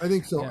so.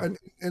 Yeah.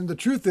 And the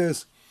truth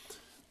is,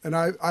 and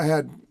I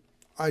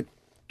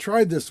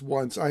tried this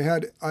once.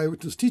 I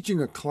was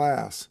teaching a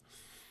class,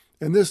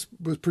 and this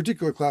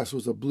particular class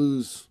was a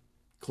blues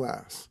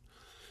class.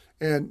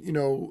 And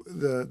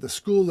the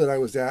school that I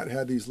was at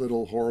had these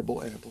little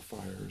horrible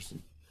amplifiers,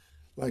 and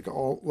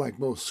like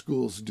most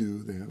schools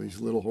do, they have these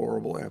little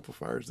horrible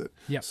amplifiers that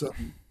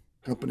some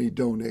company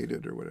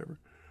donated or whatever.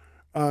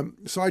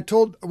 So I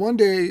told one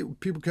day,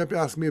 people kept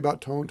asking me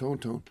about tone.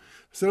 I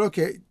said,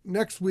 okay,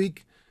 next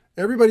week,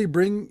 everybody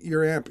bring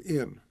your amp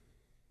in,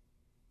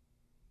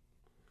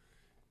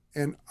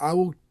 and I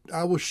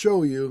will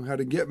show you how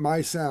to get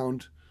my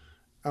sound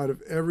out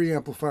of every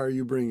amplifier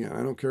you bring in.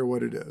 I don't care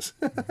what it is.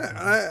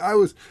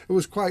 It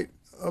was quite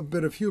a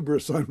bit of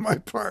hubris on my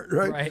part,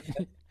 right? Right.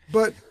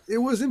 But it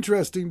was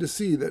interesting to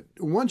see that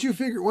once you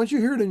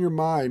hear it in your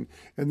mind,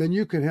 and then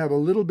you can have a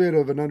little bit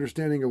of an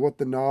understanding of what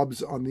the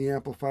knobs on the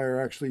amplifier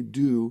actually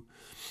do,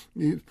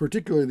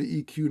 particularly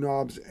the EQ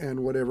knobs and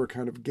whatever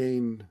kind of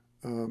gain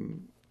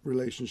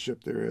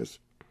relationship there is.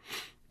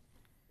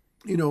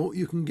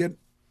 You can get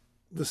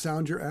the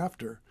sound you're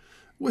after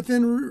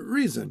within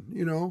reason,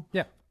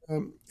 Yeah.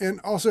 And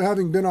also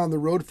having been on the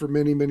road for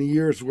many, many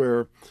years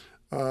where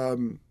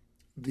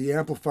the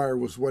amplifier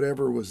was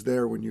whatever was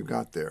there when you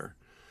got there.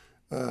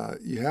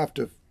 You have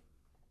to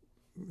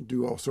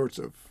do all sorts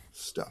of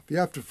stuff.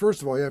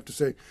 First of all, you have to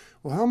say,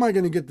 well, how am I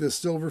going to get this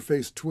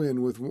silver-faced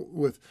twin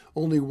with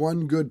only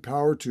one good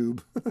power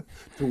tube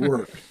to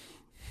work?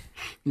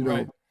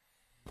 Right.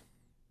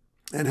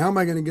 And how am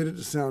I going to get it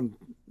to sound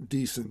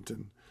decent?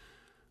 And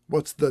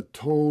what's the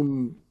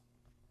tone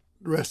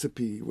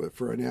recipe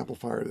for an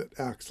amplifier that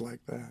acts like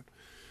that?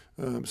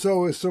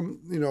 So it's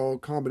some,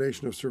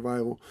 combination of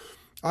survival.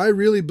 I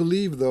really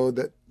believe, though,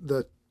 that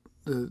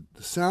the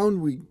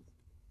sound we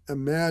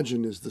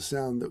imagine is the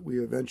sound that we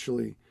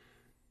eventually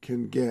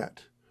can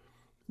get,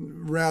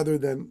 rather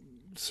than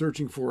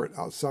searching for it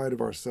outside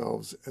of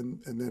ourselves and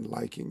then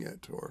liking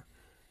it or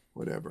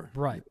whatever.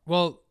 Right.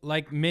 Well,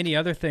 like many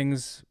other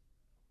things,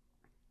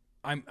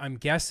 I'm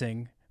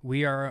guessing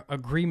we are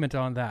agreement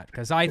on that,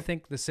 because I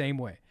think the same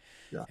way.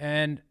 Yeah.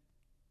 And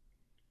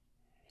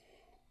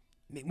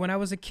when I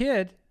was a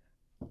kid,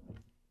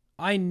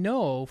 I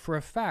know for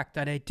a fact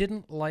that I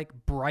didn't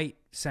like bright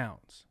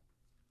sounds.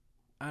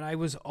 And I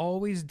was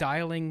always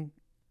dialing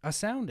a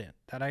sound in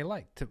that I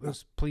liked. It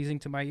was pleasing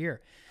to my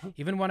ear.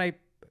 Even when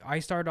I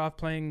started off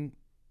playing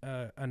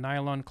a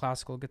nylon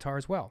classical guitar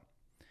as well.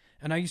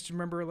 And I used to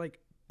remember like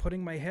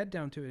putting my head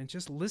down to it and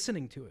just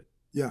listening to it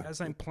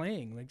as I'm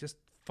playing, like just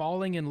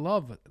falling in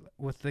love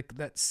with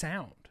that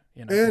sound.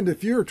 You know. And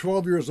if you're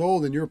 12 years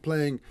old and you're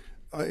playing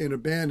in a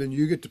band and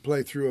you get to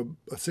play through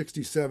a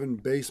 67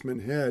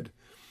 Bassman head,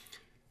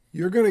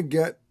 you're going to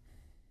get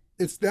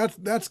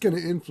that's going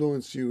to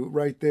influence you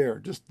right there.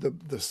 Just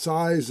the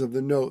size of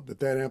the note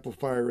that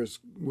amplifier is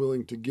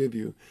willing to give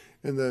you,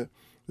 and the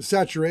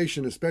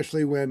saturation,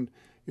 especially when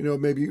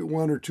maybe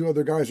one or two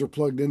other guys are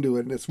plugged into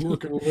it and it's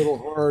working a little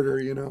harder.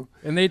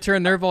 And they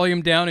turn their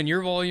volume down and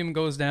your volume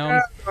goes down.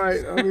 Yeah,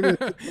 right. I mean,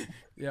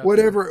 Yeah.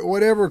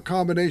 whatever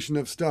combination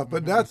of stuff.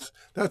 But that's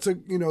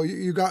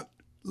you got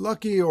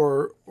lucky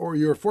or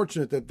you're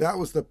fortunate that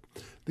was the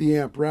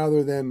amp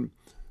rather than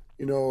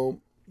a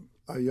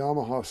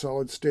Yamaha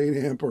solid state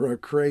amp or a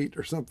crate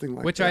or something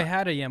like Which that. I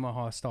had a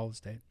Yamaha solid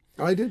state.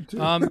 I did too.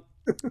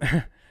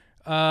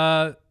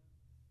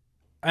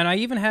 And I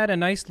even had a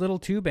nice little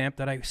tube amp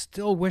that I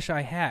still wish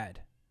I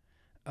had.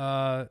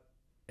 A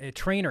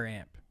trainer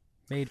amp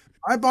made.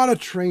 I bought a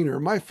trainer.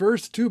 My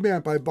first tube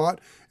amp I bought,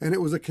 and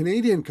it was a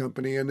Canadian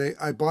company, and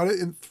I bought it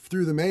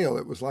through the mail.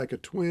 It was like a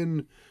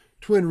twin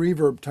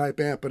reverb type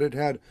amp, but it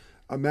had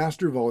a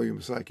master volume,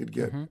 so I could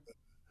get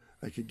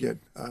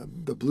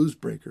the Blues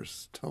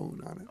Breakers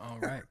tone on it. All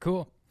right,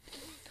 cool.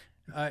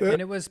 And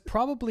it was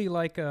probably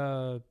like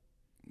a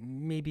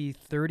maybe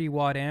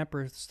 30-watt amp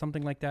or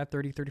something like that,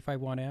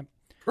 35-watt amp.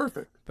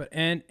 Perfect. But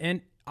and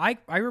I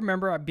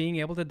remember being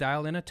able to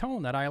dial in a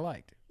tone that I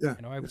liked. Yeah.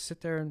 I would sit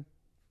there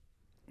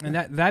and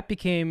that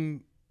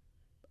became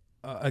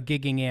a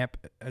gigging amp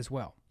as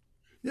well.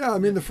 Yeah, I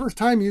mean the first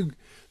time you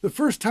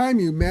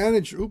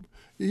manage,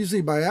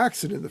 usually by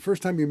accident, the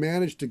first time you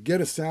manage to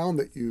get a sound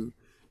that you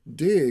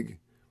dig,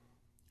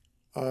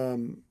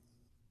 then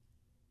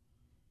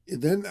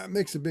that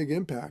makes a big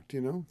impact,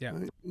 Yeah.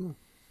 Yeah.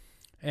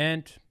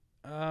 And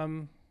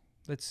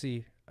let's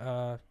see,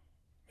 I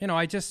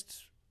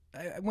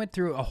went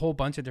through a whole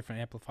bunch of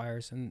different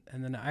amplifiers, and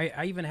then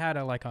I even had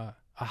a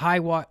high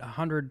watt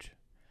 100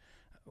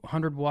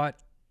 watt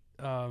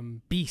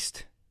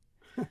beast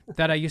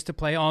that I used to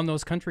play on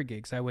those country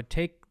gigs. I would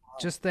take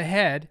just the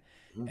head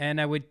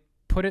and I would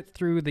put it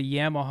through the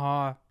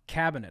Yamaha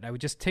cabinet. I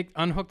would just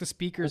unhook the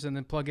speakers and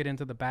then plug it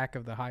into the back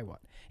of the high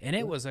watt. And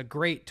it was a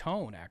great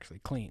tone, actually,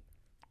 clean.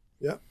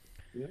 Yeah.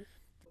 Yeah.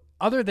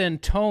 Other than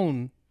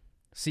tone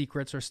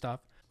secrets or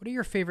stuff, what are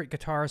your favorite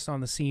guitarists on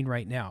the scene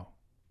right now?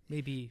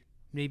 Maybe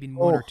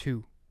one or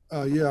two.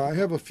 Yeah, I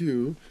have a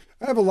few.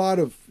 I have a lot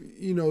of,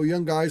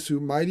 young guys who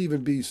might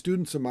even be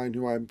students of mine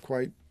who I'm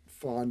quite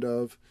fond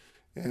of.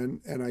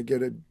 And I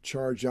get a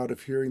charge out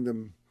of hearing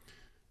them,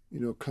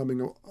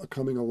 coming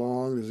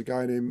along. There's a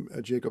guy named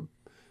Jacob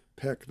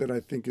Peck that I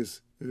think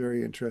is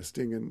very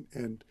interesting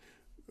and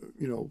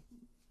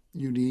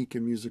unique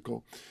and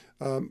musical.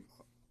 In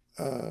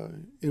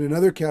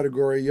another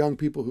category, young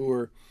people who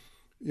are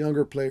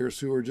younger players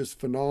who are just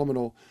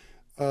phenomenal.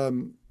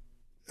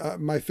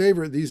 My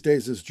favorite these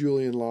days is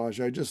Julian Lage.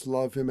 I just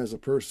love him as a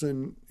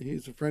person.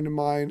 He's a friend of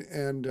mine,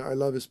 and I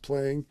love his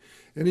playing.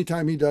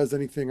 Anytime he does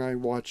anything, I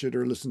watch it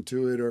or listen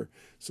to it or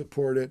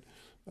support it.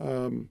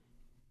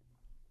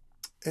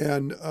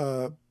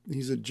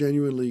 He's a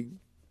genuinely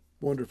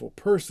wonderful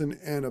person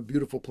and a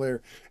beautiful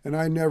player. And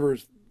I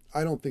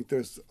don't think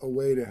there's a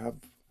way to have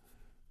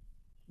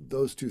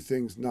those two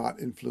things not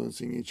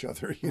influencing each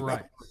other.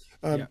 Right.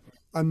 Yeah.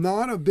 I'm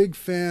not a big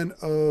fan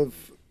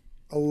of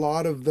a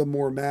lot of the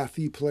more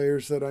mathy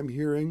players that I'm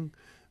hearing.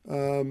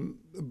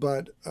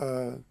 But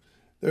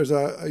there's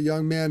a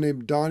young man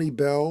named Donnie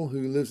Bell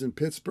who lives in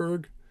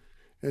Pittsburgh.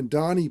 And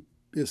Donnie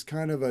is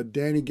kind of a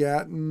Danny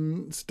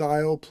Gatton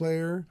style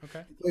player.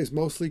 Okay. He plays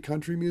mostly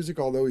country music,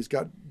 although he's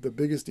got the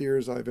biggest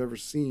ears I've ever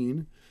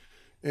seen.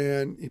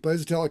 And he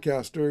plays a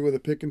Telecaster with a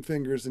pick and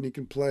fingers, and he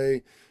can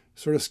play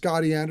sort of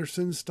Scotty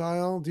Anderson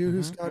style. Do you know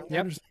who Scotty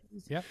Anderson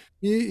is? Yep.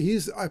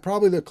 He's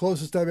probably the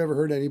closest I've ever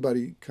heard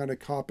anybody kind of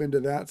cop into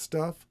that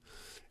stuff.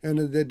 And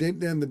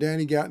then the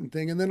Danny Gatton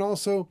thing. And then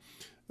also,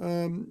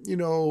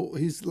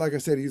 he's, like I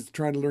said, he's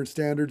trying to learn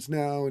standards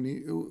now.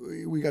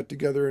 And we got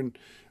together and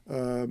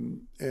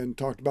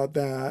talked about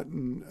that.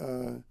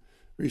 And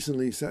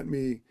recently sent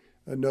me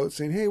a note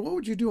saying, hey, what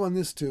would you do on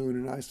this tune?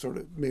 And I sort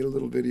of made a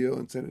little video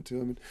and sent it to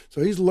him. And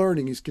so he's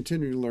learning. He's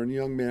continuing to learn,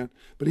 young man.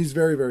 But he's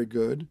very, very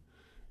good.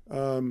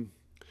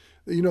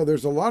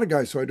 There's a lot of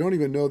guys, so I don't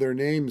even know their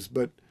names,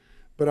 but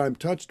I'm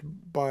touched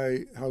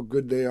by how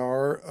good they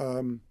are.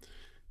 And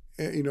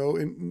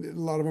a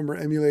lot of them are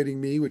emulating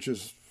me, which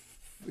is,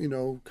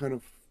 kind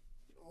of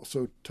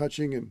also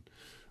touching and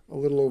a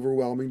little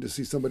overwhelming to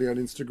see somebody on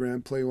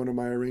Instagram play one of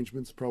my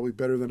arrangements, probably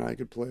better than I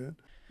could play it.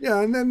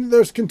 Yeah, and then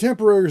there's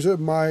contemporaries of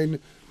mine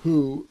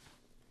who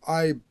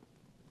I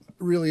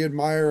really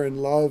admire and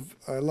love.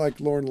 I like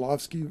Lauren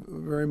Lofsky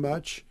very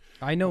much.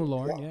 I know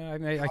Lauren.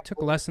 Yeah, I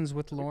took lessons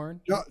with Lauren.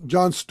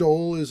 John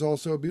Stoll is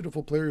also a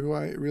beautiful player who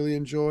I really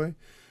enjoy.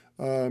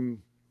 Our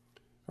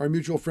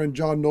mutual friend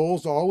John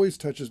Knowles always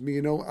touches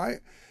me.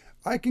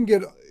 I can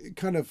get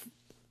kind of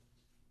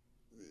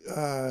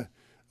a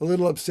a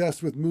little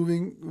obsessed with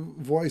moving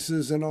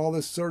voices and all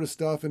this sort of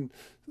stuff, and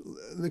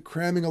the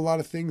cramming a lot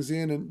of things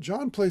in. And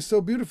John plays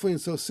so beautifully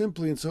and so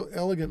simply and so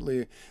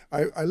elegantly.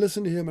 I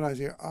listen to him and I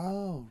say,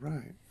 oh,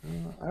 right.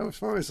 I always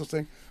find myself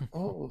saying,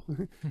 oh,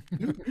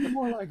 do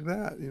more like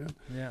that, you know.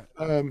 Yeah.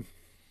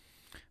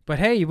 But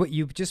hey,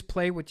 you just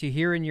play what you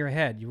hear in your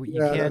head. You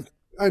Yeah, can't.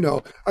 I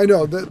know.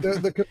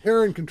 The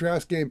compare and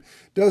contrast game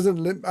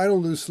doesn't. I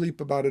don't lose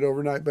sleep about it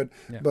overnight, but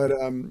Yeah.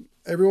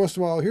 every once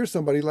in a while I'll hear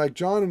somebody like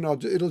John, and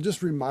it'll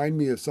just remind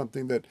me of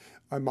something that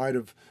I might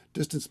have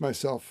distanced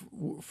myself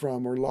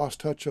from or lost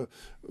touch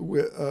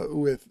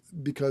with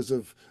because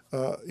of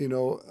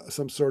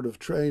some sort of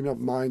train of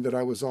mind that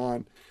I was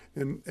on,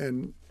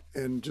 and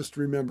just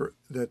remember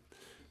that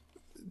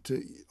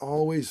to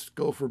always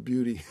go for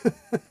beauty.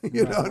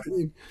 You know what I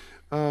mean?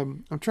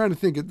 I'm trying to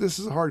think. This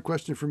is a hard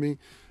question for me.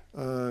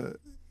 I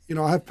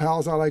have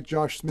pals. I like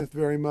Josh Smith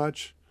very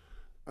much.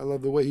 I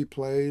love the way he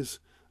plays.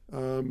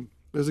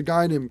 There's a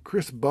guy named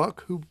Chris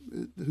Buck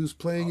who's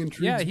playing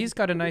intrigues. Yeah, he's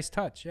got a nice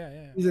touch.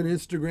 Yeah. He's an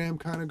Instagram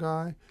kind of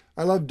guy.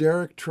 I love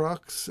Derek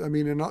Trucks. I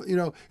mean, and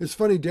it's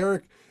funny,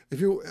 Derek.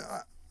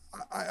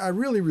 I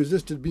really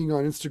resisted being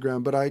on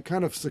Instagram, but I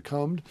kind of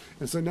succumbed,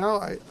 and so now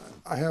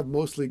I have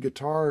mostly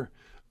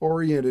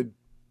guitar-oriented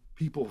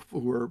people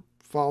who are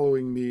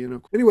following me.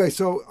 Anyway,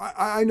 so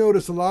I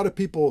notice a lot of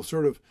people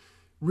sort of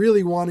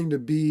really wanting to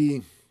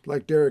be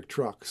like Derek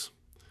Trucks.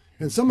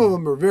 And some of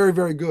them are very,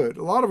 very good.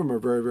 A lot of them are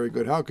very, very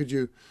good. How could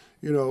you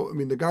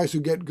the guys who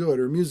get good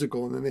are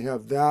musical, and then they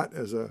have that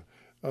as a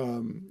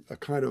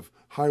kind of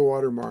high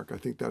water mark. I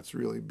think that's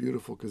really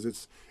beautiful because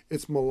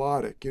it's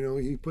melodic.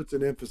 Derek puts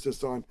an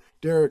emphasis on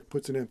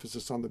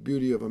the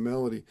beauty of a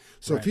melody.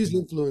 So if he's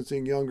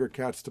influencing younger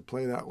cats to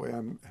play that way,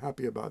 I'm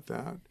happy about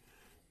that.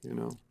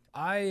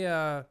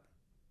 I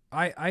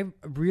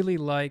really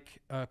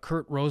like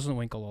Kurt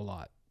Rosenwinkel a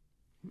lot.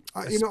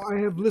 I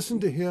have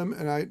listened to him,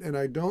 and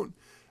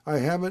I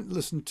haven't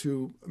listened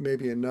to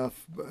maybe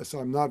enough, so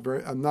I'm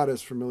not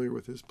as familiar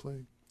with his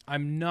playing.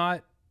 I'm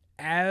not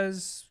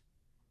as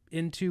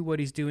into what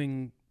he's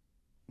doing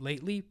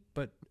lately,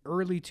 but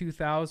early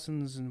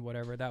 2000s and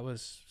whatever, that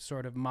was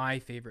sort of my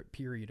favorite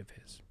period of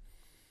his.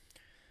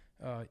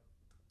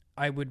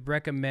 I would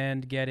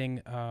recommend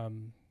getting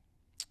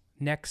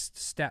Next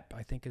Step,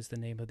 I think is the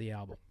name of the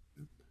album.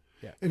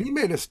 Yeah. And he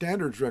made a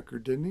standards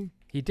record, didn't he?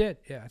 He did,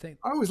 yeah, I think.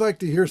 I always like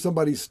to hear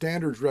somebody's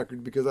standards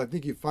record because I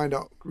think you find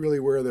out really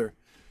where they're.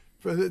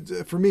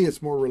 For me,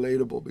 it's more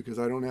relatable because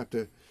I don't have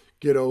to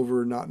get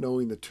over not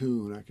knowing the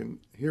tune. I can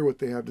hear what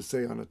they have to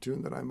say on a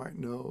tune that I might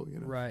know.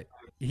 Right.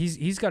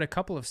 He's got a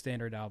couple of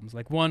standard albums,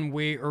 like one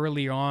way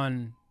early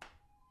on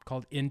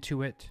called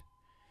Intuit.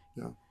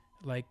 Yeah.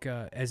 Like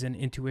as in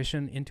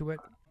intuition, Intuit.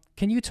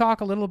 Can you talk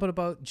a little bit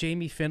about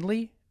Jamie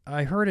Finley?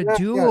 I heard a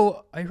duo.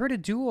 Yeah. I heard a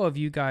duo of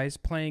you guys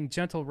playing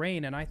 "Gentle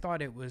Rain," and I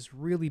thought it was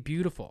really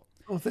beautiful.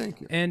 Oh, thank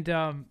you. And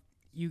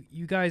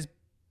you guys,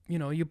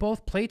 you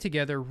both play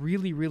together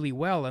really, really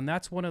well, and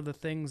that's one of the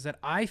things that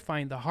I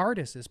find the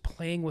hardest is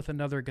playing with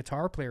another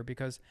guitar player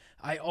because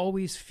I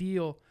always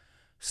feel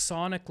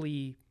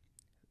sonically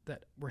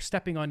that we're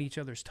stepping on each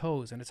other's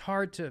toes, and it's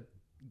hard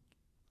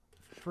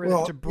for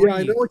it to breathe. Yeah,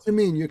 I know what you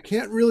mean. You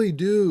can't really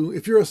do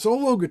if you're a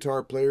solo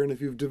guitar player, and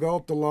if you've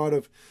developed a lot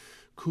of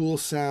cool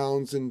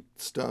sounds and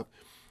stuff,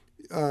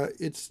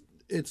 it's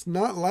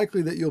not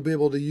likely that you'll be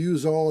able to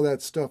use all of that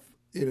stuff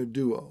in a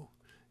duo,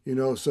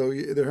 so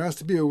there has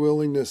to be a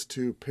willingness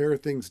to pare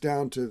things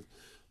down to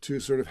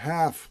sort of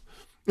half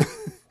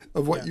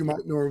of what you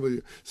might normally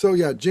do. So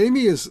yeah,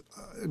 Jamie,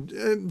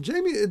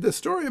 the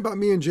story about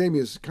me and Jamie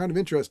is kind of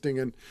interesting,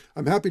 and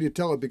I'm happy to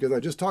tell it because I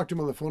just talked to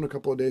him on the phone a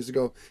couple of days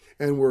ago,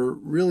 and we're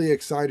really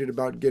excited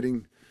about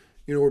getting,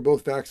 we're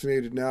both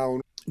vaccinated now.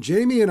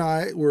 Jamie and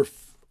I were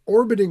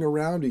orbiting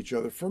around each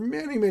other for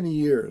many, many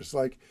years.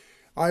 Like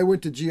I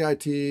went to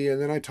GIT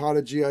and then I taught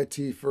at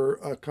GIT for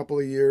a couple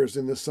of years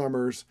in the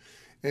summers.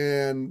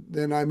 And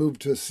then I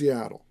moved to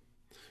Seattle.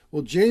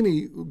 Well,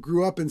 Jamie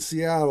grew up in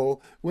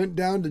Seattle, went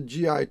down to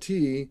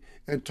GIT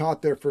and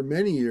taught there for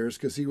many years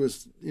because he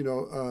was,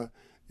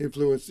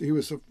 influenced. He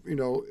was,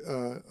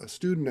 a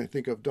student, I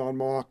think, of Don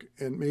Mock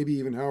and maybe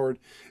even Howard.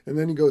 And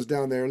then he goes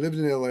down there, lived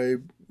in LA,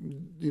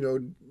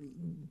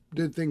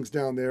 did things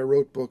down there,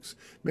 wrote books,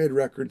 made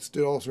records,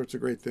 did all sorts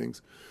of great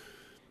things.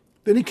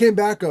 Then he came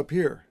back up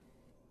here.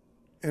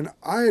 And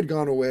I had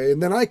gone away,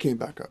 and then I came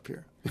back up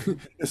here.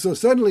 And so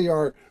suddenly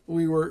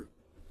we were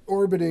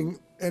orbiting,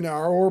 and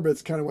our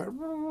orbits kind of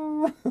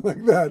went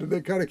like that, and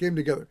they kind of came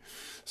together.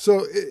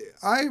 So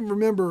I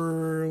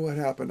remember what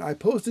happened. I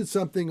posted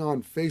something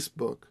on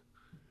Facebook,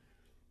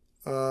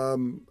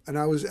 and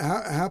I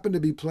happened to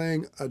be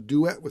playing a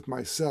duet with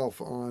myself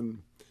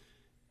on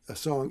a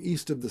song,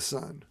 East of the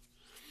Sun.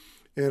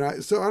 And I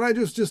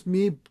just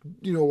me,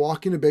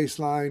 walking a bass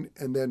line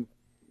and then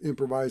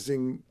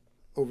improvising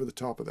over the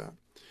top of that.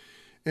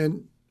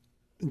 And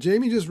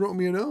Jamie just wrote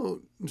me a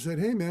note and said,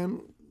 "Hey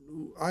man,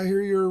 I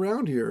hear you're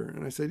around here."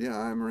 And I said, "Yeah,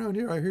 I'm around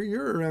here. I hear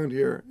you're around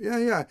here."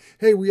 Yeah.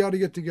 Hey, we ought to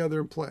get together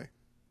and play.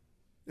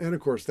 And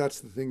of course, that's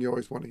the thing you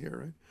always want to hear,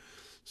 right?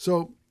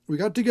 So we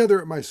got together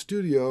at my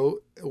studio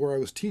where I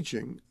was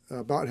teaching,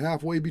 about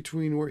halfway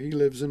between where he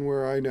lives and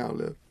where I now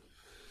live.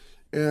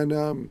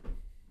 And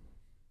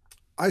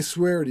I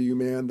swear to you,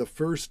 man,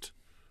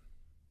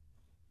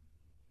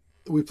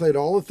 we played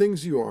All the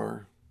Things You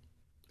Are.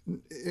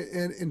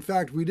 And in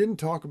fact, we didn't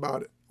talk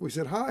about it. We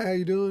said, hi, how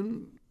you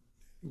doing?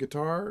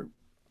 Guitar.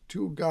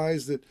 Two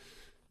guys that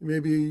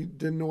maybe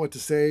didn't know what to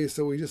say,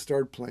 so we just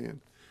started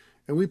playing.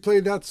 And we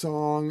played that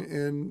song,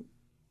 and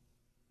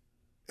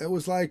it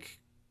was like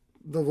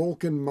the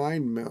Vulcan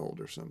mind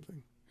meld or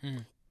something.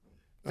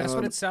 That's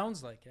what it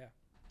sounds like, yeah.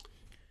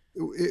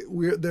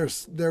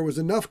 There was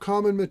enough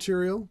common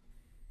material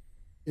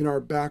in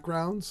our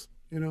backgrounds,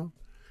 you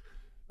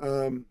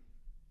know.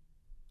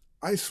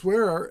 I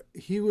swear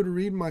he would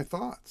read my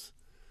thoughts,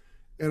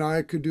 and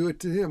I could do it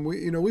to him.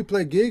 We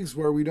play gigs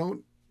where we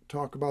don't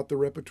talk about the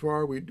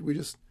repertoire. We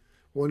just,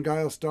 one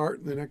guy will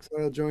start and the next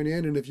guy will join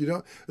in. And if you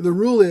don't, the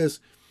rule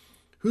is,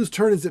 whose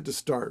turn is it to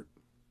start?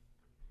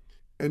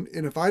 And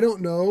if I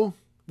don't know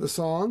the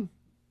song,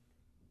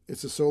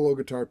 it's a solo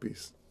guitar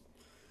piece.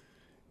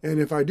 And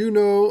if I do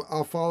know,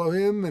 I'll follow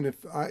him. And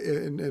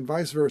and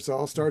vice versa,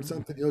 I'll start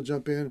something, he'll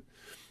jump in.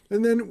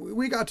 And then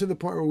we got to the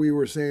point where we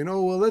were saying,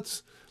 oh, well,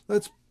 let's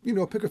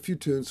pick a few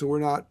tunes, so we're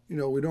not,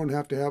 we don't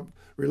have to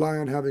rely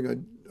on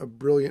having a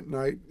brilliant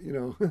night,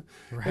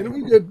 Right.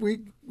 And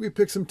we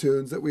picked some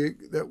tunes that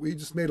we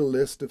just made a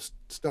list of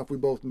stuff we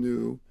both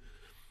knew,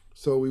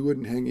 so we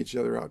wouldn't hang each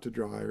other out to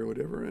dry or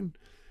whatever. And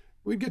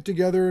we'd get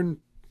together and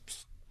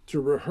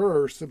to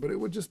rehearse, but it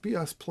would just be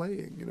us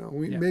playing,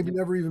 we maybe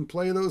never even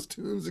play those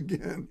tunes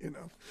again,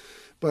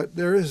 But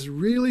there is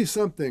really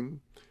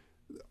something,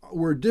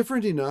 we're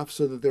different enough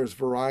so that there's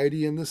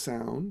variety in the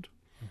sound.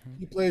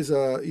 He plays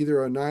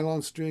either a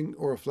nylon string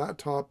or a flat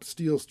top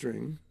steel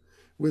string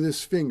with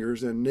his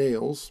fingers and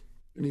nails,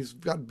 and he's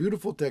got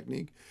beautiful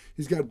technique.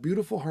 He's got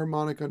beautiful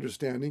harmonic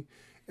understanding,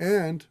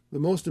 and the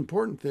most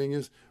important thing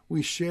is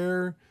we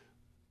share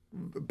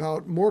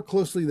about more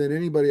closely than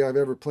anybody I've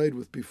ever played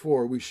with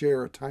before. We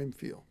share a time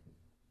feel.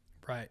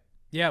 Right.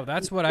 Yeah,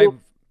 that's what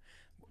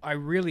I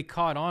really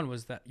caught on,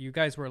 was that you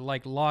guys were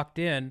like locked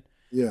in.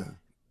 Yeah.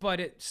 But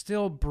it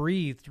still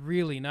breathed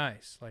really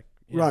nice. Like,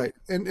 right.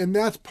 And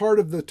that's part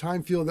of the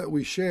time feel that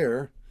we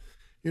share.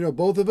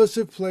 Both of us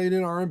have played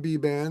in R&B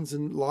bands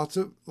and lots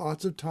of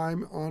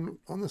time on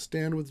the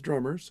stand with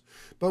drummers,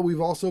 but we've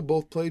also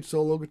both played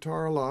solo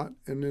guitar a lot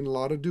and in a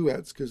lot of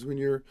duets, because when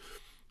you're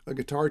a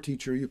guitar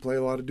teacher, you play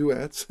a lot of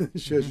duets,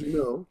 as you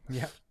know.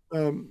 Yeah.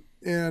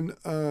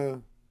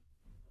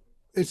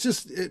 It's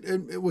just,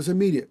 it was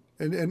immediate.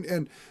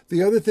 And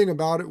the other thing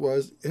about it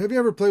was, have you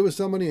ever played with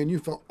somebody and you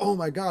felt, oh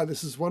my God,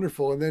 this is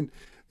wonderful, and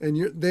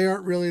they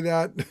aren't really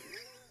that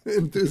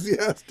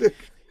enthusiastic,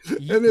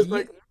 and it's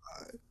like,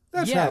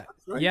 that's happened,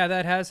 right? Yeah,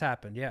 that has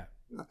happened. Yeah.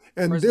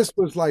 And this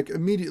was like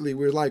immediately,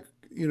 we're like,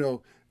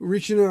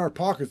 reaching in our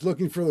pockets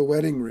looking for the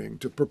wedding ring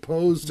to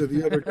propose to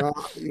the other guy.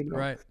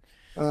 Right.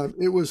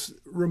 It was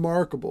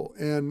remarkable,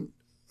 and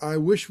I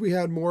wish we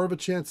had more of a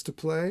chance to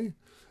play.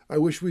 I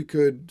wish we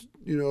could,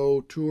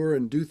 tour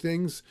and do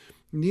things.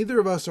 Neither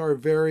of us are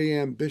very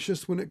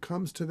ambitious when it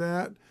comes to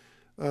that,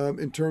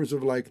 in terms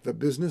of like the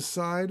business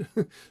side.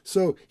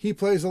 So he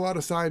plays a lot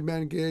of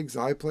sideman gigs.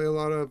 I play a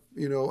lot of,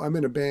 I'm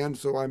in a band,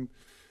 so I'm,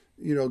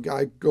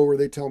 I go where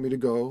they tell me to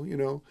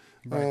go,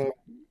 Right.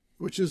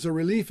 Which is a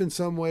relief in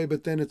some way,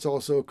 but then it's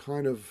also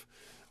kind of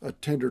a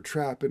tender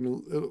trap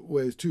in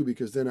ways too,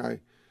 because then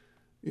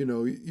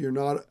you're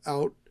not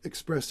out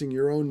expressing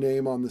your own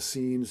name on the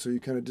scene, so you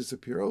kind of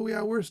disappear. Oh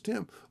yeah, where's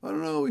Tim? I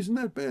don't know, he's in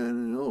that band.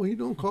 And, oh, he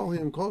don't call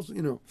him,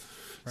 Right.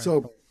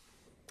 So,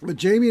 but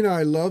Jamie and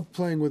I love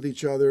playing with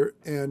each other,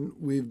 and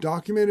we've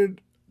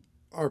documented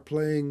our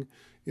playing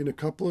in a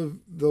couple of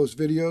those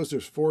videos.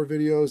 There's 4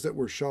 videos that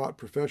were shot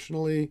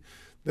professionally.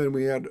 Then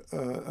we had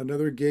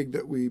another gig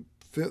that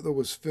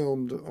was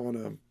filmed on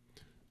an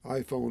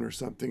iPhone or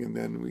something, and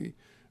then we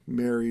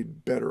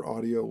married better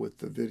audio with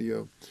the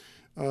video.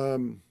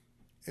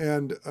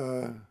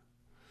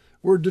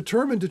 We're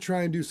determined to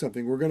try and do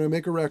something. We're going to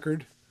make a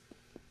record.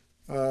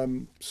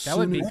 That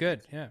would be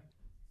good. Yeah.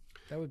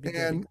 That would be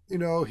and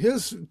good.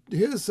 his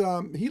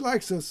he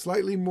likes a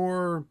slightly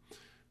more,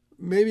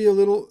 maybe a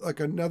little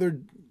like another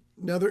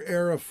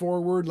era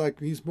forward. Like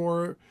he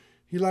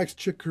likes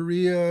Chick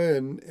Corea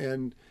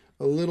and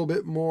a little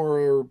bit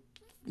more,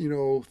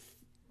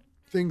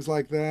 things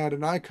like that.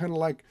 And I kind of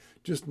like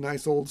just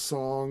nice old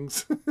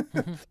songs.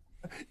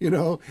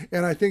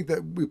 And I think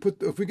that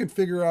if we can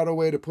figure out a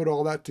way to put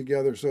all that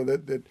together so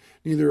that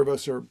neither of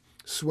us are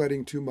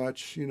sweating too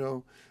much,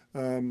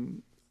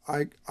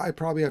 I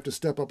probably have to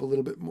step up a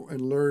little bit more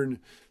and learn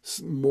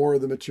more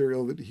of the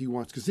material that he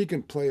wants, because he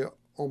can play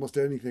almost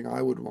anything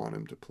I would want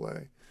him to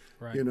play,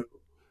 Right.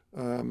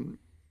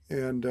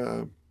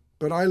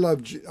 But I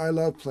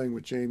love playing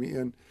with Jamie,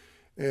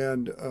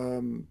 and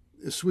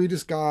the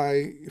sweetest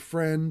guy,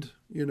 friend,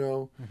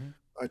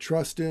 I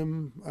trust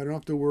him. I don't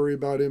have to worry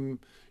about him,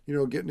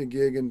 getting a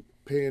gig and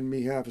paying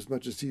me half as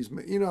much as he's,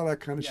 that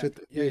kind of shit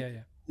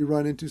that you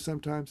run into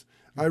sometimes.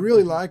 I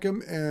really like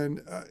him,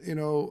 and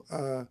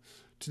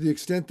to the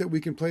extent that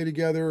we can play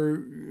together,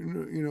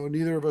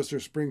 neither of us are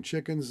spring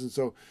chickens, and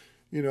so,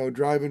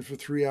 driving for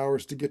 3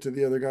 hours to get to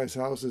the other guy's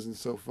house isn't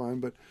so fun.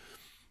 But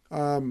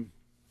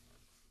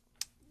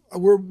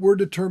we're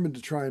determined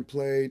to try and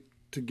play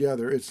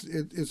together.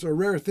 It's a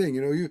rare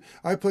thing,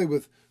 I play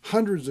with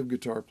hundreds of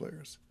guitar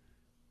players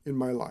in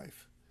my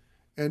life,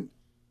 and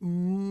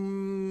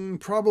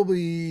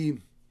probably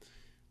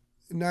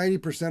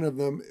 90% of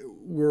them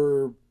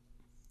were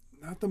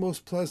not the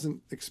most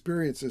pleasant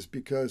experiences,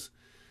 because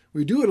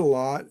we do it a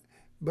lot,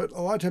 but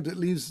a lot of times it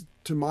leaves,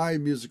 to my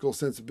musical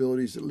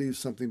sensibilities, it leaves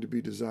something to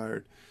be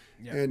desired.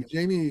 Yeah. And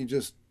Jamie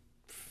just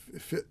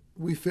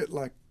we fit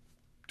like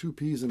two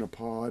peas in a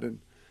pod,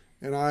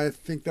 and I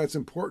think that's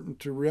important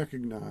to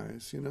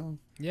recognize,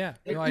 Yeah.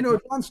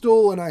 John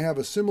Stoll and I have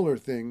a similar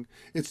thing.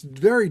 It's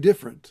very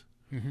different.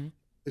 Mm-hmm.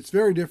 It's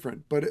very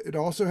different, but it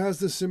also has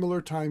this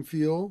similar time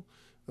feel,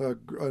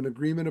 an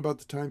agreement about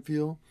the time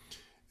feel.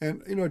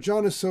 And,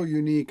 John is so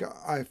unique.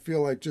 I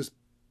feel like just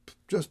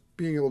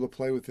being able to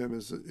play with him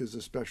is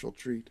a special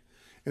treat.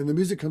 And the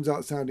music comes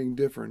out sounding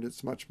different.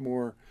 It's much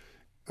more,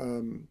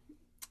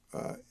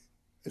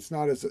 it's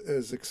not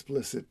as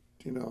explicit,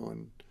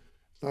 and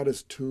it's not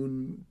as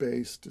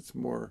tune-based. It's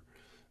more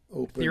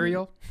open.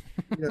 Ethereal?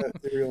 Yeah,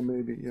 ethereal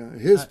maybe, yeah.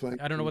 His playing.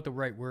 I don't know what the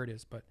right word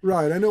is, but...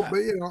 Right, I know,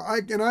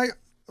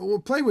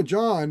 but, playing with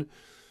John,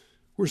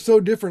 we're so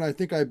different. I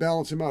think I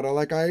balance him out.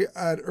 I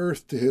add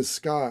earth to his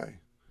sky.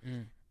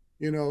 Mm.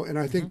 And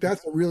I think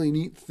that's a really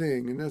neat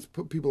thing, and that's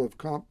what people have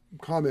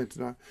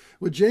commented on.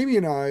 With Jamie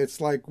and I,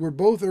 it's like we're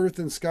both earth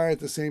and sky at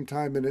the same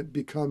time, and it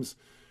becomes,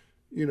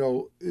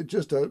 it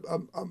just a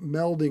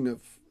melding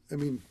of,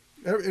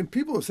 and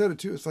people have said it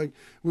too. It's like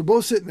we're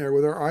both sitting there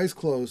with our eyes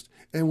closed,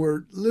 and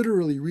we're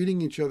literally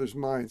reading each other's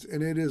minds,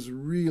 and it is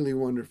really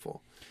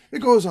wonderful. It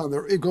goes off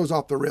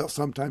the rails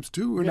sometimes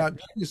too. We're not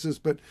geniuses,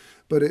 but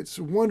it's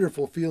a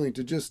wonderful feeling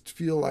to just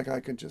feel like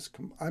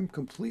I'm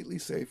completely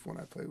safe when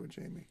I play with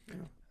Jamie.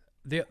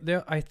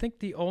 I think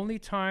the only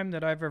time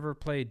that I've ever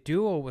played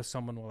duo with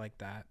someone like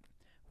that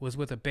was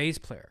with a bass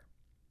player.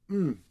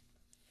 Mm.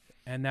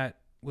 And that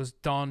was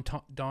Don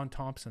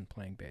Thompson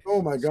playing bass.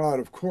 Oh my God,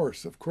 of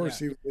course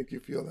he would make you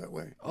feel that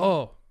way.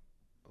 Oh,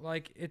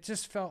 like it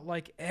just felt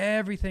like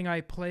everything I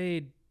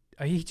played,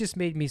 he just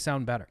made me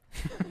sound better.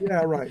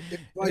 Yeah, right.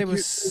 It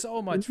was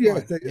so much fun.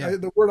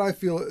 The word I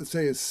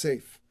say is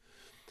safe.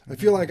 I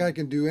feel like I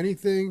can do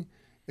anything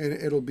and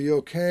it'll be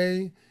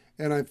okay.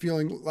 And I'm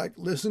feeling like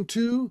listened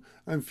to,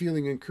 I'm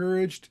feeling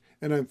encouraged,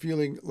 and I'm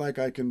feeling like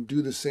I can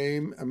do the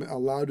same. I'm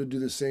allowed to do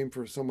the same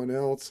for someone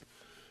else.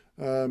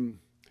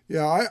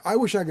 I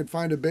wish I could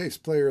find a bass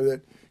player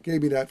that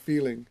gave me that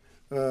feeling,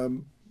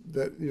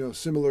 that,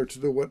 similar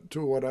to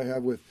what I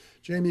have with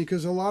Jamie,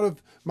 because a lot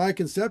of my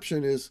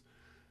conception is,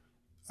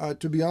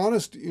 to be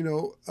honest,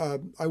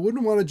 I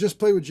wouldn't want to just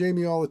play with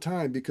Jamie all the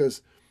time,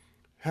 because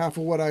half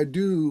of what I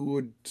do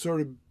would sort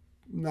of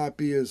not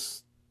be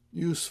as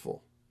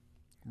useful.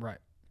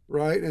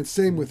 Right. And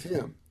same with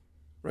him,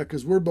 right?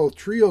 Because we're both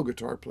trio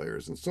guitar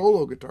players and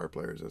solo guitar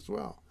players as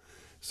well.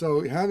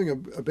 So having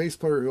a bass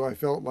player who I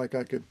felt like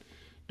I could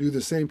do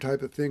the same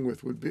type of thing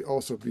with would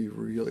also be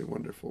really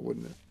wonderful,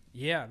 wouldn't it?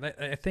 Yeah.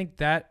 I think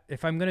that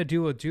if I'm going to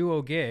do a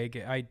duo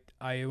gig,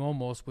 I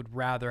almost would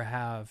rather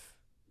have,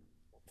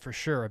 for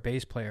sure, a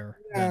bass player.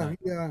 Yeah.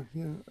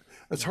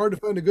 It's hard to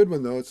find a good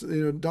one, though. It's,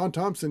 Don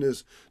Thompson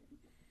is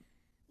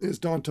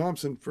Don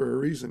Thompson for a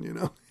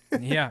reason,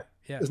 Yeah.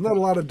 Yeah. There's not a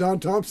lot of Don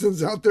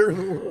Thompsons out there in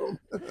the world.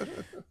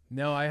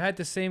 No, I had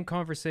the same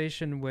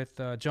conversation with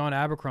John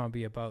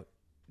Abercrombie about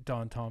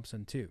Don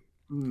Thompson too.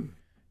 Mm.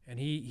 And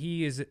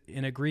he is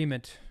in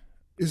agreement.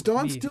 Is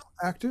Don still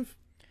active?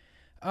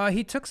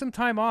 He took some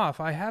time off.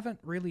 I haven't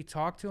really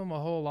talked to him a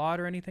whole lot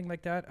or anything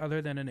like that,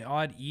 other than an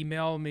odd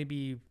email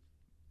maybe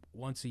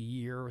once a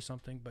year or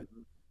something. But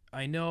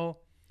I know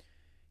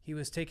he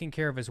was taking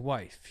care of his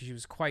wife. She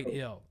was quite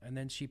ill, and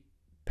then she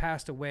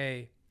passed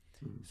away.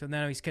 So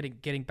now he's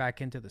getting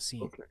back into the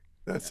scene. Okay,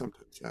 that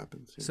sometimes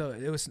happens. Yeah. So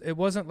it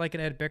wasn't like an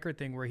Ed Bickert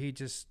thing where he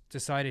just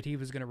decided he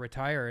was going to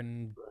retire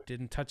and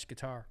didn't touch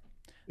guitar.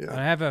 Yeah,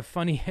 I have a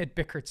funny Ed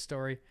Bickert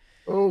story.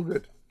 Oh,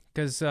 good.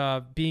 Because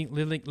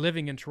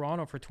living in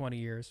Toronto for 20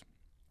 years,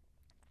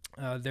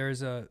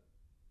 there's a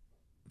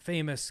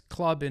famous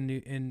club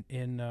in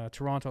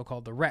Toronto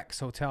called the Rex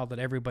Hotel that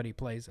everybody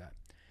plays at.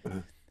 Uh-huh.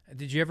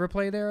 Did you ever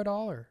play there at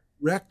all, or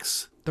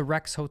Rex? The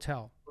Rex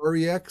Hotel.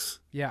 REX?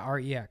 Yeah,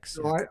 REX.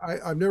 No, yeah.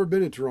 I've never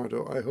been in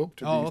Toronto. I hope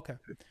to be. Oh, okay.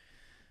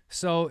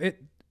 So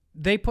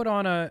they put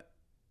on a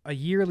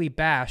yearly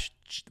bash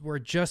where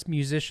just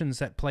musicians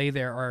that play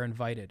there are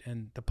invited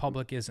and the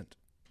public isn't.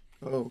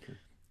 Oh, okay.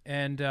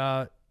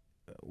 And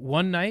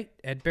one night,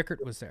 Ed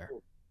Bickert was there.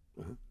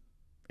 Uh-huh.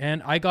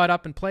 And I got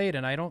up and played,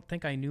 and I don't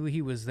think I knew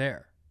he was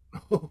there.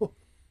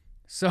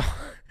 So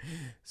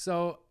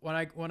when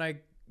I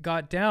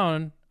got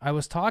down, I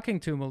was talking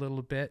to him a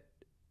little bit.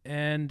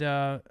 And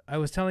I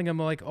was telling him,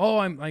 like, oh,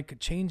 I'm like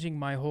changing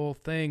my whole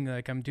thing.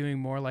 Like I'm doing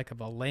more like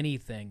of a Lenny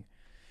thing.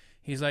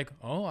 He's like,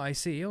 oh, I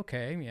see.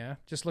 Okay. Yeah.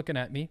 Just looking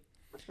at me.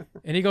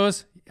 And he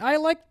goes, I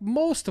like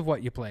most of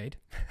what you played.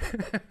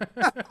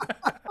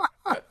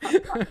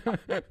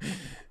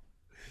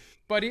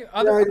 But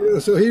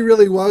So he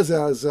really was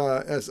as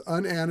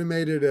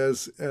unanimated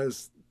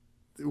as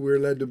we're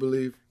led to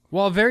believe.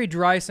 well, a very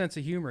dry sense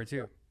of humor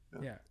too.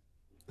 Yeah.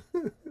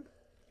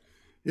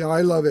 Yeah,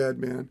 I love Ed,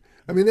 man.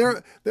 I mean,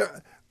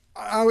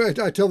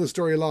 I tell the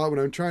story a lot when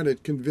I'm trying to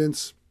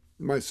convince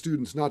my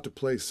students not to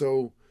play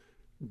so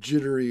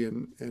jittery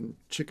and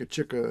chicka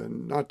chicka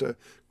and not to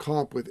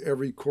comp with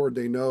every chord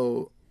they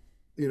know,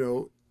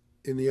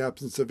 in the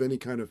absence of any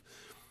kind of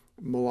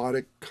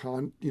melodic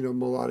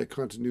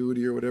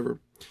continuity or whatever.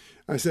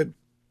 I said,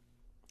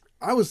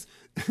 I was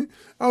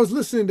I was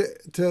listening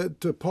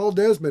to Paul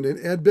Desmond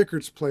and Ed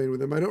Bickert's playing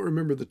with him. I don't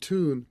remember the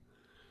tune.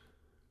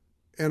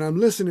 And I'm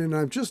listening and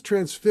I'm just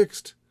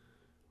transfixed.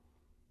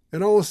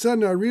 And all of a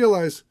sudden I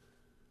realize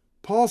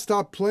Paul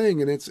stopped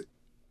playing and it's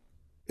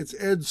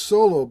Ed's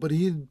solo, but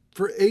he,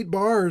 for 8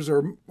 bars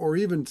or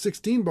even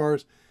 16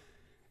 bars,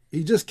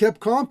 he just kept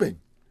comping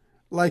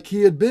like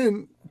he had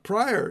been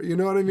prior. You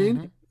know what I mean?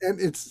 Mm-hmm. And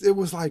it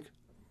was like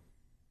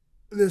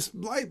this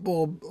light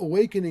bulb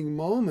awakening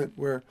moment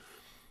where,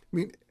 I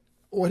mean,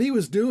 what he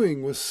was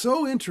doing was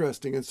so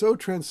interesting and so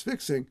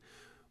transfixing.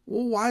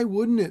 Well, why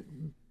wouldn't it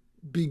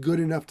be good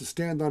enough to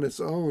stand on its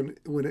own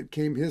when it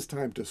came his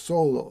time to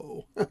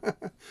solo?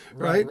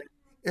 Right?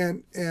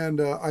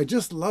 And I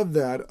just love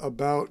that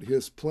about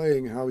his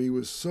playing, how he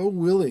was so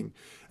willing.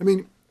 I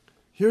mean,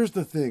 here's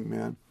the thing,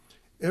 man.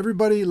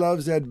 Everybody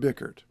loves Ed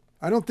Bickert.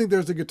 I don't think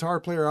there's a guitar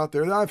player out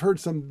there. I've heard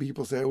some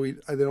people say,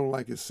 they don't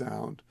like his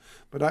sound,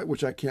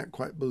 which I can't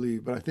quite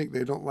believe. But I think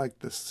they don't like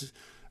this.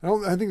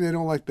 I think they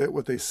don't like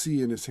what they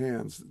see in his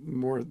hands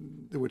more,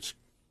 which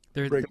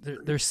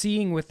they're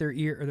seeing with their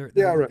ear, or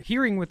they're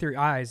hearing with their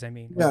eyes. I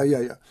mean,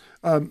 yeah.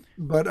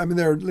 But I mean,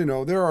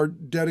 there are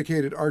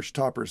dedicated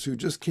archtoppers who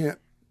just can't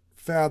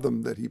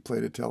fathom that he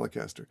played a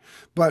Telecaster.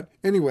 But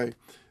anyway,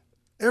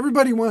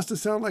 everybody wants to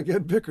sound like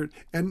Ed Bickert,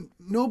 and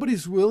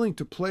nobody's willing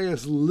to play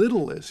as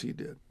little as he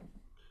did.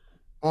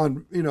 I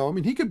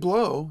mean, he could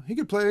blow, he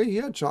could play, he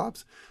had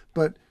chops,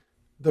 but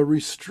the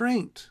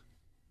restraint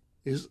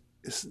is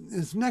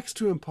next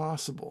to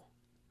impossible.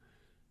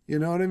 You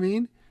know what I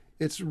mean?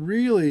 It's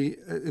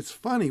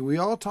funny. We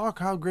all talk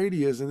how great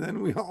he is, and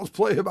then we all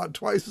play about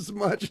twice as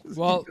much as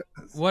well,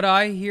 what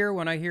I hear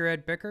when I hear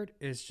Ed Bickert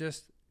is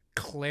just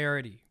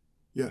clarity.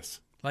 Yes.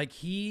 Like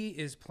he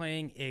is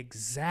playing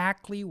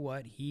exactly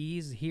what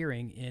he's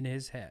hearing in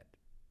his head.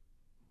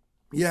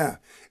 Yeah.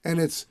 And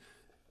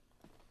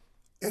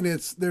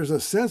there's a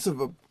sense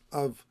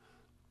of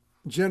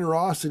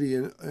generosity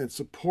and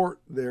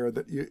support there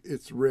that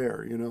it's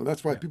rare,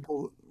 That's why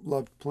people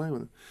love playing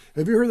with him.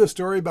 Have you heard the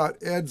story about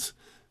Ed's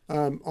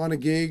on a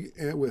gig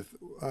with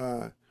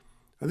I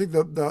think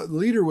the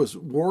leader was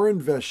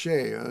Warren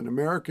Vacher, an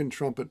American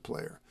trumpet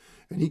player,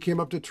 and he came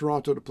up to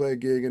Toronto to play a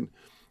gig, and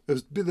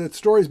the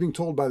story is being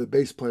told by the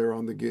bass player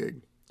on the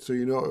gig, so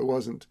it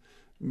wasn't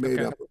made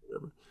up or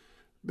whatever.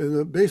 And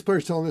the bass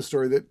player's telling this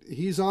story that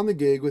he's on the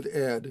gig with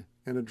Ed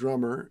and a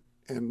drummer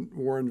and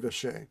Warren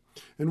Vacher.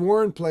 And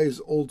Warren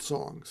plays old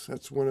songs.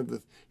 That's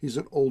he's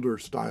an older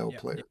style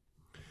player.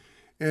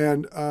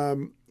 And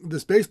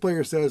this bass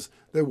player says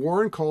that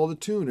Warren called a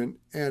tune,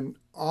 and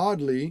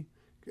oddly,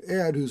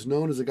 Ed, who's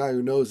known as a guy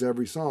who knows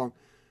every song,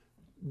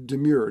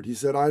 demurred. He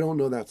said, I don't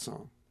know that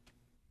song.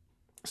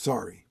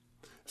 Sorry.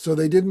 So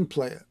they didn't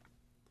play it.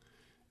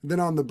 Then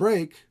on the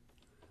break,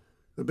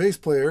 the bass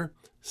player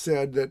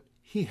said that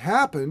he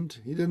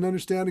didn't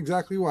understand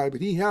exactly why, but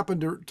he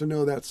happened to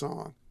know that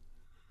song.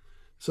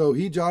 So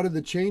he jotted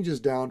the changes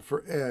down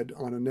for Ed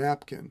on a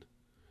napkin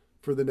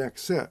for the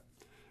next set.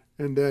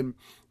 And then,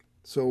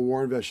 so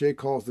Warren Vacher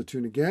calls the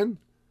tune again,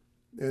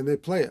 and they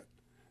play it.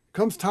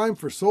 Comes time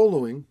for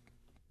soloing,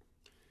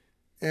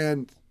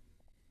 and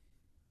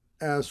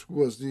as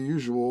was the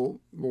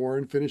usual,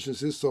 Warren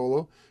finishes his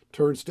solo,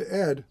 turns to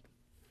Ed,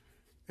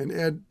 and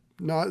Ed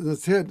nods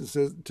his head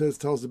and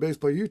tells the bass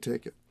player, you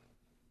take it.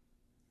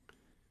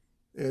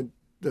 And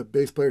the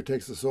bass player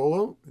takes the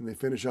solo, and they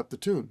finish up the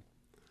tune.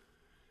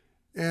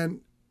 And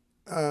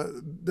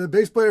the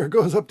bass player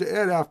goes up to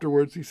Ed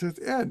afterwards. He says,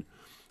 Ed,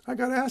 I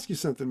got to ask you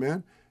something,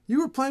 man. You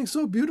were playing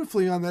so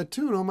beautifully on that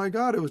tune. Oh, my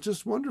God, it was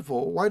just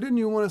wonderful. Why didn't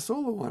you want a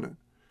solo on it?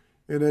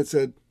 And Ed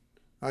said,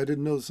 I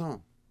didn't know the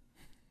song.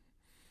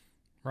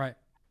 Right.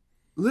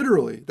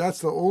 Literally,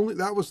 that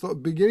was the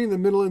beginning, the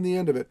middle, and the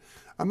end of it.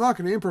 I'm not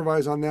going to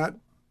improvise on that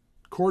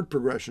chord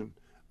progression.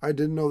 I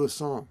didn't know the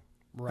song.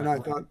 Right, and I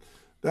thought,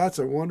 that's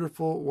a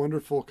wonderful,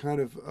 wonderful kind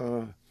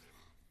of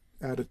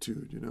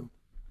attitude,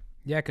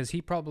 Yeah, because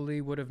he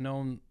probably would have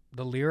known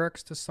the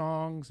lyrics to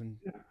songs and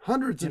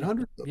hundreds and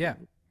hundreds of them. Yeah,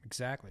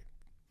 exactly.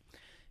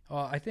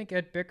 I think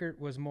Ed Bickert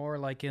was more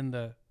like in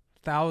the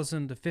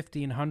 1,000 to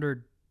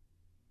 1,500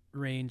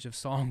 range of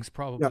songs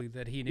probably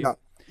that he knew.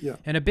 Yeah.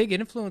 And a big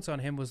influence on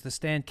him was the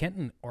Stan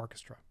Kenton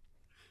Orchestra.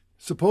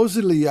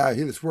 Supposedly,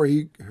 that's where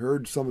he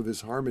heard some of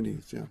his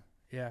harmonies.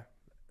 Yeah.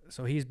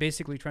 So he's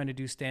basically trying to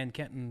do Stan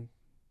Kenton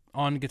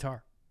on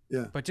guitar.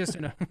 Yeah. but just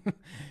in a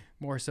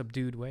more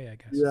subdued way, I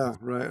guess. Yeah,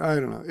 right. I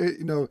don't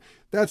know.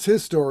 That's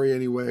his story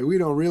anyway. We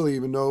don't really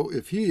even know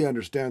if he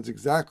understands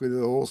exactly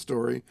the whole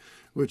story,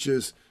 which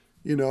is,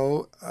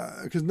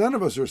 because none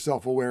of us are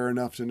self-aware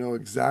enough to know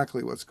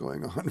exactly what's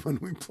going on when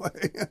we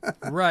play.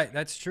 Right,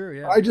 that's true.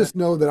 Yeah. I just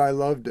know that I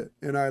loved it,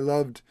 and I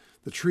loved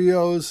the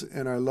trios,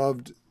 and I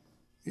loved,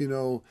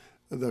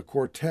 the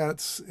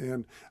quartets,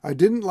 and I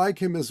didn't like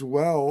him as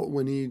well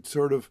when he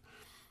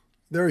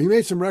he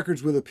made some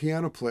records with a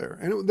piano player,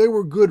 and they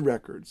were good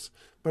records,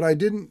 but I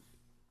didn't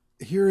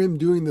hear him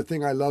doing the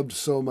thing I loved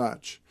so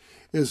much.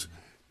 Is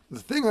the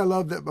thing I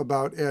loved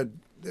about Ed.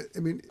 I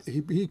mean,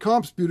 he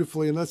comps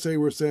beautifully, and let's say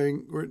we're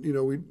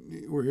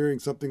hearing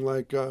something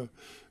like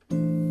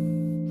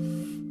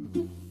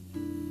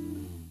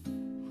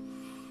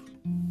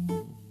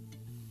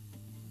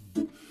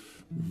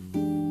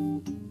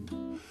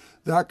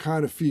that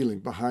kind of feeling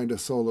behind a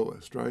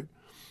soloist, right?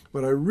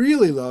 What I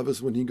really love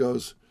is when he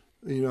goes,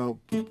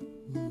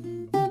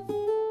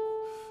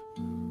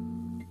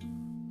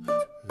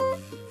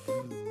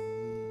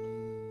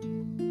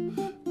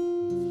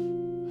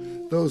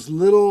 those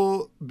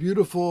little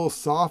beautiful,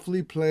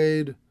 softly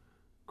played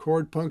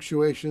chord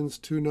punctuations,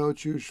 2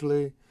 notes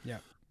usually. Yeah.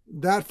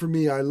 That for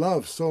me, I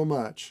love so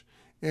much.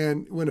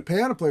 And when a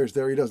piano player's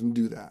there, he doesn't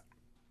do that.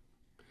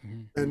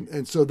 Mm-hmm.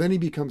 And so then he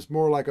becomes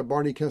more like a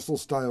Barney Kessel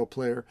style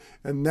player,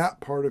 and that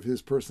part of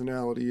his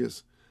personality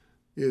is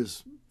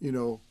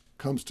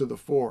comes to the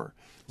fore.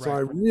 Right. So I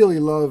really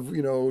love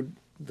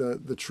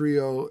the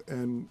trio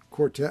and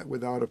quartet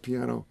without a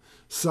piano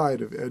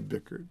side of Ed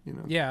Bickert.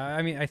 Yeah,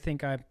 I mean, I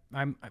think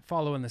I'm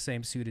following the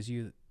same suit as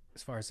you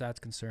as far as that's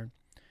concerned.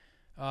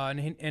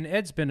 And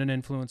Ed's been an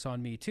influence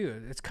on me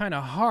too. It's kind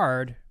of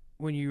hard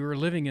when you were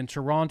living in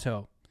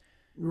Toronto.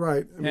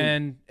 Right.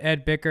 And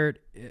Ed Bickert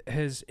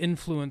has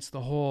influenced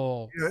the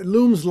whole... Yeah, it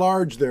looms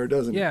large there,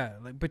 doesn't it? Yeah,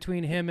 like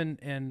between him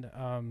and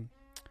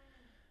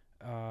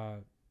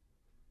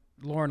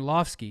Lauren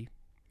Lofsky,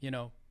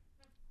 Yeah,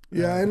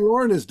 and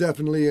Lauren is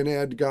definitely an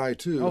Ed guy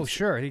too. Oh,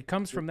 sure. He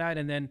comes from that,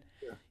 and then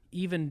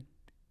even,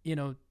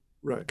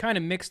 right, kind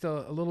of mixed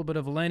a little bit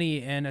of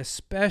Lenny and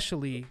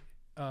especially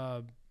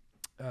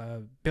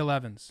Bill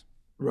Evans.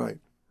 Right.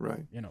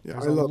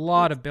 There's a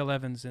lot of Bill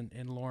Evans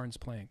in Lauren's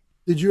playing.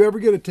 Did you ever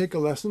get to take a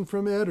lesson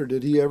from Ed, or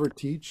did he ever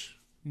teach?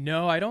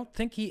 No, I don't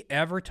think he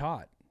ever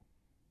taught.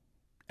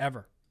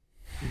 Ever.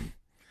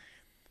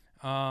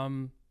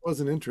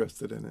 Wasn't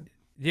interested in it.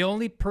 The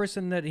only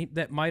person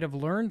that might have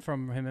learned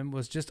from him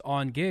was just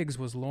on gigs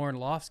was Lauren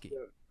Lofsky.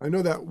 Yeah. I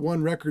know that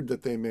one record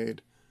that they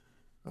made.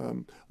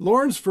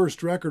 Lauren's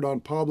first record on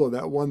Pablo,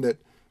 that one that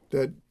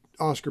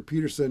Oscar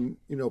Peterson,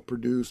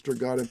 produced or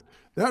got him,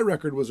 that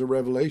record was a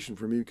revelation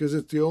for me because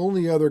it's the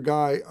only other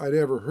guy I'd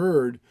ever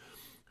heard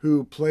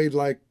who played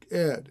like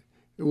Ed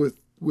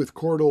with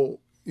chordal,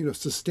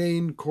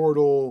 sustained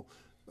chordal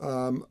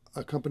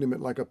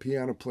accompaniment like a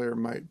piano player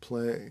might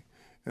play.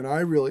 And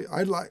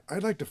I'd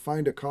like to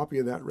find a copy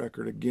of that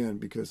record again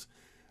because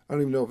I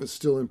don't even know if it's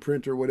still in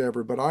print or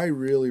whatever, but I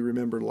really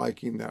remember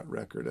liking that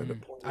record at a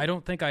point. I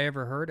don't think I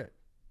ever heard it.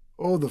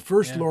 Oh, the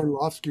first Lauren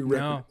Lofsky record.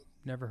 No,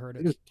 never heard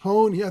it. His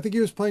tone, I think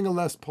he was playing a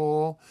Les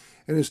Paul,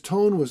 and his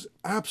tone was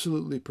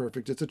absolutely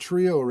perfect. It's a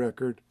trio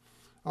record.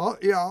 I'll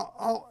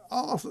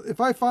if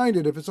I find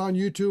it, if it's on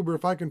YouTube or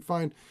if I can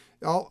find,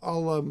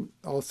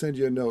 I'll send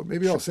you a note.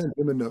 Maybe I'll send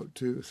him a note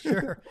too.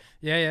 Sure.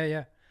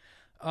 Yeah.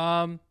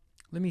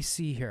 Let me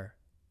see here.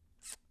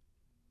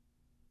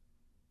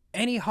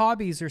 Any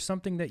hobbies or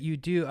something that you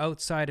do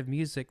outside of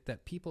music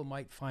that people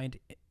might find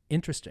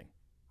interesting?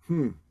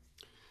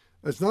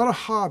 It's not a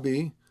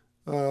hobby.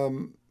 I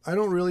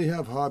don't really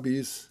have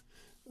hobbies.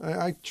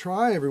 I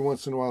try every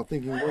once in a while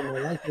thinking what my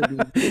life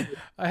would be.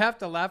 I have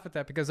to laugh at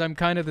that because I'm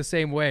kind of the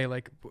same way.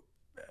 Like,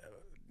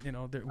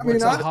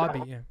 what's a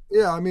hobby?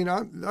 Yeah, I mean,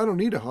 I don't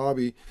need a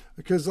hobby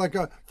because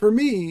for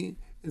me,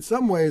 in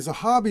some ways, a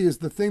hobby is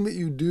the thing that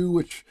you do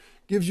which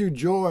gives you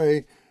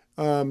joy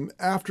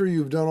after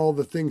you've done all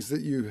the things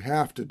that you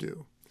have to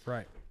do.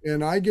 Right.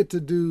 And I get to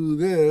do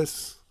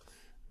this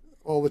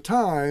all the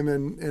time,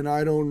 and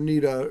I don't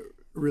need a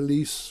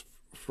release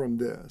from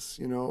this,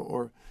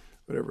 or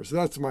whatever. So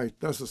that's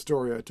the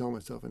story I tell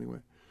myself anyway.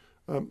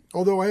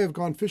 Although I have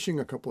gone fishing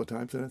a couple of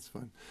times, and that's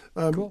fun.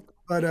 Cool.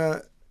 But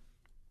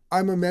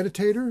I'm a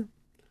meditator,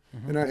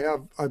 and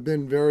I've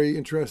been very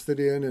interested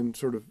in and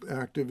sort of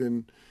active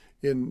in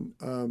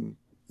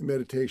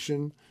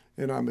meditation,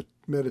 and I'm a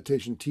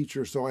meditation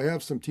teacher, so I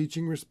have some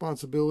teaching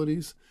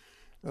responsibilities.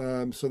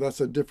 So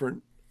that's a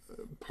different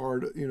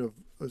part,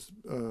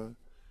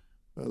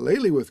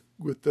 lately with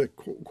the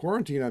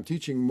quarantine, I'm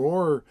teaching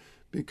more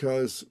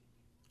because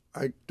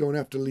I don't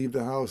have to leave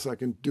the house. I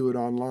can do it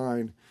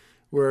online.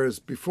 Whereas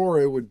before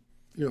it would,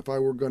 if I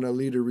were going to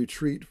lead a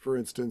retreat, for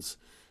instance,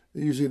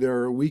 usually there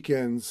are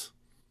weekends,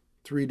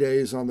 3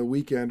 days on the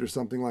weekend or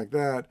something like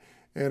that.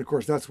 And of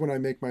course, that's when I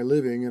make my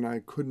living, and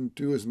I couldn't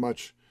do as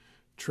much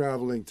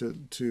traveling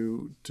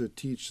to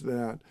teach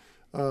that.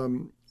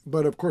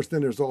 But of course,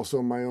 then there's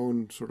also my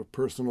own sort of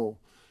personal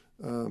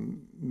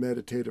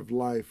meditative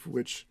life,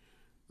 which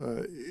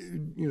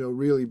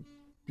really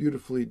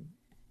beautifully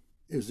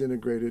is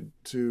integrated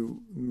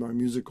to my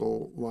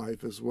musical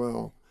life as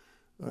well.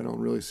 I don't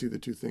really see the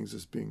two things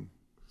as being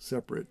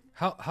separate.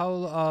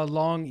 How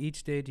long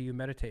each day do you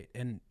meditate?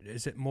 And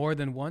is it more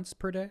than once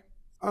per day?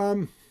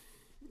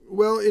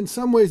 Well, in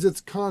some ways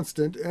it's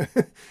constant, in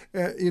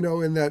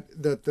that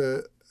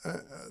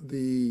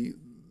the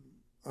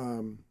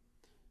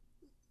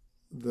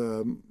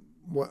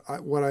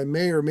what I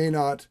may or may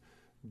not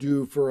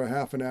do for a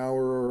half an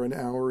hour or an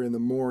hour in the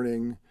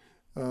morning.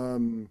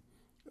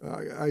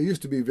 I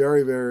used to be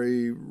very,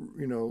 very,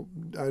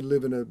 I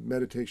live in a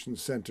meditation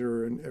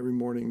center, and every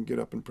morning get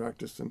up and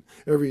practice, and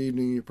every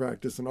evening you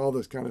practice, and all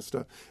this kind of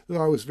stuff.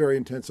 So I was very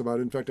intense about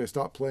it. In fact, I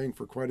stopped playing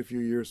for quite a few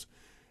years,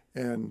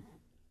 and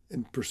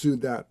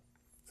pursued that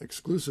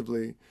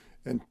exclusively,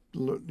 and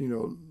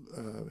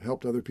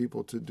helped other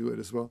people to do it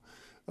as well.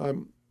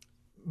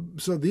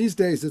 So these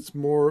days it's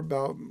more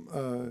about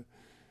a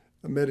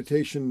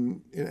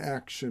meditation in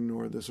action,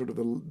 or the sort of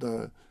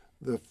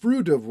the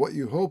fruit of what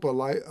you hope a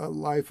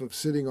life of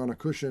sitting on a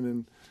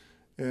cushion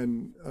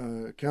and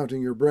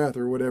counting your breath,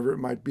 or whatever it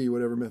might be,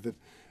 whatever method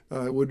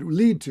would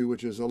lead to,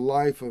 which is a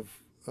life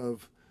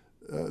of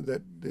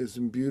that is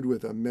imbued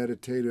with a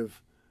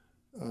meditative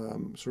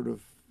sort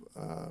of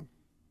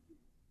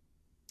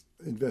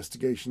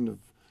investigation of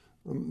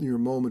your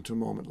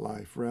moment-to-moment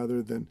life,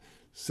 rather than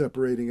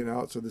separating it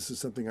out. So this is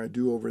something I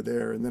do over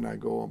there, and then I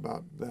go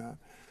about that.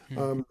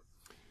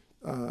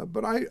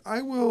 But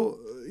I will,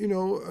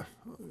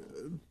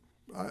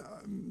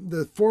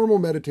 the formal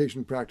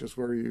meditation practice,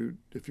 where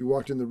if you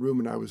walked in the room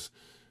and I was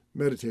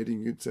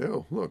meditating, you'd say,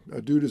 "Oh, look,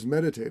 a dude is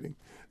meditating."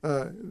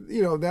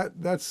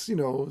 That's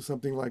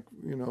something like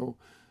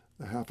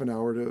a half an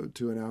hour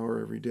to an hour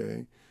every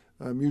day,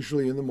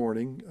 usually in the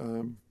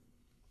morning.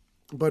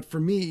 But for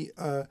me,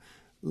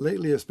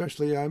 lately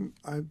especially, I'm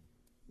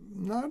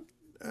not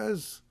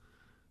as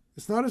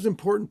it's not as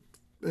important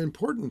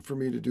for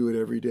me to do it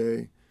every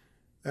day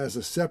as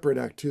a separate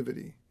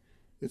activity.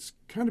 It's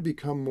kind of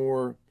become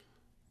more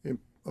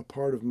a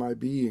part of my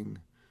being.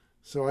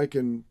 So I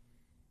can,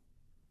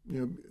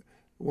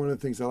 one of the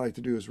things I like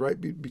to do is right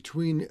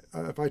between,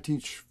 if I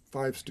teach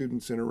 5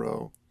 students in a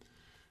row,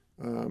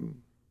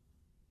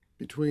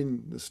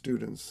 between the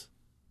students,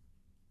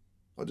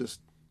 I'll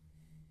just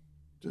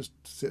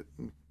sit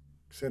and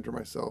center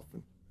myself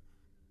and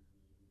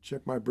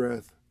check my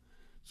breath.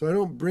 So I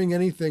don't bring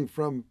anything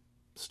from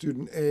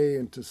student A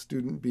into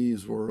student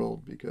B's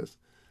world, because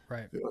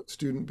Right.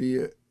 Student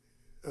B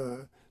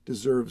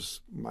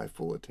deserves my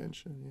full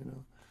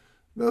attention.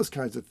 Those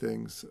kinds of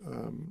things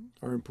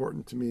are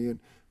important to me. And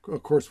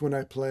of course, when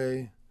I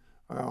play,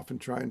 I often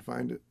try and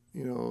find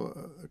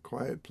a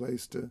quiet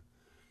place to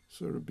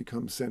sort of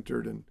become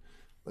centered and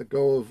let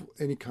go of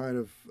any kind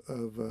of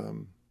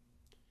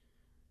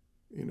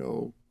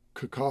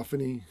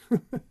cacophony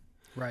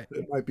Right.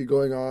 that might be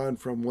going on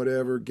from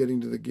whatever,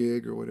 getting to the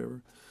gig or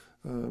whatever.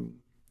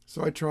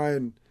 So I try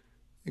and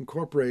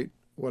incorporate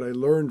what I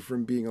learned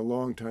from being a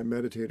long-time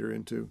meditator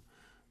into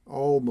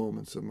all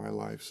moments of my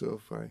life.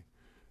 So if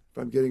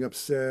I'm getting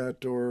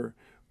upset or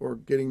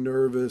getting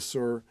nervous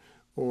or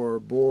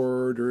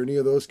bored or any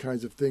of those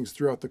kinds of things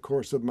throughout the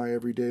course of my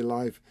everyday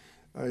life,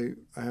 I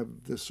have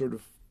this sort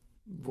of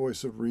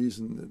voice of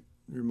reason that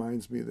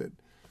reminds me that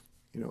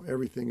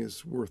everything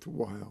is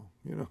worthwhile.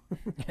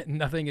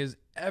 Nothing is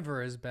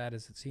ever as bad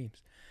as it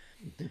seems.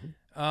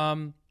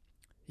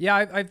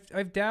 Yeah,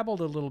 I've dabbled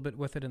a little bit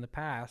with it in the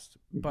past,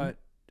 but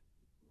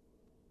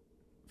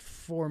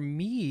for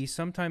me,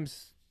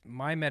 sometimes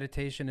my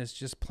meditation is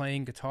just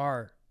playing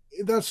guitar.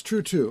 That's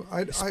true too.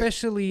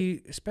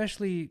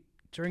 Especially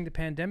during the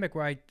pandemic,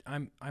 where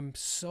I'm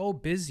so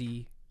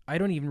busy, I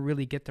don't even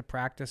really get to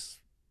practice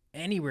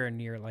anywhere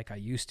near like I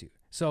used to.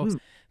 So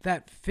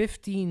that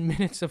 15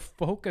 minutes of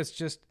focus,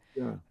 just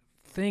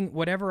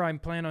whatever I'm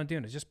planning on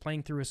doing, is just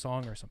playing through a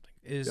song or something,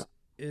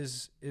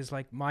 is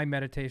like my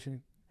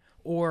meditation,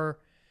 or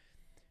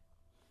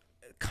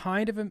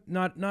kind of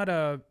not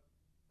a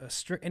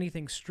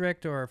anything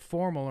strict or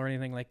formal or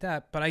anything like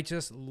that, but I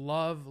just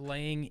love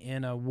laying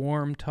in a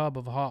warm tub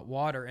of hot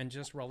water and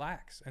just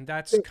relax, and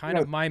that's kind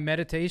of my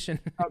meditation.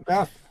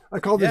 I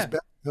call this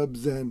bathtub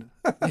zen.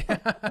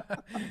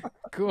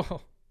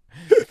 Cool.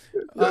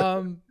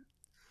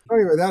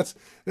 Anyway,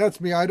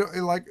 that's me. I don't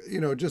like,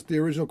 just the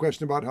original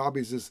question about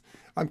hobbies is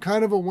I'm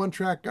kind of a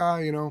one-track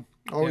guy,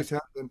 always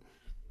have been.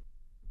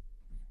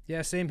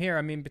 Yeah, same here.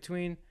 I mean,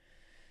 between,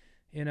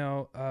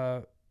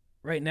 right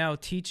now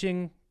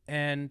teaching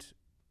and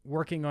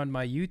working on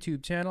my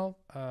YouTube channel,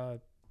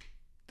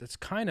 that's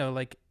kind of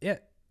like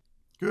it.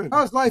 Good.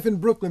 How's life in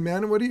Brooklyn,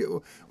 man? What do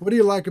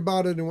you like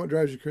about it, and what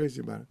drives you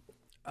crazy about it?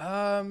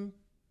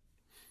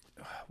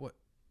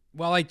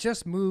 Well, I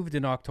just moved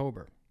in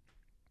October.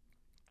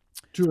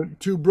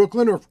 To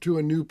Brooklyn, or to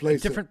a new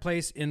place? A different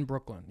place in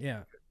Brooklyn,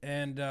 yeah.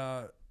 And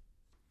the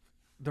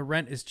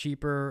rent is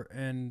cheaper,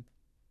 and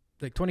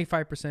like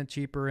 25%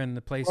 cheaper, and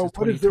the place is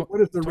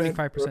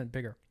 25%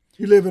 bigger.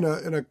 You live in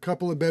a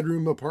couple of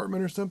bedroom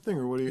apartment or something,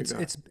 or what do you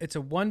got? It's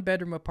a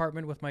 1-bedroom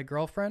apartment with my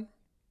girlfriend,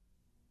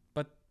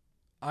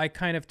 I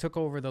kind of took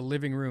over the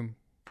living room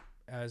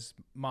as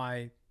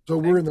my So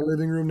thing. we're in the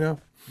living room now.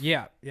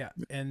 Yeah,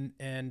 and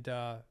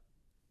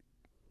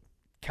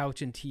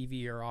couch and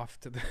TV are off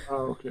to the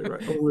Oh, okay,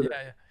 right over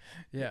there.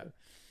 yeah.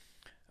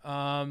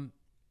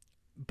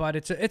 But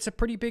it's a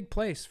pretty big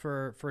place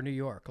for New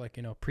York, like,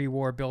 you know,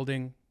 pre-war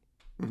building,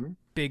 Mhm.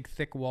 big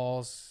thick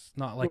walls,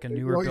 not like a Okay,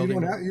 newer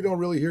building. you don't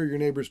really hear your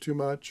neighbors too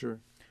much, or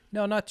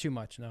No, not too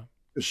much, no.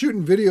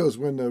 shooting videos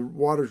when the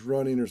water's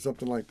running or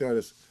something like that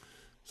is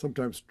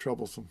sometimes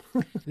troublesome.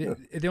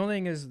 The only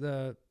thing is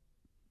the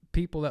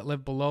people that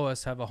live below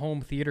us have a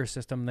home theater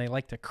system. And they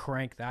like to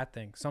crank that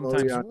thing Oh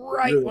sometimes yeah,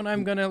 right when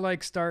I'm gonna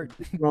like start.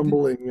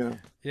 rumbling. Yeah,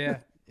 Yeah,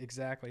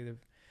 exactly.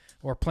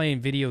 Or playing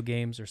video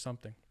games or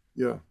something.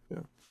 yeah,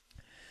 yeah.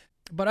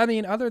 But I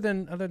mean, other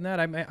than that,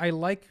 I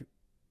like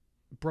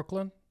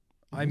Brooklyn.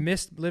 I Mhm.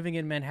 missed living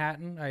in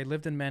Manhattan. I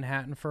lived in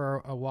Manhattan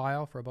for a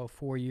while, for about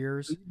 4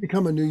 years. You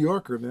become a New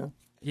Yorker, man.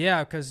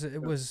 Yeah, because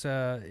it was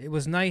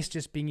nice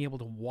just being able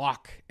to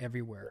walk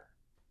everywhere.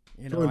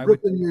 You So know, in I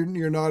would Brooklyn,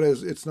 you're not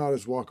as it's not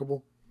as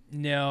walkable.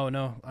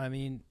 no. I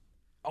mean,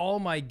 all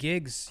my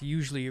gigs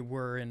usually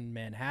were in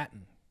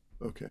Manhattan.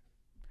 Okay.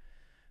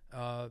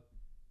 Uh,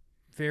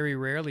 very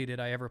rarely did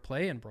I ever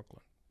play in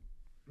Brooklyn.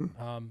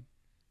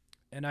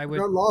 And I would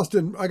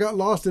I got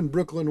lost in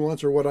Brooklyn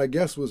once, or what I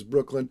guess was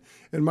Brooklyn,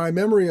 and my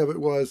memory of it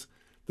was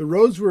the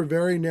roads were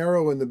very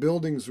narrow and the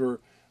buildings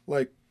were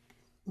like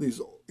these,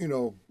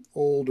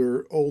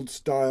 old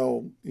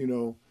style,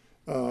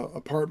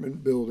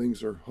 apartment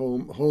buildings or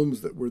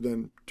homes that were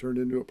then turned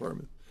into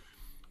apartments.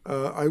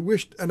 I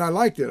wished, and I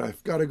liked it. I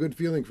got a good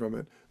feeling from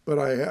it, but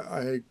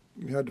I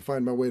had to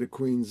find my way to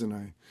Queens,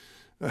 and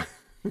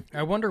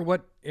I wonder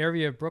what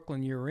area of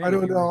Brooklyn you were in. I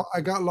don't know.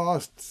 I got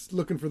lost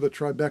looking for the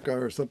Tribeca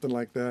or something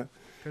like that.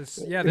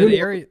 Because yeah, Who the knows?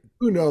 area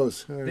Who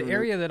knows? I the don't know.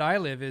 area that I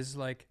live is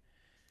like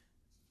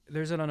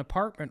there's an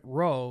apartment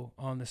row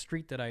on the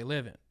street that I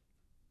live in,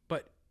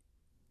 but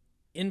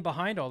in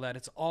behind all that,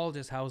 it's all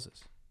just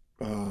houses.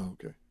 Oh,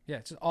 okay. Yeah,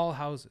 it's just all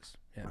houses.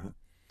 Yeah.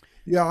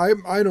 Yeah,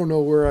 I don't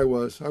know where I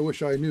was. I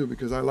wish I knew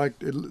because I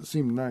liked it. It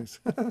seemed nice.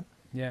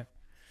 Yeah.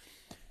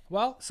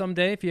 Well,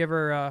 someday if you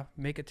ever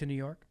make it to New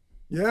York,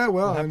 Yeah,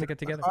 well, we'll have and to get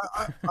together.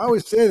 I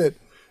always say that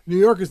New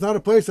York is not a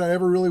place I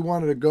ever really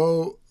wanted to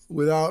go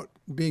without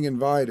being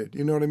invited.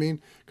 You know what I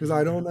mean? Because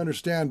I don't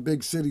understand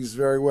big cities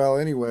very well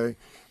anyway,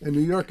 and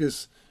New York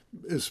is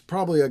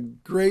probably a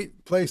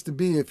great place to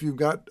be if you've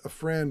got a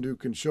friend who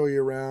can show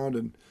you around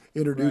and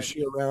introduce Right.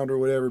 you around or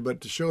whatever.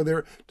 But to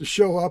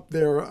show up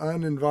there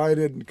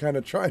uninvited and kind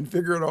of try and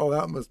figure it all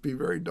out must be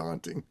very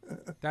daunting.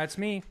 That's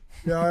me.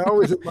 Yeah, I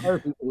always admire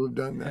people who've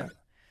done Yeah. that.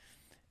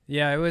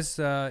 Yeah, it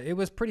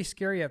was pretty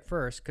scary at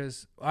first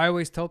because I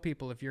always tell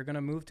people if you're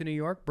gonna move to New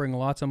York, bring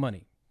lots of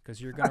money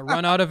because you're gonna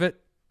run out of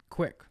it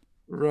quick.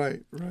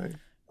 Right, right.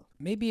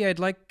 Maybe I'd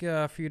like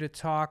for you to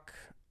talk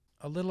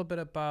a little bit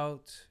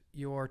about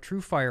your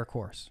True Fire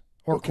course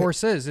or Okay.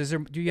 courses.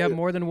 Do you have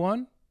more than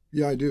one?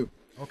 Yeah, I do.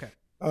 Okay.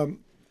 Um,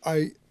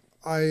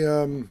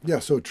 yeah,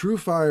 so True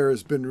Fire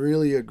has been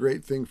really a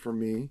great thing for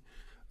me.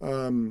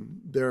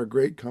 They're a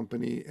great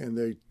company and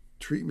they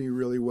treat me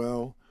really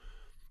well.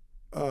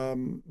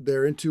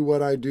 They're into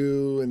what I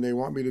do and they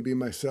want me to be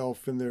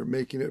myself and they're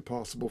making it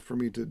possible for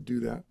me to do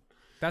that.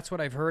 That's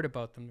what I've heard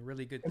about them.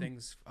 Really good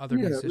things. Other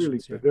Yeah, really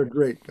musicians. good. They're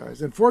great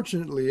guys. And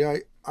fortunately,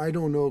 I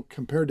don't know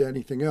compared to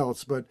anything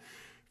else, but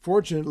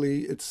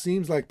fortunately, it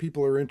seems like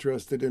people are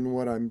interested in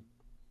what I'm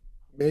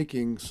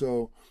making.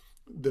 So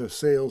the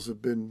sales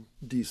have been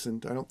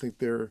decent. I don't think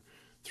they're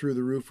through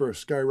the roof or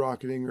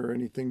skyrocketing or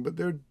anything, but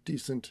they're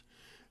decent.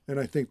 And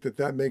I think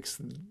that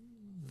makes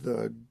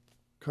the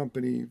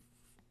company,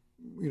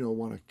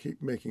 want to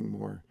keep making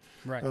more.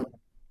 Right.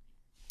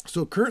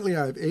 So currently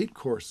I have 8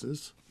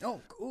 courses.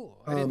 Oh,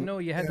 cool. I didn't know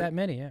you had that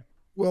many. Yeah.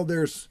 Well,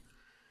 there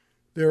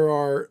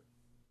are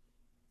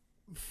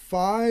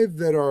 5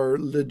 that are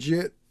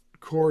legit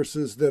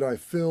courses that I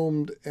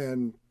filmed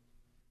and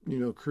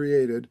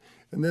created,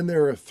 and then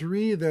there are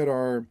 3 that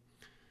are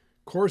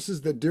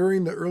courses that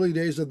during the early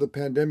days of the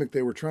pandemic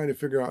they were trying to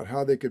figure out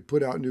how they could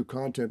put out new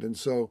content, and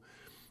so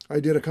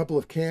I did a couple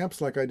of camps,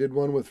 like I did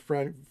one with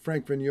Frank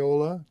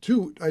Vignola.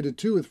 I did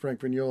 2 with Frank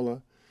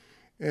Vignola,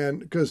 and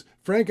because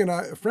Frank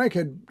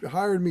had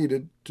hired me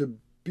to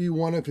be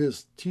one of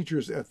his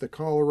teachers at the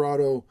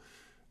Colorado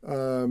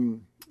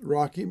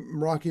Rocky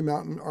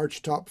Mountain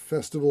Archtop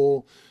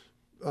Festival.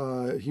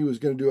 He was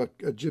going to do a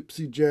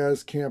gypsy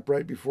jazz camp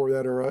right before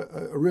that, or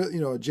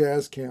a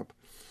jazz camp.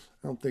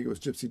 I don't think it was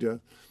gypsy jazz.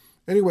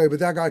 Anyway, but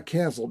that got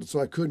canceled, so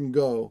I couldn't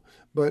go.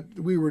 But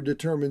we were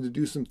determined to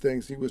do some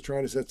things. He was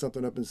trying to set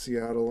something up in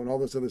Seattle and all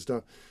this other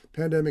stuff.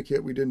 Pandemic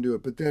hit, we didn't do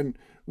it. But then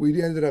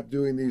we ended up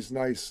doing these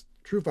nice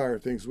True Fire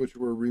things, which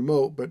were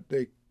remote, but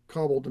they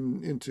cobbled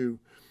them into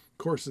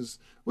courses,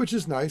 which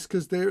is nice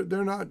because it's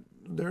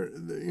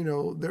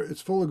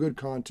full of good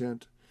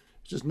content.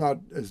 It's just not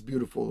as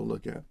beautiful to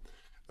look at.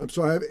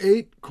 So I have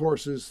 8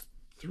 courses,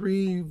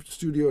 3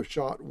 studio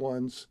shot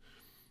ones,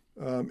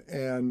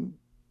 and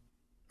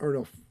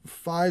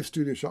 5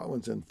 studio shot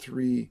ones and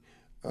 3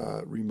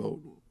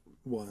 remote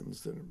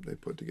ones that they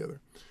put together.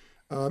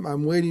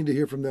 I'm waiting to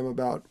hear from them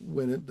about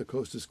when the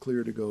coast is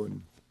clear to go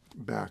and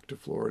back to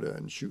Florida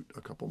and shoot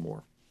a couple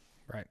more.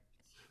 Right.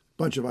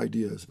 Bunch of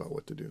ideas about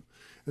what to do.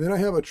 And then I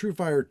have a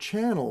TrueFire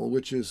channel,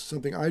 which is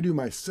something I do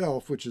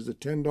myself, which is a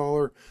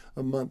 $10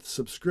 a month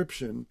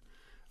subscription.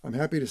 I'm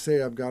happy to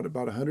say I've got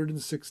about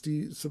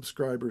 160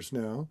 subscribers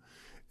now,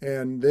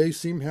 and they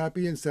seem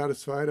happy and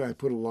satisfied. I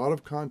put a lot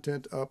of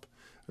content up.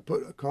 I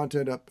put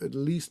content up at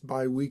least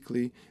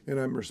bi-weekly, and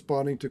I'm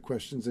responding to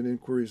questions and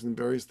inquiries and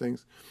various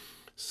things.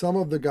 Some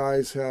of the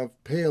guys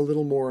pay a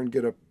little more and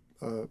get a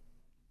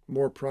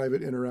more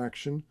private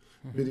interaction,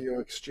 video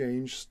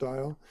exchange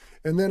style.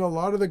 And then a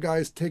lot of the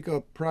guys take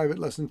a private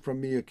lesson from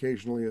me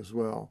occasionally as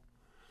well.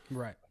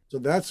 Right. So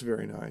that's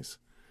very nice.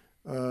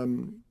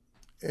 And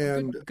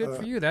good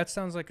for you. That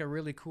sounds like a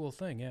really cool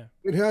thing. Yeah.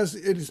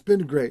 It's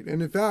been great.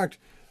 And in fact,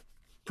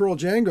 Pearl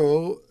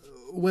Django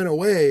went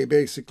away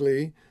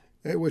basically,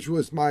 which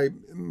was my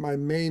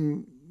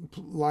main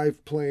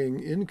live playing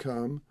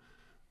income.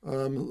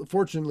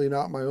 Fortunately,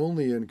 not my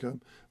only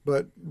income,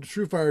 but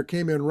TrueFire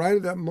came in right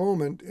at that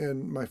moment,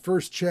 and my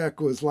first check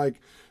was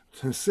like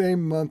the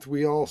same month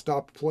we all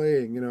stopped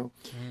playing,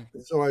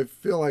 So I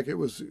feel like it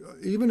was,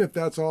 even if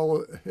that's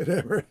all it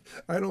ever,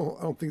 I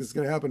don't think it's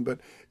going to happen. But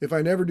if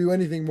I never do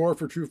anything more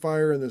for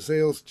TrueFire and the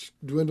sales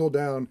dwindle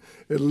down,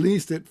 at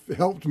least it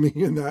helped me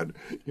in that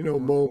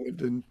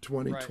moment in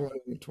 2020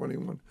 and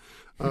 21.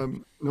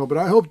 No, but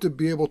I hope to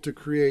be able to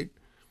create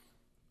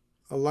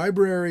a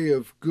library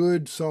of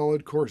good,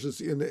 solid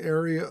courses in the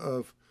area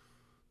of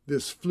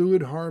this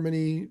fluid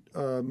harmony,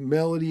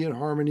 melody and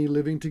harmony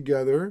living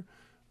together.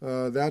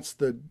 That's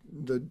the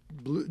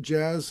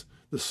jazz,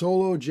 the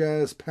solo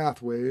jazz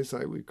pathways,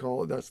 we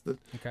call it. That's the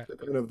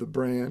kind of the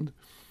brand,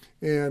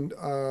 and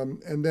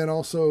then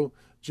also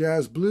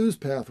jazz blues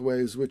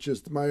pathways, which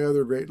is my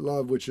other great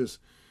love, which is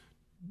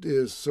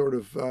sort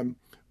of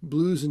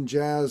blues and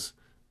jazz,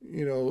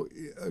 in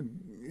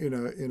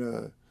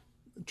a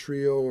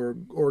trio or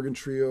organ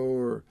trio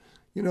or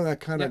that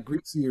kind of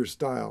greasier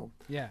style.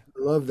 Yeah, I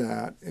love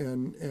that,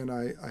 and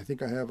I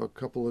think I have a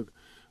couple of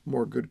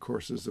more good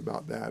courses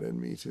about that in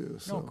me too.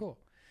 So. Oh, cool.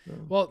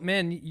 Well,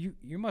 man,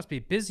 you must be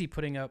busy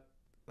putting up,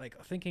 like,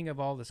 thinking of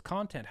all this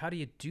content. How do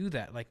you do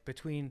that? Like,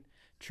 between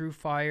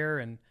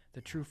TrueFire and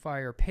the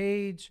TrueFire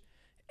page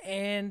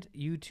and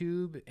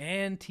YouTube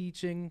and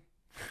teaching.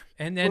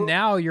 And then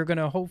now you're going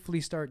to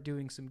hopefully start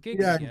doing some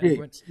gigs. Yeah, again.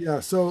 gigs. Yeah.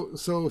 So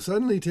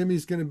suddenly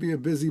Timmy's going to be a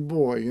busy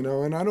boy,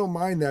 and I don't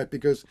mind that,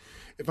 because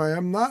if I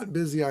am not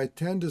busy, I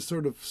tend to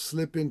sort of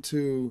slip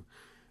into,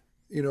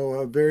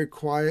 a very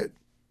quiet.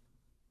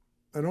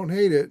 I don't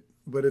hate it,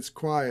 but it's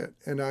quiet,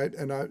 and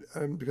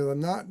because I'm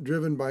not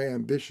driven by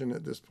ambition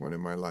at this point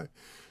in my life.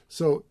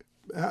 So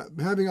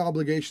having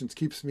obligations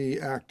keeps me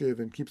active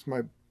and keeps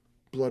my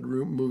blood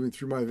moving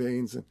through my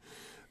veins,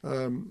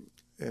 and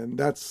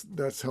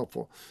that's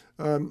helpful.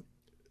 At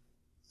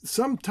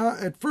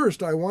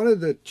first, I wanted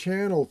the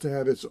channel to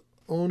have its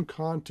own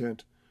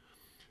content,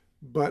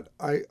 but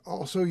I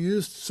also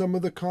used some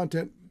of the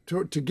content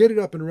to get it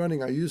up and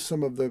running. I used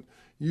some of the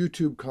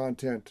YouTube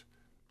content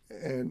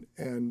and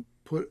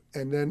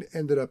then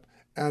ended up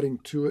adding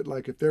to it.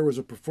 Like if there was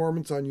a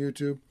performance on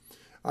YouTube,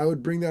 I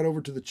would bring that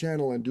over to the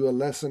channel and do a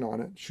lesson on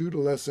it, shoot a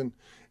lesson,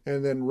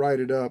 and then write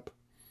it up.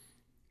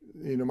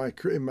 In my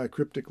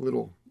cryptic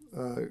little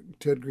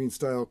Ted Greene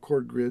style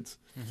chord grids.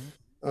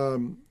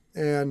 But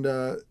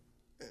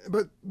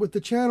with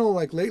the channel,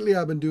 like lately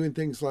I've been doing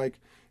things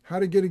like how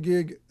to get a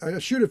gig. I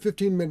shoot a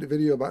 15-minute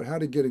video about how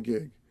to get a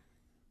gig,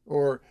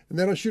 and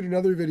then I'll shoot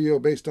another video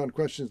based on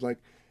questions like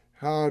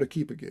how to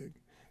keep a gig,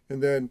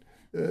 and then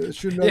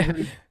shoot another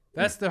video.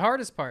 That's the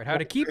hardest part, how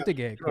to keep the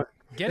gig. Right.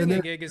 Getting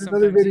a gig is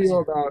another sometimes video easier.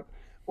 about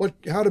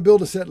how to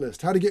build a set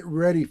list, how to get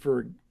ready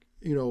for,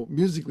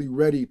 musically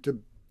ready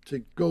to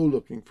go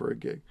looking for a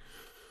gig.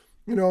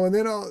 And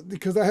then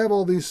because I have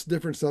all these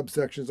different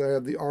subsections. I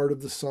have the art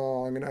of the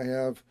song, and I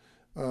have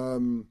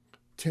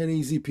 10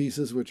 easy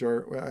pieces, which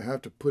I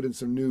have to put in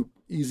some new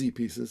easy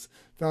pieces.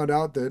 Found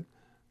out that,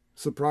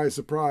 surprise,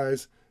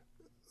 surprise,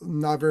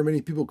 not very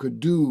many people could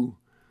do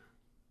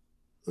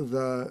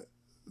the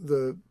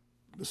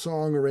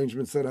song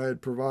arrangements that I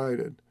had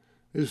provided.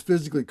 They just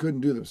physically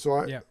couldn't do them.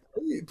 So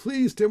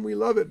please, Tim, we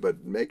love it,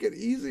 but make it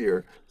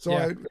easier. So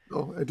I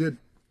did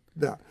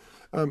that.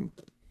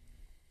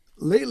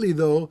 Lately,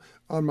 though,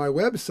 on my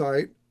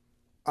website,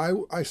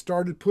 I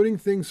started putting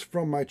things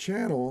from my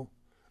channel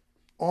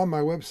on my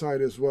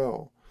website as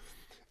well.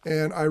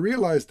 And I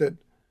realized that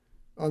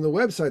on the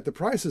website, the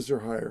prices are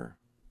higher,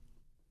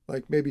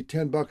 like maybe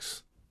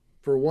 $10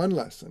 for one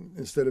lesson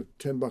instead of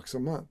 $10 a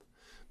month.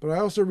 But I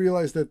also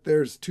realized that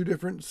there's two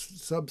different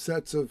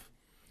subsets of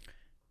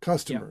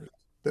customers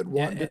that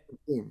want different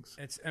things.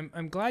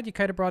 I'm glad you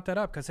kind of brought that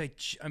up, because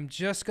I'm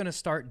just going to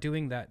start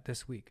doing that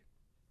this week.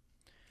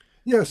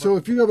 Yeah, so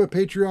if you have a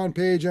Patreon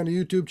page and a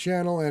YouTube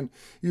channel and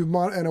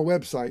and a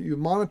website, you've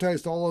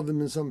monetized all of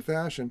them in some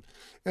fashion.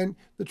 And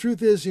the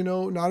truth is,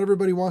 not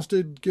everybody wants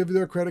to give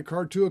their credit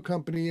card to a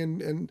company,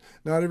 and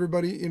not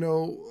everybody,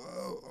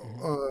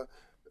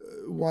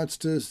 wants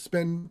to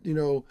spend,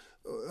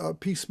 a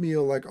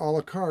piecemeal, like a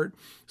la carte.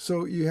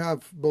 So you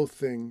have both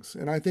things.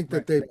 And I think that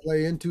Right. they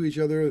play into each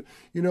other.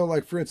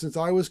 Like, for instance,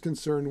 I was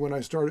concerned when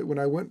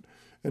I went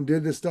and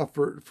did this stuff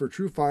for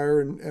True Fire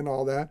and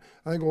all that.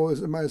 I think, well,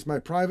 is my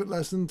private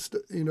lessons,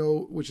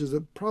 which is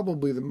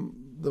probably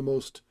the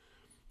most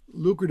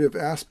lucrative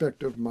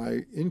aspect of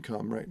my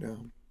income right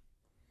now,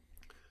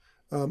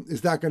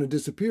 is that going to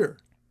disappear?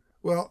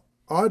 Well,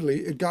 oddly,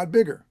 it got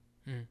bigger.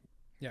 Mm.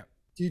 Yeah.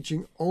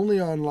 Teaching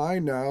only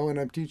online now, and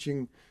I'm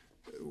teaching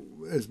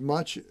as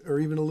much or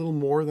even a little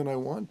more than I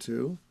want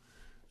to,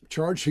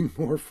 charging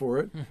more for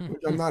it,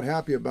 which I'm not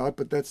happy about,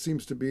 but that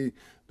seems to be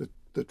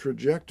the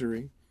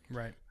trajectory.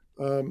 Right.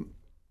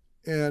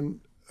 And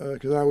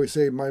because I always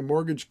say my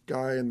mortgage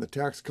guy and the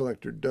tax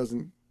collector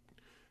doesn't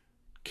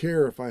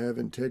care if I have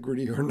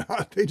integrity or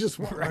not. They just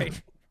want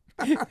Right.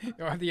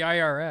 Or the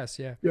IRS.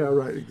 Yeah. Yeah,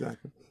 right,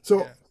 exactly.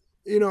 So,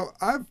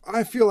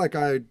 I feel like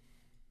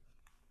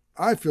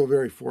I feel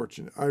very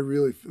fortunate. I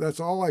really, that's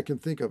all I can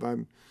think of. I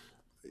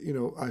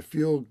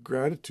feel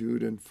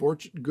gratitude and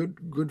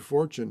good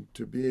fortune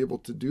to be able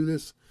to do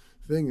this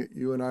thing that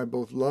you and I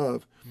both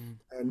love,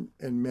 and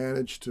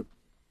manage to,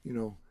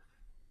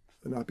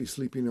 not be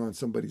sleeping on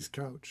somebody's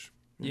couch.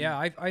 Yeah,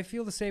 I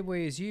feel the same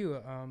way as you.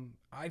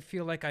 I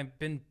feel like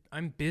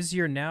I'm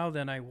busier now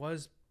than I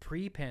was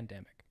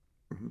pre-pandemic.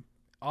 Mm-hmm.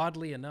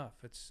 Oddly enough,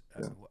 it's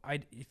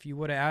if you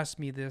would have asked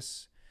me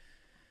this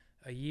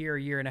a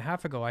year and a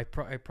half ago, I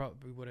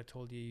probably would have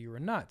told you were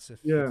nuts.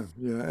 Yeah,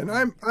 and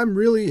I'm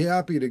really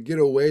happy to get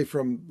away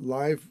from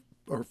live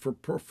or for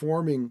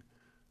performing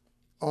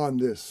on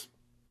this.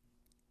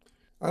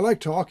 I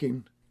like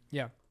talking.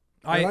 Yeah,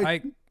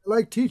 I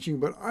like teaching,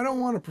 but I don't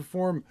want to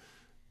perform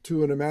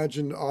to an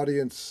imagined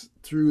audience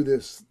through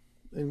this.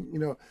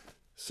 And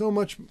so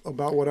much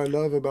about what I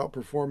love about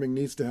performing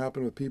needs to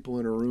happen with people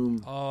in a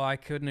room. Oh, I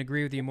couldn't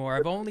agree with you more.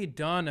 I've only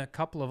done a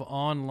couple of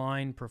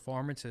online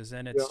performances,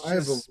 and it's I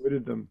have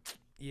avoided them.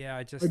 Yeah,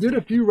 I did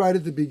a few right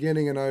at the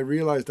beginning, and I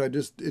realized it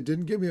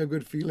didn't give me a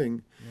good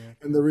feeling,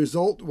 and the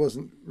result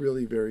wasn't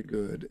really very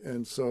good.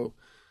 And so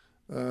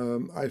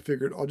I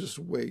figured I'll just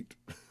wait.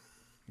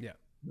 Yeah.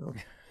 No.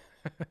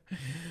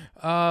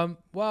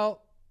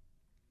 Well,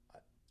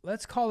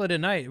 let's call it a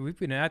night. We've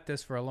been at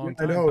this for a long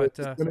time. I know, but it's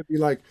going to be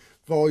like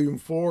volume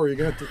 4. You're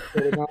going to have to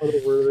spread it out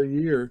over a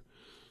year.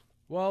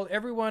 Well,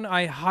 everyone,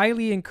 I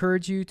highly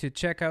encourage you to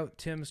check out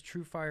Tim's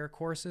True Fire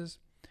courses.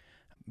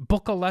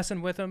 Book a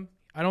lesson with him.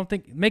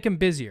 Make him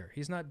busier.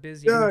 He's not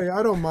busy. Yeah,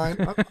 I don't mind.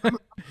 I'm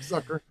a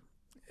sucker.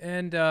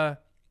 And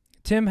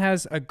Tim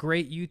has a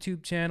great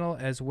YouTube channel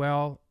as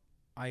well.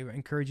 I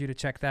encourage you to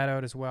check that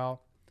out as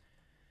well.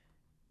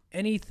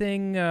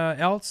 Anything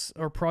else,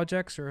 or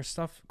projects or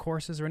stuff,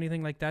 courses or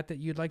anything like that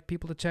you'd like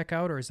people to check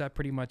out, or is that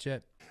pretty much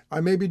it? I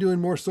may be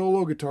doing more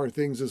solo guitar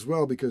things as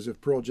well, because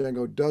if Pearl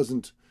Django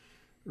doesn't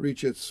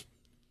reach its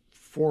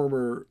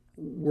former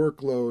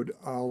workload,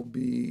 I'll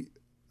be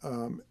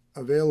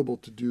available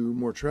to do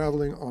more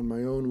traveling on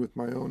my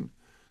own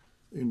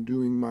in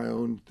doing my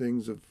own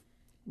things of,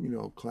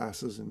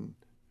 classes and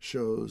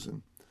shows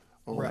and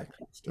all that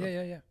kind of stuff.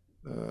 Yeah.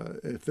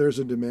 If there's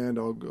a demand,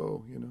 I'll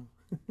go,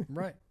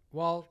 Right.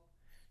 Well,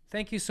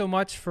 thank you so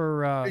much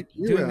for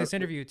doing this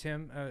interview,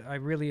 Tim. I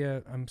really,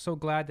 I'm so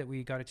glad that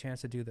we got a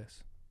chance to do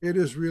this. It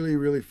is really,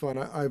 really fun.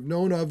 I've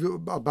known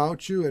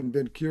about you and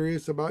been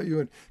curious about you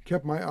and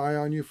kept my eye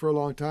on you for a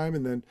long time.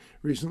 And then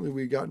recently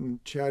we gotten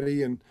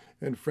chatty and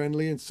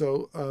friendly. And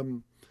so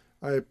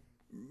I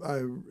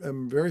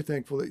am very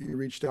thankful that you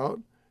reached out,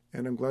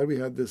 and I'm glad we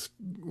had this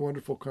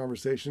wonderful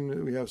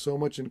conversation. We have so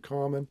much in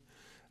common.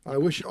 I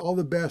wish you all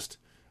the best.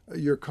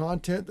 Your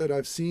content that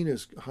I've seen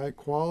is high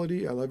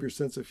quality. I love your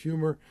sense of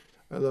humor.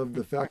 I love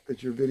the fact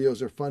that your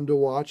videos are fun to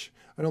watch.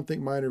 I don't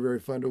think mine are very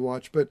fun to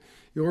watch, but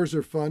yours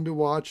are fun to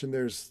watch, and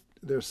there's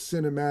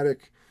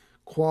cinematic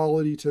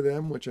quality to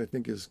them, which I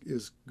think is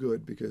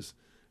good, because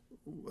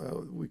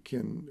we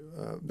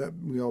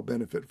all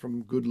benefit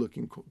from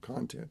good-looking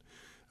content.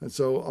 And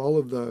so all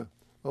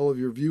of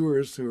your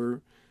viewers who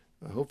are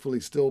hopefully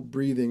still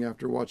breathing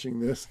after watching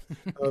this,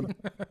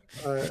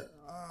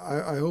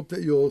 I hope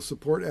that you'll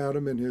support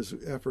Adam in his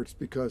efforts,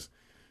 because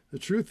the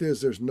truth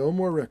is there's no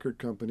more record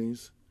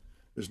companies.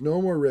 There's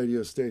no more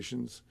radio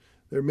stations.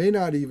 There may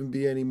not even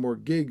be any more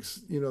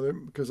gigs,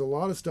 because a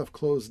lot of stuff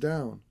closed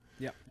down.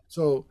 Yeah.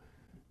 So,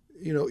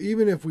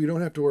 even if we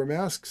don't have to wear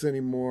masks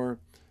anymore,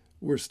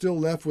 we're still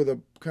left with a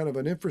kind of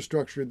an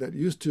infrastructure that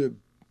used to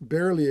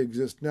barely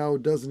exist. Now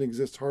it doesn't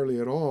exist hardly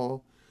at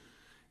all.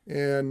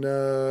 And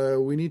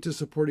we need to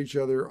support each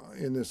other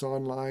in this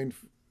online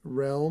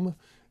realm.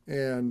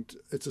 And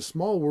it's a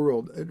small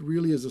world. It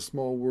really is a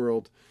small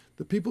world.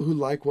 The people who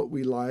like what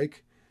we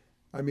like,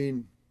 I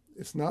mean,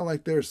 it's not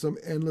like there's some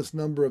endless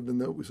number of them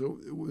that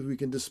we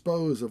can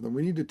dispose of them.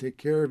 We need to take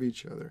care of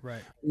each other.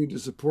 Right. We need to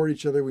support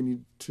each other. We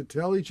need to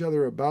tell each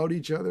other about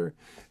each other.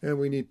 And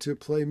we need to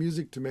play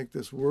music to make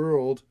this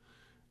world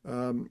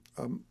a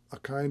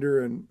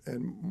kinder and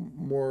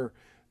more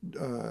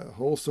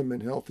wholesome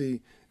and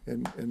healthy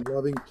and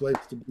loving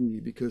place to be.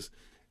 Because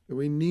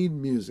We need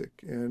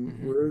music,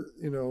 and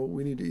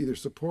we need to either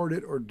support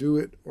it or do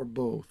it or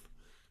both.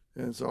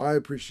 And so I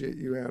appreciate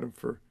you, Adam,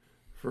 for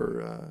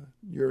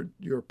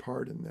your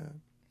part in that.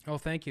 Oh,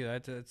 thank you.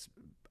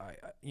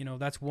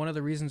 That's one of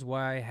the reasons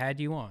why I had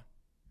you on,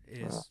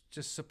 is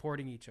just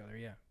supporting each other.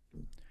 Yeah.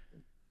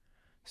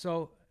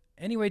 So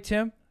anyway,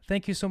 Tim,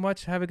 thank you so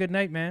much. Have a good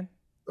night, man.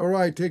 All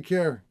right. Take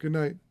care. Good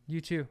night.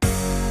 You too.